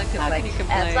 Can't complain. How can you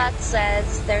complain? Vlad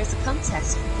says there is a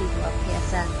contest for people on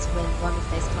PSN to win one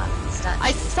of those platinum statues.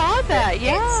 I saw that,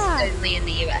 yeah. It's only in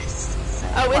the US. So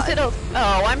Oh, is it? Oh,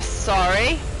 I'm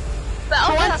sorry. But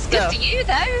Who that's wants good to? for you,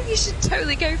 though. You should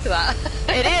totally go for that.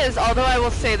 It is, although I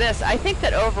will say this. I think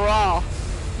that overall,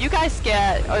 you guys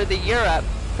get, or the Europe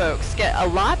folks, get a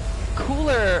lot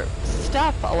cooler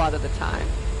stuff a lot of the time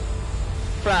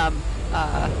from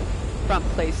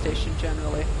PlayStation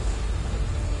generally.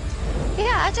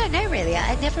 Yeah, I don't know really.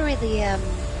 I never really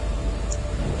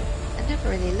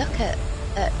look at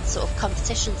sort of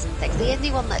competitions and things. The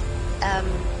only one that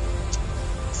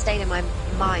stayed in my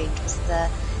mind was the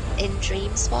In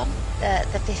Dreams one,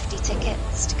 the 50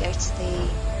 tickets to go to the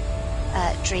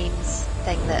Dreams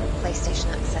thing that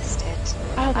PlayStation Access did.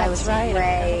 Oh, that's I was right.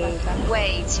 I forgot about that.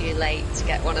 way too late to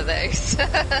get one of those,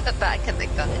 but I couldn't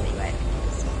have gone anyway. It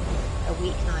was a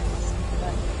weeknight or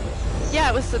something. Yeah,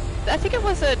 it was. I think it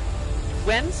was a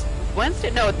Wednesday.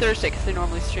 No, a Thursday, because they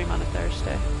normally stream on a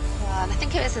Thursday. And I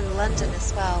think it was in London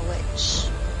as well, which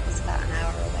was about an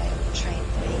hour away on the train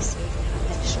for me, so even if I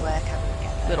finish work, I won't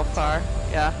get there. Little far,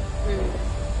 yeah.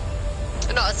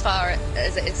 Not as far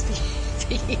as it is for you.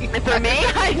 For me,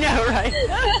 I know, right?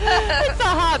 It's a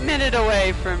hot minute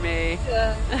away for me.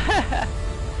 Yeah.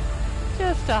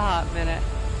 Just a hot minute.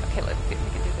 Okay, let's see if we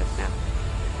can do this now.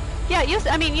 Yeah,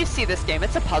 you see this game.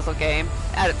 It's a puzzle game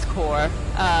at its core.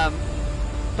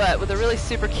 But with a really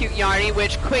super cute Yarny,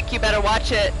 which, quick, you better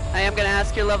watch it. I am going to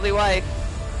ask your lovely wife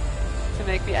to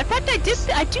make me... In fact, I do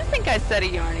think I said a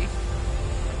Yarny.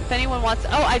 If anyone wants...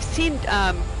 Oh, I've seen...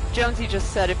 Jonesy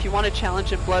just said, if you want a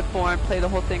challenge in Bloodborne, play the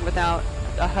whole thing without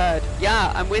a HUD.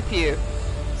 Yeah, I'm with you.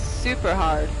 Super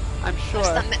hard, I'm sure.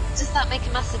 Does that make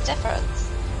a massive difference?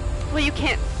 Well, you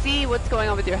can't see what's going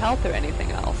on with your health or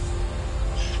anything else.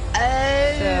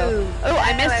 Oh.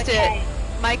 I missed okay. it.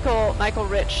 Michael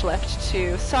Rich left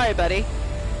too. Sorry, buddy.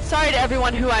 Sorry to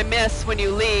everyone who I miss when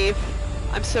you leave.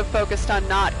 I'm so focused on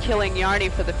not killing Yarny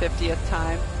for the 50th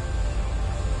time.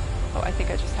 Oh, I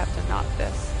think I just have to knock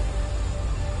this.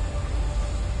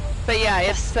 But yeah,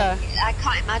 it's... I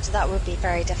can't imagine that would be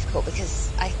very difficult,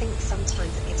 because I think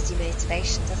sometimes it gives you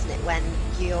motivation, doesn't it, when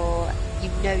you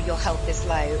know your health is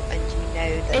low and you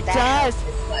know that It their does. health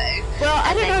is low. Well, I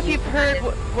And don't know then if you've heard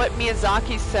what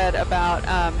Miyazaki said about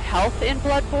health in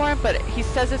Bloodborne, but he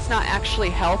says it's not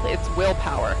actually health, it's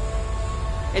willpower.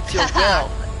 It's your will.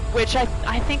 Which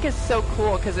I think is so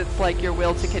cool, because it's like your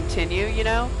will to continue, you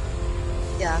know?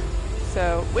 Yeah.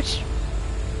 So, which...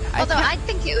 Although I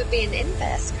think it would be an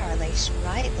inverse correlation,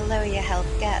 right? The lower your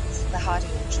health gets, the harder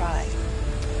you try.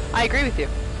 I agree with you.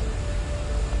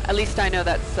 At least I know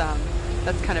that's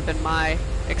kind of been my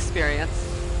experience.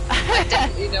 I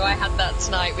definitely know I had that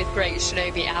tonight with Great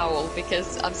Shinobi Owl,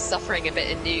 because I'm suffering a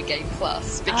bit in New Game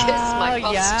Plus, because my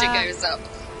posture goes up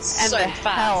so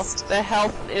fast. The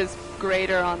health is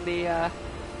greater on the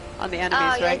enemies,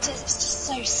 right? It's just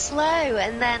so slow,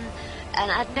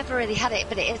 and I'd never really had it,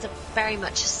 but it is very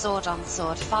much a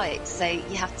sword-on-sword fight, so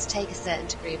you have to take a certain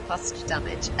degree of posture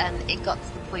damage, and it got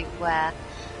to the point where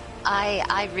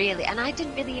I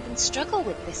didn't really even struggle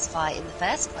with this fight in the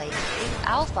first place.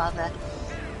 Owlfather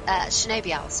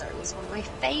Shinobi Owl, sorry, was one of my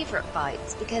favourite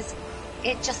fights because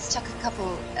it just took a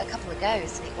couple of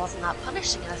goes and it wasn't that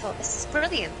punishing, and I thought, this is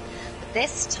brilliant. But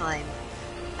this time,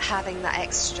 having that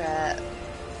extra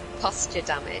posture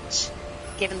damage,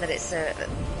 given that it's a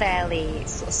fairly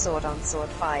sort of sword-on-sword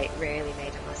fight, really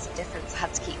made a massive difference. I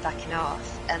had to keep backing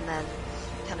off and then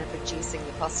kind of reducing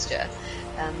the posture.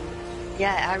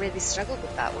 Yeah, I really struggled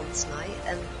with that one tonight,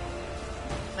 and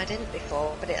I didn't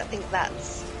before, but I think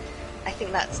that's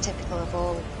typical of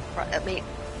all. I mean,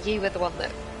 you were the one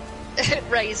that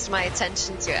raised my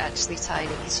attention to it, actually, Tiny,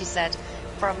 because you said,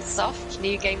 "From Soft,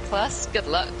 New Game Plus, good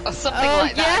luck," or something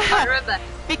like that. I can't remember.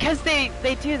 Because they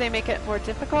make it more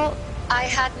difficult. I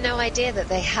had no idea that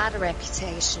they had a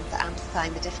reputation for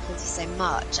amplifying the difficulty so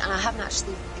much, and I haven't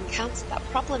actually encountered that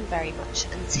problem very much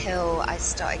until I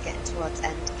started getting towards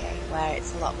endgame, where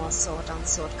it's a lot more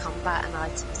sword-on-sword combat and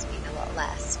items being a lot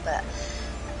less. But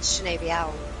Shinobi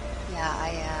Owl,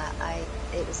 yeah,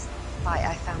 it was the fight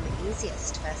I found the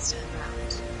easiest first time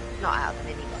round. Not out of the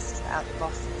mini-bosses, but out of the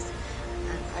bosses.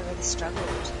 And I really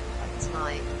struggled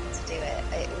tonight to do it.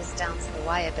 It was down to the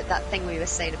wire, but that thing we were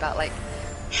saying about, like,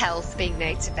 health being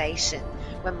motivation,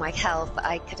 when my health,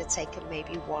 I could have taken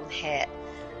maybe one hit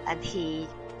and he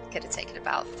could have taken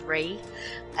about 3,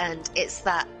 and it's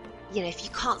that, you know, if you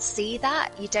can't see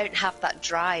that, you don't have that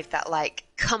drive, that like,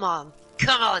 come on, you're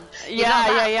not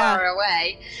that far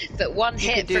away, but one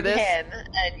hit from him,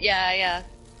 and yeah,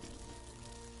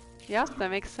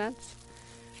 that makes sense.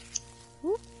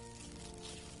 Whoop.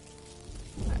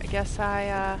 I guess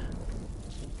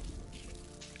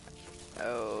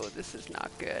oh, this is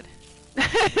not good.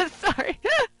 Sorry.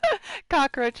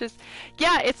 Cockroaches.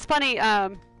 Yeah, it's funny,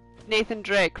 Nathan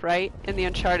Drake, right? In the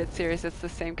Uncharted series, it's the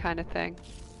same kind of thing.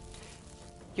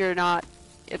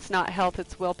 It's not health,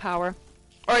 it's willpower.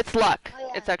 Or it's luck. Oh,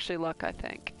 yeah. It's actually luck, I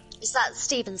think. Is that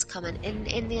Stephen's comment?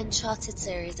 In the Uncharted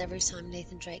series, every time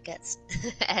Nathan Drake gets,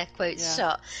 air quotes,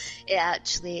 shot, it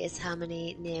actually is how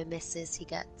many near misses he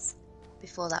gets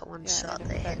before that one shot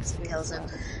that hits and kills him.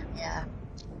 Yeah.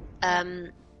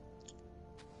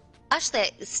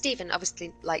 Actually, Stephen,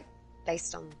 obviously, like,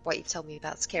 based on what you've told me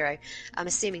about Sekiro, I'm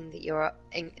assuming that you're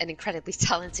an incredibly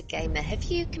talented gamer. Have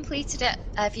you completed it?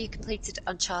 Have you completed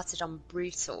Uncharted on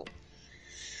Brutal?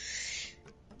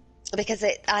 Because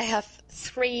I have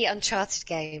 3 Uncharted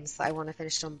games that I want to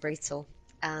finish on Brutal,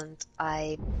 and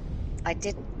I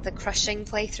did the crushing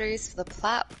playthroughs for the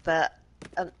plat, but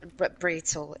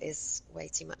Brutal is way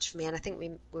too much for me, and I think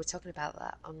we were talking about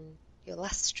that on your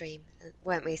last stream,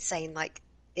 weren't we? Saying, like,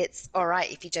 it's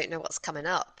alright if you don't know what's coming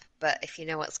up, but if you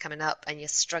know what's coming up and you're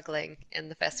struggling in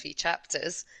the first few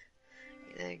chapters,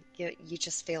 you know, you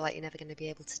just feel like you're never going to be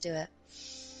able to do it.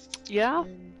 Yeah,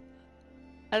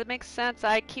 that makes sense.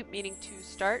 I keep meaning to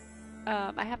start.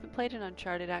 I haven't played an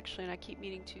Uncharted, actually, and I keep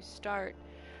meaning to start.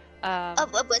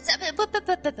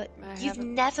 You've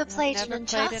never played an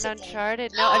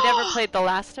Uncharted? No, I've never played The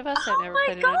Last of Us. I've never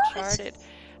played God. an Uncharted.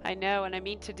 I know, and I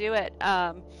mean to do it.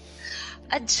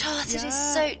 Uncharted is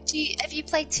so... Have you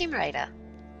played Tomb Raider?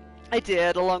 I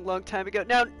did a long time ago.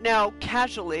 Now,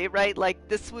 casually, right? Like,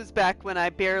 this was back when I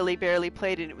barely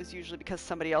played it, and it was usually because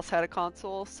somebody else had a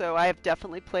console. So I have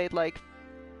definitely played, like,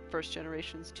 first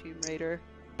generation's Tomb Raider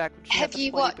back when she had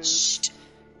the 20 boobs.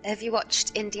 Have you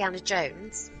watched Indiana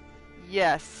Jones?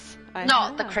 Yes, I Not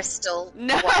have. the Crystal,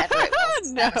 no. whatever it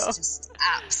was. No. That was just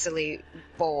absolute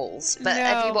balls. But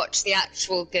have you watched the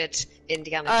actual good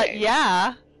Indiana Jones?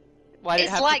 Yeah. Why did it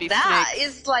have like to be that.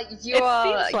 snakes? It's like you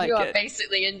are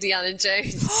basically Indiana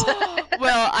Jones.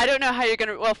 Well, I don't know how you're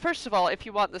gonna. Well, first of all, if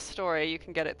you want the story, you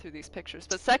can get it through these pictures.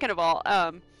 But second of all,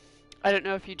 I don't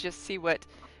know if you just see what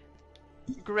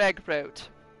Greg wrote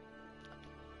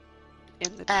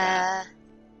in the chat.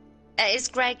 Is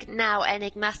Greg now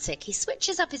enigmatic? He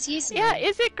switches up his username. Yeah,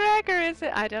 is it Greg or is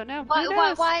it? I don't know.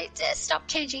 Why stop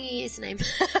changing your username?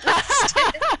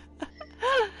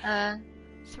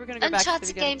 So we're gonna go back to the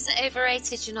Uncharted games are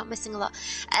overrated. You're not missing a lot.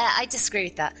 I disagree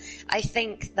with that. I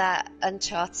think that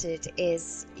Uncharted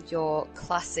is your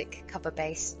classic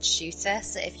cover-based shooter.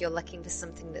 So if you're looking for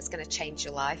something that's going to change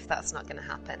your life, that's not going to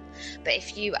happen. But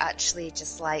if you actually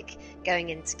just like going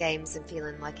into games and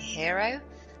feeling like a hero,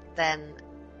 then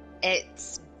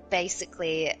it's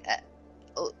basically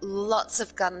lots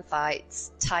of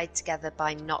gunfights tied together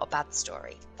by not a bad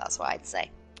story. That's what I'd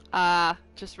say.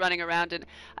 Just running around. And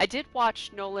I did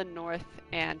watch Nolan North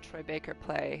and Troy Baker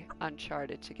play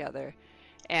Uncharted together.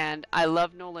 And I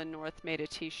love Nolan North made a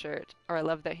t-shirt, or I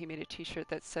love that he made a t-shirt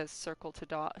that says circle to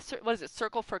dodge. What is it,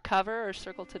 circle for cover or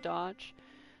circle to dodge?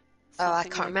 Something I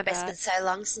can't remember. It's been so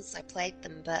long since I played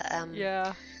them, but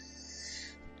yeah.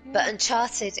 But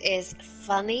Uncharted is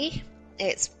funny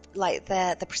It's like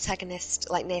the protagonist,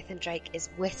 like Nathan Drake, is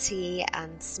witty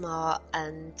and smart,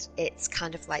 and it's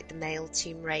kind of like the male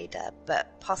Tomb Raider,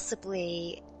 but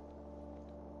possibly.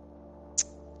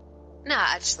 No,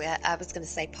 actually, I was going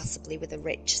to say possibly with a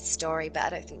rich story, but I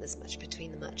don't think there's much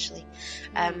between them, actually.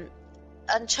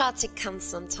 Uncharted can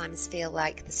sometimes feel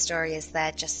like the story is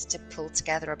there just to pull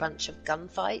together a bunch of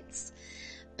gunfights.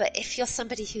 But if you're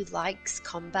somebody who likes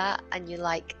combat and you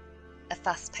like a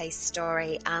fast-paced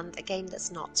story and a game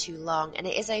that's not too long, and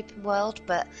it is open world,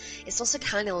 but it's also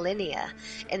kind of linear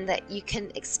in that you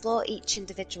can explore each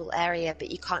individual area,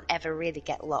 but you can't ever really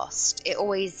get lost. It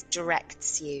always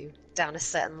directs you down a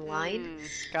certain line.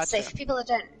 Gotcha. So for people that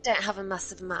don't have a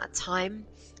massive amount of time,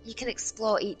 you can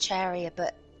explore each area,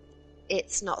 but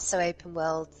it's not so open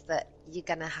world that you're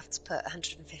going to have to put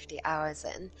 150 hours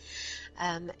in.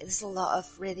 There's a lot of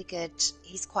really good.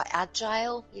 He's quite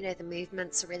agile. You know, the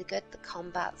movements are really good. The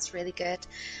combat's really good.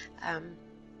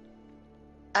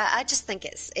 I just think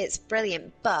it's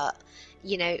brilliant. But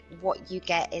you know what you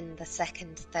get in the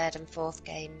second, third, and fourth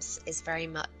games is very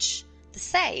much the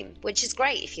same, which is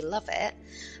great if you love it,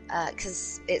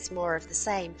 because it's more of the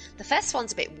same. The first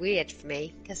one's a bit weird for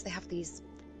me because they have these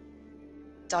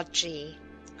dodgy,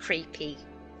 creepy,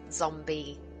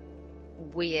 zombie,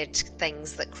 weird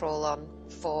things that crawl on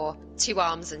for 2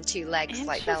 arms and 2 legs,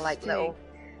 like they're like little.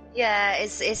 Yeah,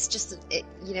 it's just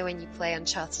you know, when you play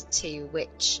Uncharted 2,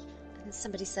 which I think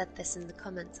somebody said this in the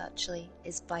comments actually,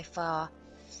 is by far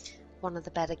one of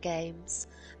the better games.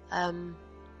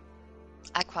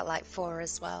 I quite like 4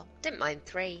 as well. Didn't mind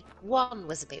 3. 1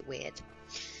 was a bit weird,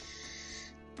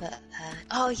 but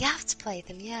oh, you have to play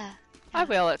them, yeah. I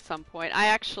will at some point. I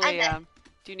actually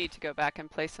do need to go back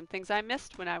and play some things I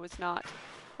missed when I was not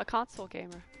a console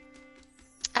gamer.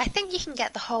 I think you can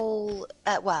get the whole,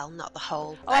 well, not the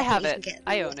whole. Oh, I have it.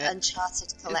 I own it.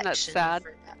 Uncharted collection. Isn't that sad?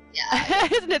 Yeah.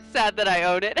 Isn't it sad that I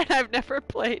own it and I've never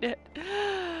played it?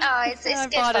 Oh, it's I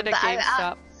good bought fun, it at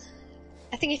GameStop.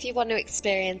 I think if you want to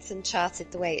experience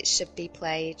Uncharted the way it should be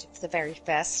played for the very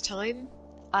first time,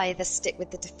 either stick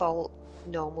with the default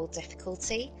normal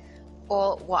difficulty,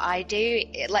 or what I do,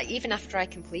 like even after I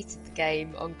completed the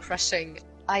game on Crushing,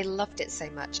 I loved it so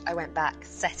much, I went back,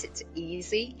 set it to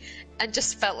easy, and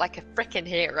just felt like a frickin'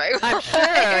 hero. I'm sure,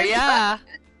 yeah.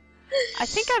 I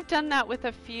think I've done that with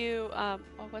a few, oh,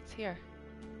 what's here?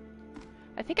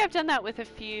 I think I've done that with a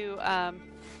few,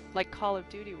 like Call of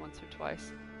Duty once or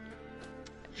twice.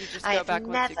 You just go back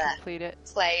once you complete it.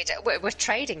 We're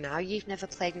trading now. You've never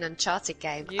played an Uncharted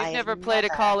game. You've never played a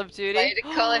Call of Duty? Played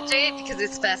a Call of Duty because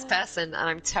it's first person, and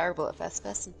I'm terrible at first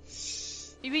person.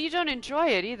 But you don't enjoy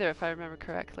it either, if I remember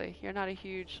correctly. You're not a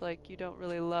huge, like, you don't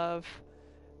really love.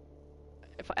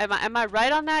 Am I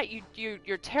right on that?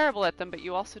 You're terrible at them, but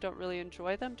you also don't really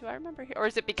enjoy them. Do I remember? Or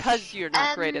is it because you're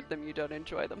not great at them, you don't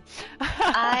enjoy them?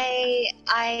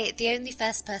 The only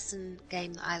first-person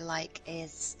game that I like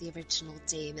is the original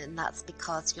Doom, and that's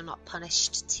because you're not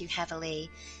punished too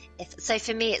heavily. So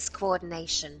for me, it's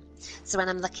coordination. So when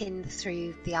I'm looking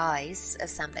through the eyes of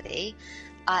somebody,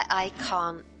 I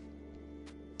can't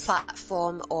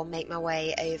platform or make my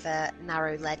way over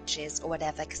narrow ledges or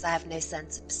whatever because I have no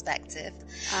sense of perspective.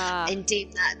 In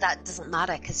Doom, that doesn't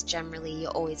matter because generally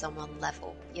you're always on one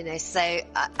level, you know. So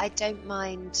I don't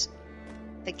mind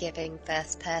forgiving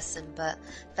first person, but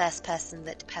first person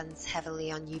that depends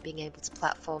heavily on you being able to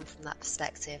platform from that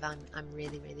perspective, I'm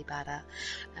really, really bad at.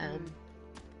 I'm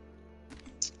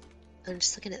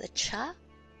just looking at the chat.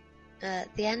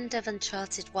 The end of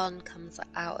Uncharted 1 comes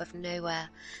out of nowhere.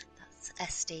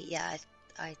 SD, yeah,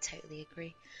 I totally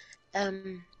agree.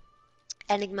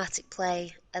 Enigmatic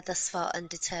play, a thus far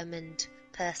undetermined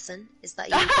person. Is that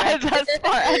you, Greg? Thus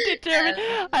far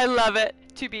undetermined. I love it.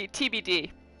 To be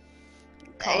TBD.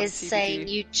 Is saying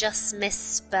you just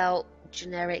misspelt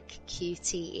generic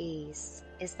QTEs.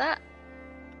 Is that?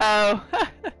 Oh.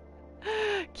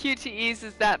 QTEs,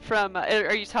 is that from,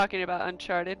 are you talking about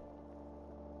Uncharted?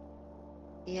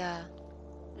 Yeah.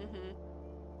 Mm-hmm.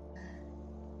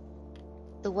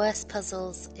 The worst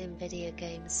puzzles in video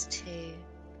games too.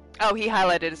 Oh, he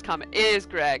highlighted his comment. It is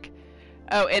Greg.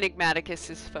 Oh, Enigmatic is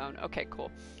his phone. Okay,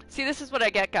 cool. See, this is what I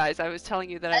get, guys. I was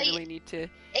telling you that I really need to...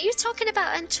 Are you talking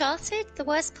about Uncharted? The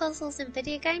worst puzzles in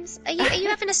video games? Are you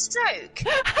having a stroke?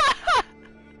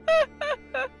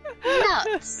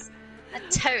 Nuts. I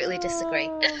totally disagree.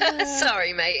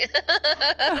 Sorry, mate.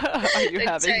 Are you I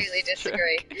totally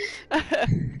disagree. Oh,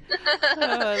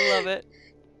 I love it.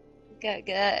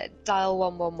 Get dial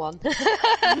 111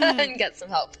 and get some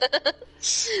help.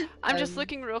 I'm just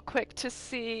looking real quick to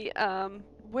see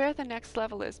where the next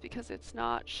level is because it's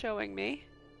not showing me.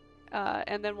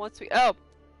 And then once we... Oh!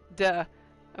 Duh.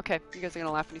 Okay, you guys are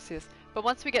gonna laugh when you see this. But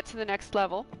once we get to the next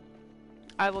level,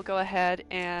 I will go ahead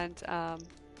and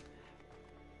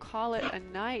call it a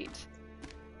night.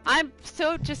 I'm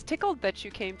so just tickled that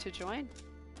you came to join,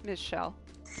 Ms. Shell.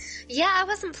 Yeah, I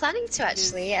wasn't planning to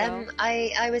actually. Shell.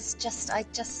 I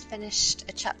just finished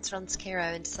a chapter on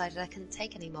Sekiro and decided I couldn't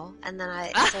take anymore. And then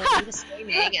I saw you were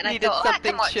streaming, and I Needed thought, oh,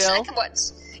 something chill. I can watch.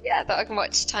 Yeah, I thought I can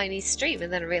watch Tiny's stream,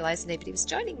 and then I realised nobody was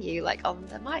joining you like on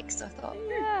the mic, so I thought,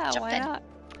 yeah, jump why in. not?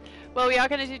 Well, we are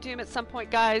going to do Doom at some point,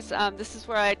 guys. This is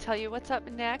where I tell you what's up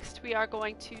next. We are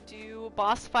going to do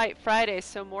Boss Fight Friday,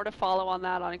 so more to follow on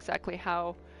that, on exactly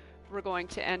how we're going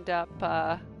to end up,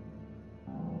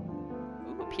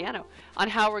 piano, on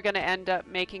how we're going to end up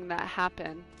making that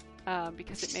happen,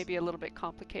 because it may be a little bit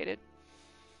complicated.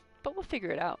 But we'll figure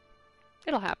it out.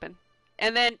 It'll happen.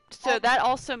 And then, so that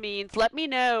also means, let me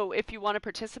know if you want to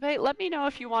participate. Let me know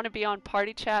if you want to be on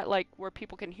party chat, like where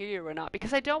people can hear you or not,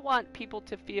 because I don't want people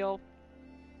to feel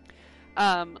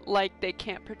like they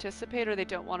can't participate or they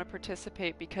don't want to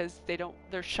participate because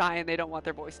they're shy and they don't want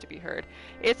their voice to be heard.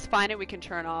 It's fine, and we can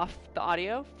turn off the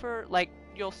audio for, like,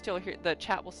 you'll still hear, the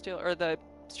chat will still, or the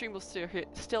stream will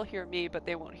still hear me, but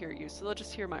they won't hear you, so they'll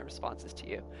just hear my responses to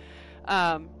you.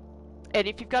 And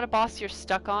if you've got a boss you're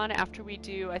stuck on after we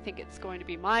do, I think it's going to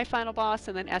be my final boss,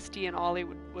 and then SD and Ollie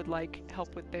would like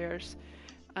help with theirs.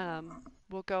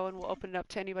 We'll go and we'll open it up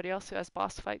to anybody else who has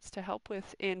boss fights to help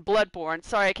with in Bloodborne.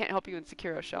 Sorry, I can't help you in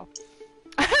Sekiro, Shell.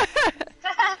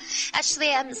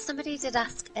 Actually, somebody did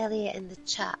ask earlier in the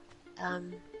chat,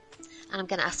 and I'm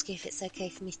going to ask you if it's okay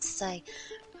for me to say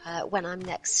when I'm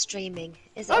next streaming.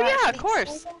 Is it yeah, of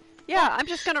course. Yeah, I'm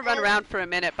just going to run around for a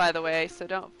minute, by the way, so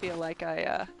don't feel like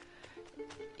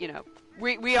you know,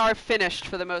 we are finished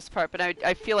for the most part, but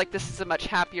I feel like this is a much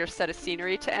happier set of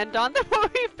scenery to end on than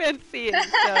what we've been seeing.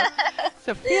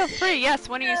 So feel free. Yes,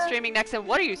 when are you streaming next, and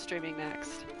what are you streaming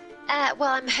next? Well,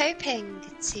 I'm hoping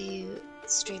to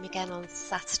stream again on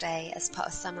Saturday as part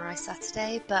of Samurai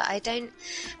Saturday, but I don't...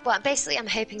 Well, basically I'm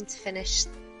hoping to finish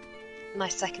my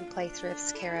second playthrough of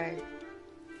Sekiro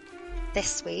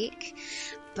this week,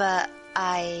 but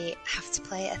I have to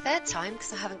play it a third time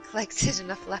because I haven't collected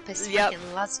enough lapis Yep.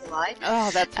 and lazuli.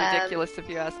 Oh, that's ridiculous if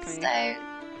you ask me. So,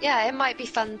 yeah, it might be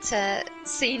fun to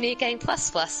see New Game Plus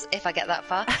Plus if I get that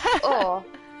far. Or,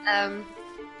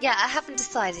 yeah, I haven't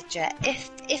decided yet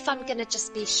if I'm going to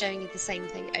just be showing you the same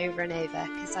thing over and over,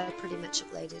 because I pretty much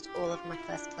uploaded all of my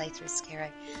first playthrough of Sekiro.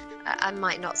 I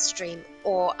might not stream,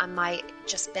 or I might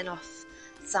just bin off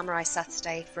Samurai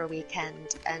Saturday for a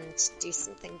weekend and do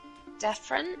something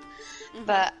different,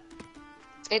 but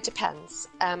it depends.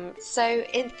 So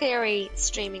in theory,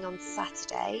 streaming on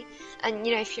Saturday, and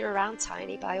you know, if you're around,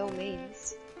 Tiny, by all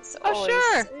means. It's always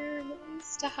sure.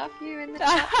 nice to have you in the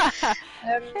chat.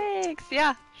 Thanks.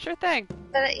 Yeah, sure thing.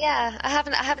 But yeah, I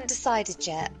haven't decided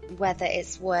yet whether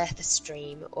it's worth a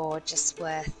stream or just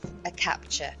worth a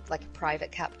capture, like a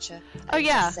private capture. Oh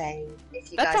yeah, saying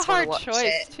if you that's guys a hard watch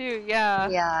choice it. too. Yeah.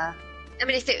 Yeah. I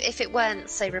mean, if it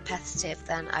weren't so repetitive,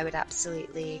 then I would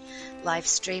absolutely live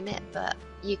stream it. But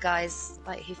you guys,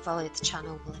 like, who follow the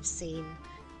channel will have seen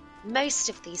most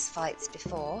of these fights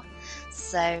before.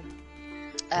 So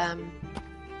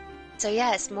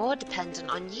yeah, it's more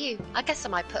dependent on you. I guess I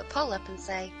might put a poll up and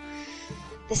say,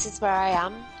 this is where I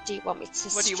am. Do you want me to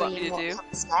stream what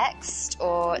comes next?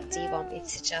 Or do you want me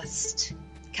to just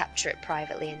capture it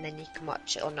privately and then you can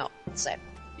watch it or not? So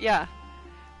yeah.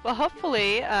 Well,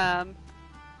 hopefully,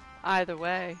 either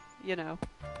way, you know,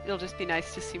 it'll just be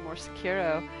nice to see more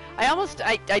Sekiro.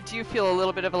 I do feel a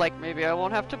little bit of like, maybe I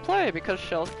won't have to play because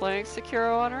Shell's playing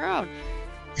Sekiro on her own.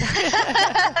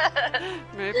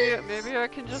 maybe I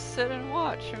can just sit and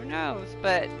watch. Who knows?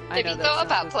 But I know have you thought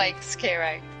about playing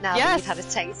Sekiro now that you've had a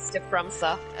taste of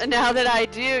FromSoft? Now that I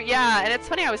do, yeah. And it's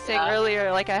funny, I was saying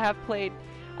earlier, like, I have played.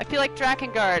 I feel like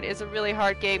Drakengard is a really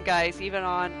hard game, guys. Even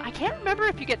on, I can't remember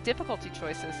if you get difficulty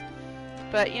choices,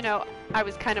 but you know, I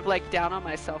was kind of like down on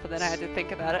myself, and then I had to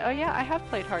think about it. Oh yeah, I have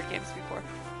played hard games before.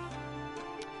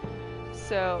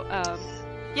 So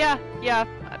yeah,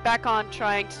 back on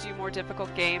trying to do more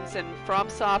difficult games. And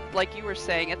FromSoft, like you were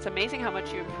saying, it's amazing how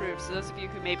much you improved. So those of you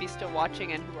who may be still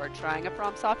watching and who are trying a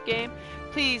FromSoft game,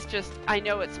 please just, I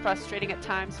know it's frustrating at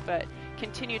times, but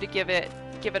continue to give it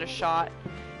a shot.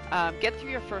 Get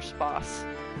through your first boss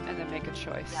and then make a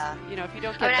choice. Yeah. You know, if you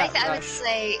don't get that rush. I would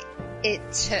say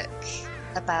it took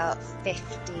about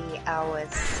 50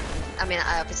 hours. I mean,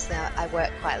 I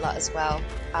work quite a lot as well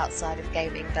outside of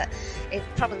gaming, but it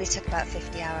probably took about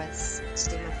 50 hours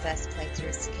to do my first playthrough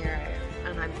of Sekiro,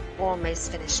 and I'm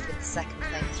almost finished with the second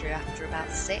playthrough after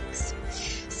about 6.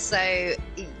 So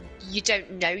you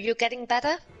don't know you're getting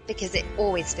better because it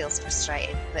always feels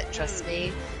frustrating. But trust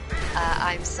me,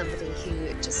 I'm somebody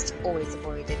who just always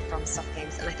avoided FromSoft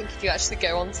games. And I think if you actually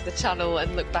go onto the channel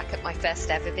and look back at my first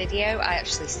ever video, I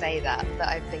actually say that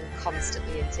I've been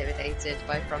constantly intimidated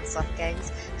by FromSoft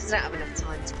games because I don't have enough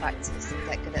time to practice and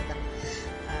get good at them.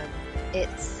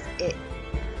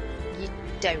 You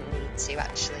don't need to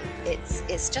actually.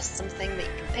 It's just something that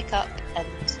you can pick up and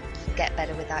get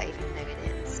better without even knowing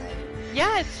it. So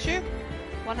yeah, it's true.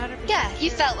 100%. Yeah, you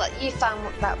found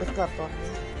that with Bloodborne.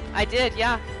 I did,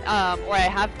 yeah. Or I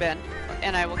have been,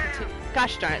 and I will continue.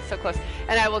 Gosh darn it, so close.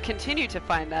 And I will continue to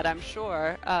find that, I'm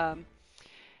sure.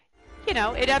 You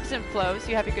know, it ebbs and flows.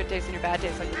 You have your good days and your bad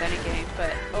days, like with any game.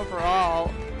 But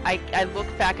overall, I look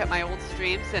back at my old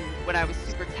streams and when I was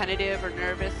super tentative or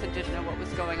nervous and didn't know what was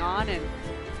going on, and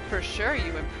for sure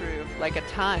you improve, like a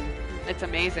ton. It's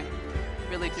amazing.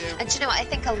 Really do. And you know what? I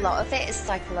think a lot of it is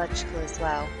psychological as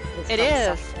well. It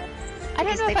is. I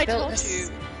don't know if I told you.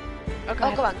 Oh,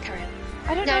 go on, carry on.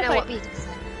 I don't know what were you going to say?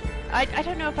 I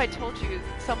don't know if I told you,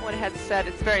 someone had said,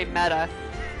 it's very meta,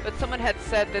 but someone had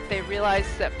said that they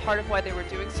realized that part of why they were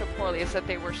doing so poorly is that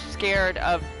they were scared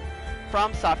of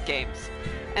FromSoft games.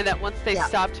 And that once they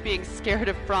stopped being scared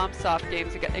of FromSoft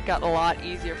games, it got a lot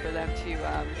easier for them to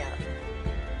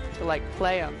like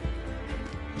play them.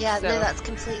 Yeah, so. No, that's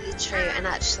completely true. And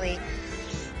actually,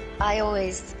 I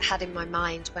always had in my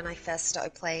mind when I first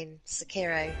started playing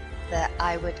Sekiro that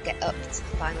I would get up to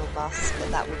the final boss, but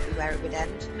that would be where it would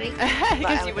end for me.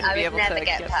 Because you wouldn't be able to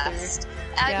get past.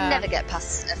 I'd never get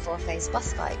past a 4-phase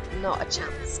boss fight, not a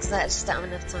chance, because I just don't have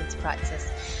enough time to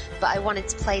practice. But I wanted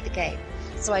to play the game,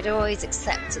 so I'd always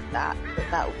accepted that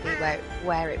would be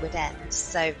where it would end.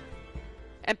 So.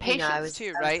 And patience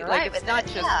too, right? Like it's not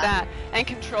just that. And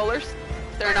controllers.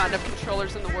 There are not enough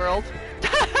controllers in the world.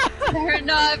 There are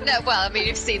not. Well, I mean,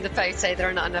 you've seen the photo. There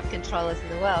are not enough controllers in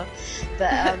the world.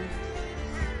 But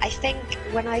I think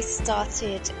when I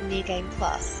started New Game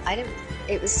Plus,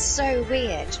 it was so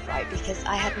weird, right? Because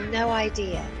I had no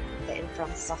idea that in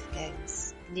FromSoft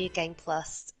games, New Game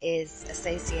Plus is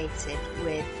associated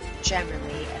with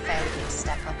generally a fairly big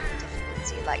step up in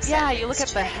difficulty. Like you look at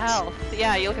the health.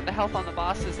 Yeah, you look at the health on the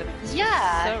bosses, and it's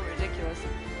so ridiculous.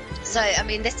 So, I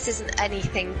mean, this isn't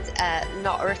anything,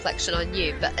 not a reflection on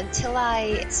you, but until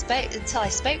I spoke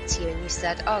to you and you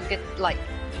said, "Oh, good luck,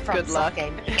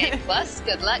 Game Plus,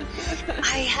 good luck,"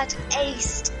 I had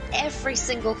aced every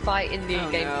single fight in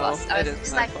New Game Plus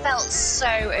because I felt so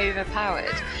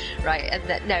overpowered, right? And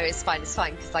it's fine,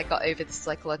 because I got over the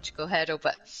psychological hurdle.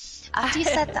 But after you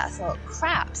said that, I thought,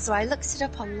 crap. So I looked it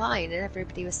up online, and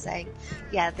everybody was saying,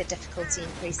 yeah, the difficulty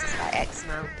increases by X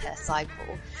amount per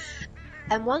cycle.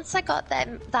 And once I got that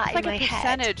in my head... It's like a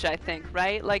percentage, I think,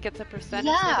 right? Like it's a percentage.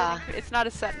 Yeah. It's not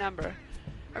a set number.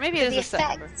 Or maybe it is a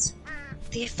set number.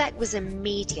 The effect was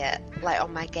immediate, like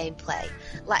on my gameplay.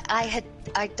 Like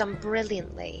I'd done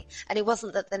brilliantly. And it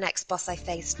wasn't that the next boss I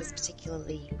faced was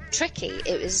particularly tricky.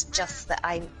 It was just that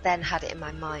I then had it in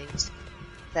my mind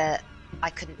that I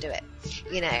couldn't do it.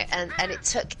 You know, and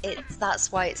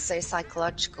that's why it's so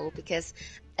psychological, because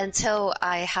until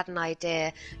I had an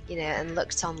idea, you know, and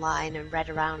looked online and read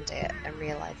around it and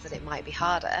realised that it might be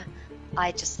harder,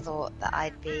 I just thought that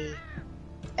I'd be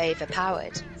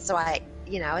overpowered. So I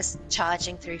was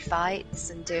charging through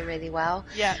fights and doing really well.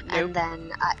 Yeah, and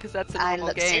then I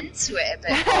looked game. into it a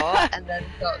bit more and then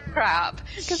thought, crap.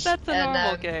 Because that's a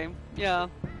normal game. Yeah.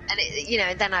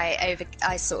 And then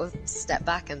I sort of stepped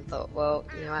back and thought, well,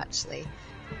 you know, actually,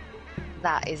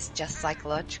 that is just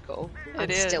psychological. I'm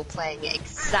still playing it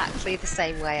exactly the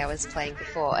same way I was playing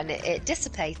before, and it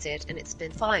dissipated, and it's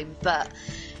been fine. But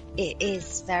it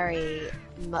is very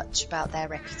much about their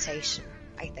reputation,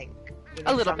 I think. You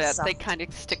know, a little bit. They kind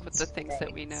of stick with the things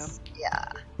that we know.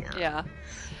 Yeah.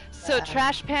 So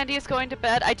Trash Pandy is going to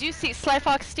bed. I do see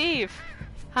Slyfox Steve.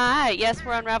 Hi. Yes,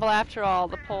 we're Unravel after all.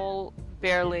 The poll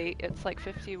barely. It's like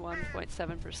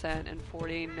 51.7% and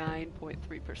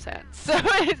 49.3%. So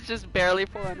it's just barely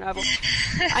for Unravel.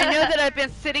 I know that I've been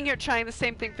sitting here trying the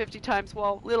same thing 50 times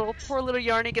while poor little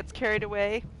Yarny gets carried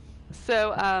away.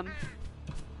 So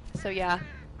yeah,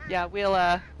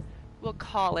 we'll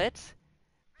call it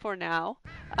for now.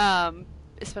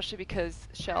 Especially because,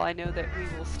 Shell, I know that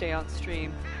we will stay on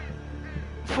stream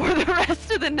for the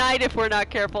rest of the night if we're not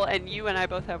careful, and you and I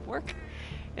both have work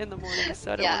in the morning,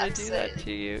 so I don't want to do that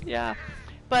to you. Yeah.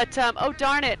 But, oh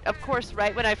darn it, of course,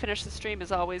 right when I finish the stream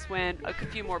is always when a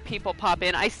few more people pop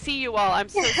in. I see you all, I'm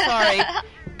so sorry.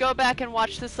 Go back and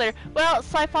watch this later. Well,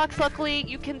 Slyfox, luckily,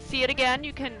 you can see it again.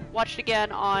 You can watch it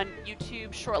again on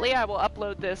YouTube shortly. I will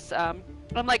upload this. I'm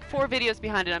like 4 videos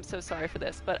behind it, I'm so sorry for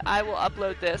this, but I will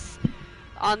upload this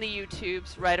on the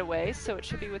YouTubes right away, so it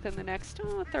should be within the next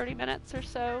 30 minutes or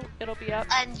so. It'll be up.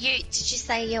 And did you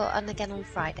say you're on again on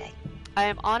Friday? I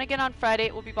am on again on Friday.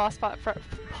 It will be Boss Fought,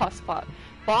 hopefully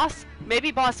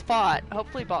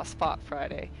Boss Fought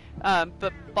Friday.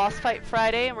 But Boss Fight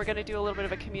Friday, and we're going to do a little bit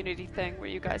of a community thing where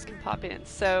you guys can pop in.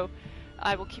 So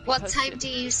I will keep you posted. What time do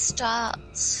you start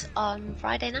on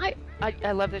Friday night?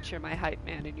 I love that you're my hype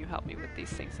man and you help me with these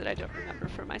things that I don't remember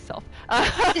for myself.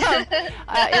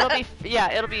 It'll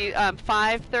be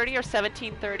 5:30 or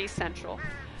 17:30 Central,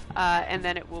 and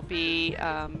then it will be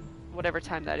whatever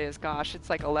time that is. Gosh, it's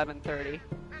like 11:30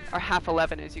 or half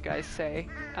 11, as you guys say,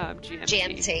 GMT.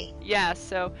 GMT. Yeah.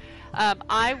 So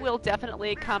I will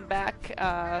definitely come back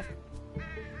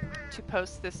to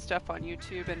post this stuff on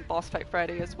YouTube and Boss Fight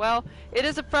Friday as well. It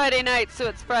is a Friday night, so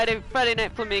it's Friday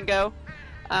Night Flamingo.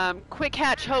 Quick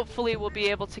Hatch hopefully will be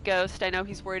able to ghost. I know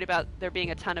he's worried about there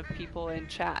being a ton of people in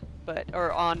chat,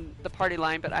 or on the party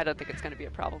line, but I don't think it's going to be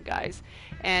a problem, guys.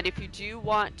 And if you do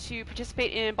want to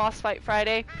participate in Boss Fight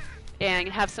Friday and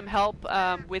have some help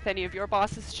with any of your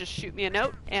bosses, just shoot me a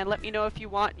note and let me know if you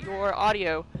want your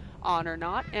audio on or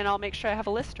not, and I'll make sure I have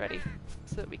a list ready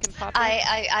so that we can pop in.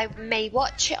 I may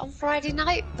watch it on Friday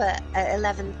night, but at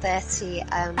 11:30,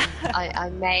 I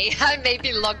may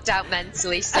be logged out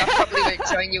mentally, so I probably won't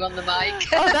join you on the mic.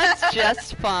 Oh, that's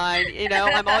just fine. You know,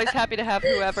 I'm always happy to have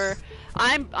whoever.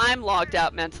 I'm logged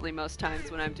out mentally most times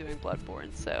when I'm doing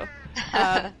Bloodborne, so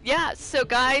yeah. So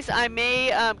guys, I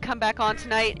may come back on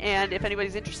tonight, and if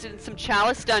anybody's interested in some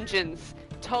Chalice dungeons.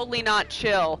 Totally not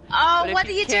chill. Oh, what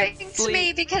are you doing to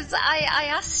me? Because I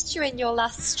asked you in your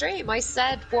last stream, I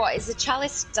said, what is a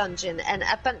Chalice dungeon? And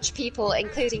a bunch of people,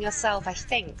 including yourself, I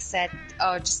think, said,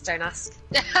 oh, just don't ask.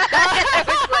 And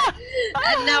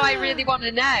now I really want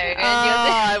to know. And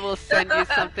I will send you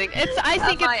something. I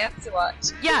might have to watch.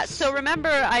 Yeah, so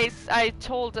remember I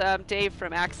told Dave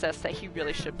from Access that he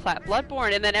really should plat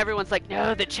Bloodborne, and then everyone's like,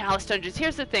 no, the Chalice dungeons.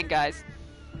 Here's the thing, guys.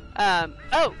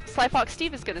 Sly Fox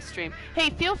Steve is going to stream. Hey,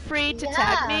 feel free to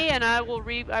tag me, and I will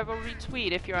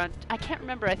retweet if you're on. I can't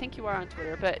remember. I think you are on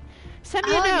Twitter, but send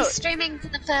me a note. He's streaming for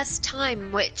the first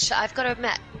time, which I've got to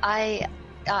admit, I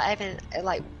haven't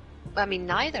I mean,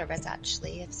 neither of us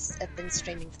actually have been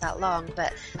streaming for that long,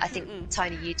 but I think,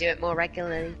 Tiny, you do it more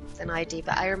regularly than I do,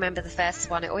 but I remember the first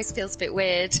one, it always feels a bit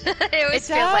weird. It always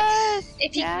feels like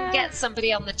if you can get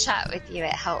somebody on the chat with you,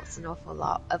 it helps an awful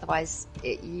lot. Otherwise,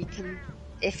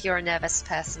 if you're a nervous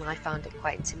person, I found it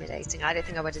quite intimidating. I don't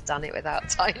think I would have done it without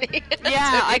Tiny.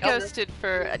 Yeah, I ghosted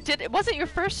for... Was it your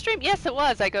first stream? Yes, it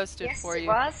was. I ghosted for you.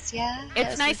 Yes, it was, yeah.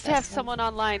 It's nice to have someone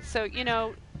online. So,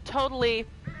 totally...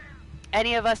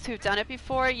 Any of us who've done it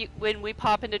before, when we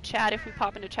pop into chat, if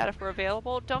we're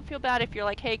available, don't feel bad if you're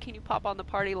like, hey, can you pop on the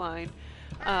party line?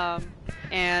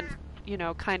 And,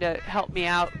 kind of help me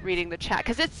out reading the chat.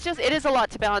 Because it is a lot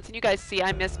to balance. And you guys see,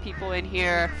 I miss people in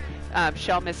here.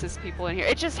 Shell misses people in here.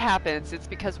 It just happens. It's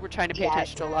because we're trying to pay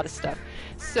attention to a lot of stuff.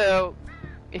 So,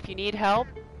 if you need help,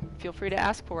 feel free to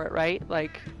ask for it, right?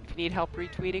 Like, if you need help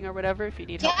retweeting or whatever, if you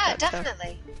need help with that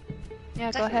definitely. Stuff. Yeah,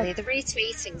 definitely. The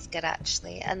retweeting's good,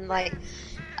 actually. And, I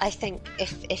think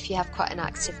if you have quite an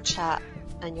active chat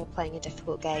and you're playing a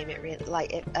difficult game, it really,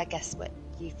 I guess what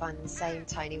you find the same,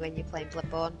 Tiny, when you're playing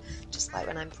Bloodborne, just like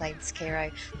when I'm playing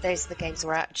Sekiro, those are the games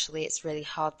where actually it's really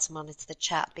hard to monitor the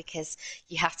chat because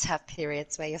you have to have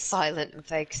periods where you're silent and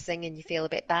focusing and you feel a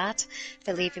bit bad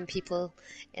for leaving people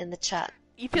in the chat.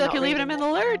 You feel like you're leaving them in the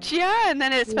lurch, and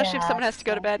then especially if someone has to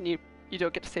go to bed and you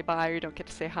don't get to say bye or you don't get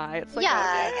to say hi. It's like,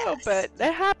 but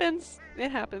it happens. It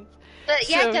happens. But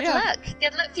good luck.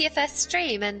 Good luck for your first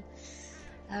stream, and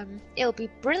it'll be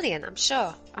brilliant, I'm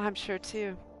sure. I'm sure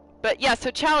too. But yeah, so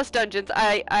Chalice dungeons,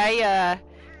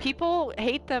 people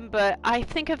hate them, but I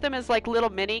think of them as like little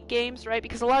mini games, right?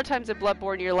 Because a lot of times in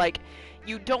Bloodborne,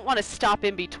 you don't want to stop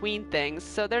in between things,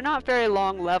 so they're not very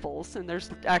long levels, and there's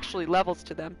actually levels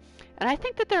to them. And I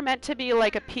think that they're meant to be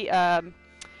like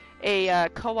a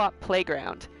co-op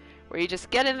playground, where you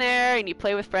just get in there and you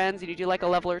play with friends and you do like a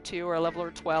level or 2 or a level or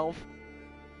 12,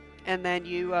 and then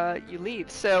you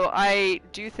leave. So I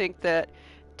do think that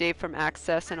Dave from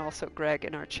Access and also Greg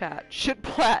in our chat should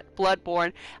plat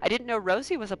Bloodborne. I didn't know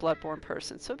Rosie was a Bloodborne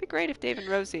person, so it'd be great if Dave and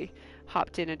Rosie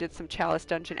hopped in and did some Chalice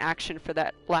dungeon action for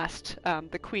that last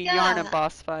the Queen Yarna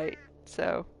boss fight.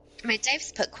 So I mean,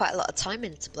 Dave's put quite a lot of time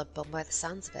into Bloodborne by the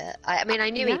sounds of it. I mean,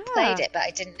 I knew he played it, but I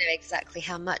didn't know exactly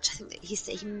how much. I think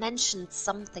that he mentioned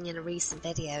something in a recent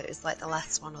video. It was like the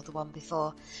last one or the one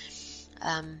before.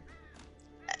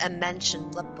 And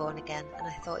mentioned Bloodborne again, and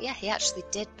I thought, he actually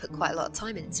did put quite a lot of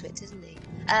time into it, didn't he?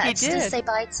 He just did. to say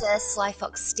bye to Sly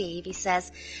Fox Steve, he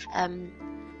says,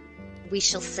 we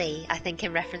shall see, I think,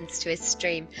 in reference to his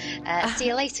stream. See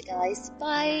you later, guys.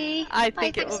 Bye. I Bye,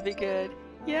 think it will be good.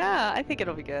 Yeah, I think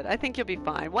it'll be good. I think you'll be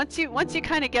fine. Once you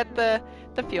kind of get the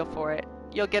feel for it,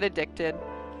 you'll get addicted.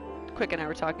 Quick and I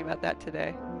were talking about that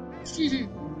today.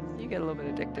 You get a little bit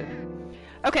addicted.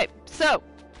 Okay, so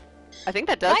I think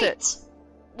that does it.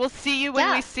 We'll see you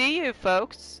when we see you,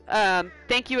 folks.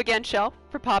 Thank you again, Shell,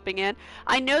 for popping in.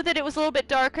 I know that it was a little bit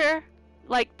darker.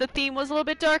 Like, the theme was a little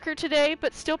bit darker today,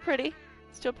 but still pretty.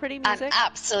 Still pretty music. I'm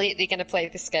absolutely going to play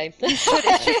this game. It's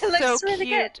just so really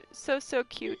cute. Good. So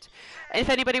cute. If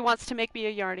anybody wants to make me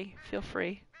a Yarny, feel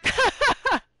free.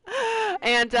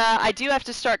 And I do have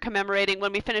to start commemorating.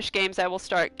 When we finish games, I will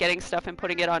start getting stuff and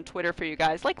putting it on Twitter for you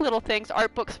guys. Like little things,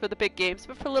 art books for the big games,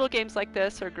 but for little games like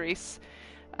this or Grease,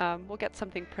 we'll get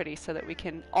something pretty so that we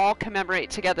can all commemorate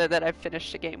together that I've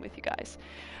finished a game with you guys.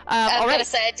 I'm going to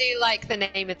say, I do like the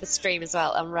name of the stream as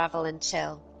well, Unravel and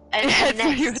Chill. And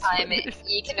next time,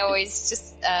 you can always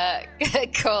just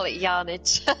call it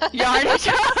yarnage. Yarnage?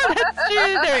 That's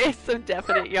true. There is some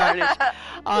definite yarnage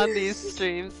on these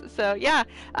streams. So yeah,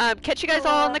 catch you guys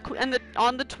all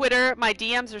on the Twitter. My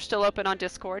DMs are still open on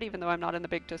Discord, even though I'm not in the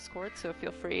big Discord. So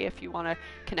feel free if you want to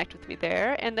connect with me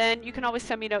there. And then you can always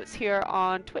send me notes here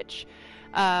on Twitch.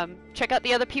 Check out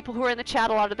the other people who are in the chat.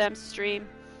 A lot of them stream.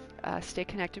 Stay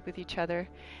connected with each other.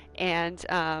 And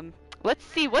let's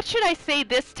see. What should I say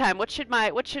this time? What should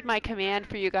my command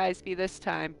for you guys be this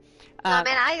time? I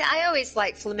mean, I always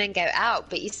like Flamingo out,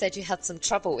 but you said you had some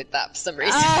trouble with that for some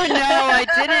reason. Oh no, I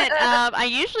didn't. I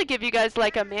usually give you guys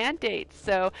like a mandate.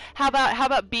 So how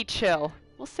about be chill?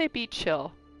 We'll say be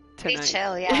chill tonight. Be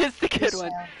chill, yeah. It's the good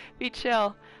one. Be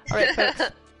chill. All right,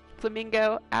 folks.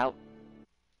 Flamingo out.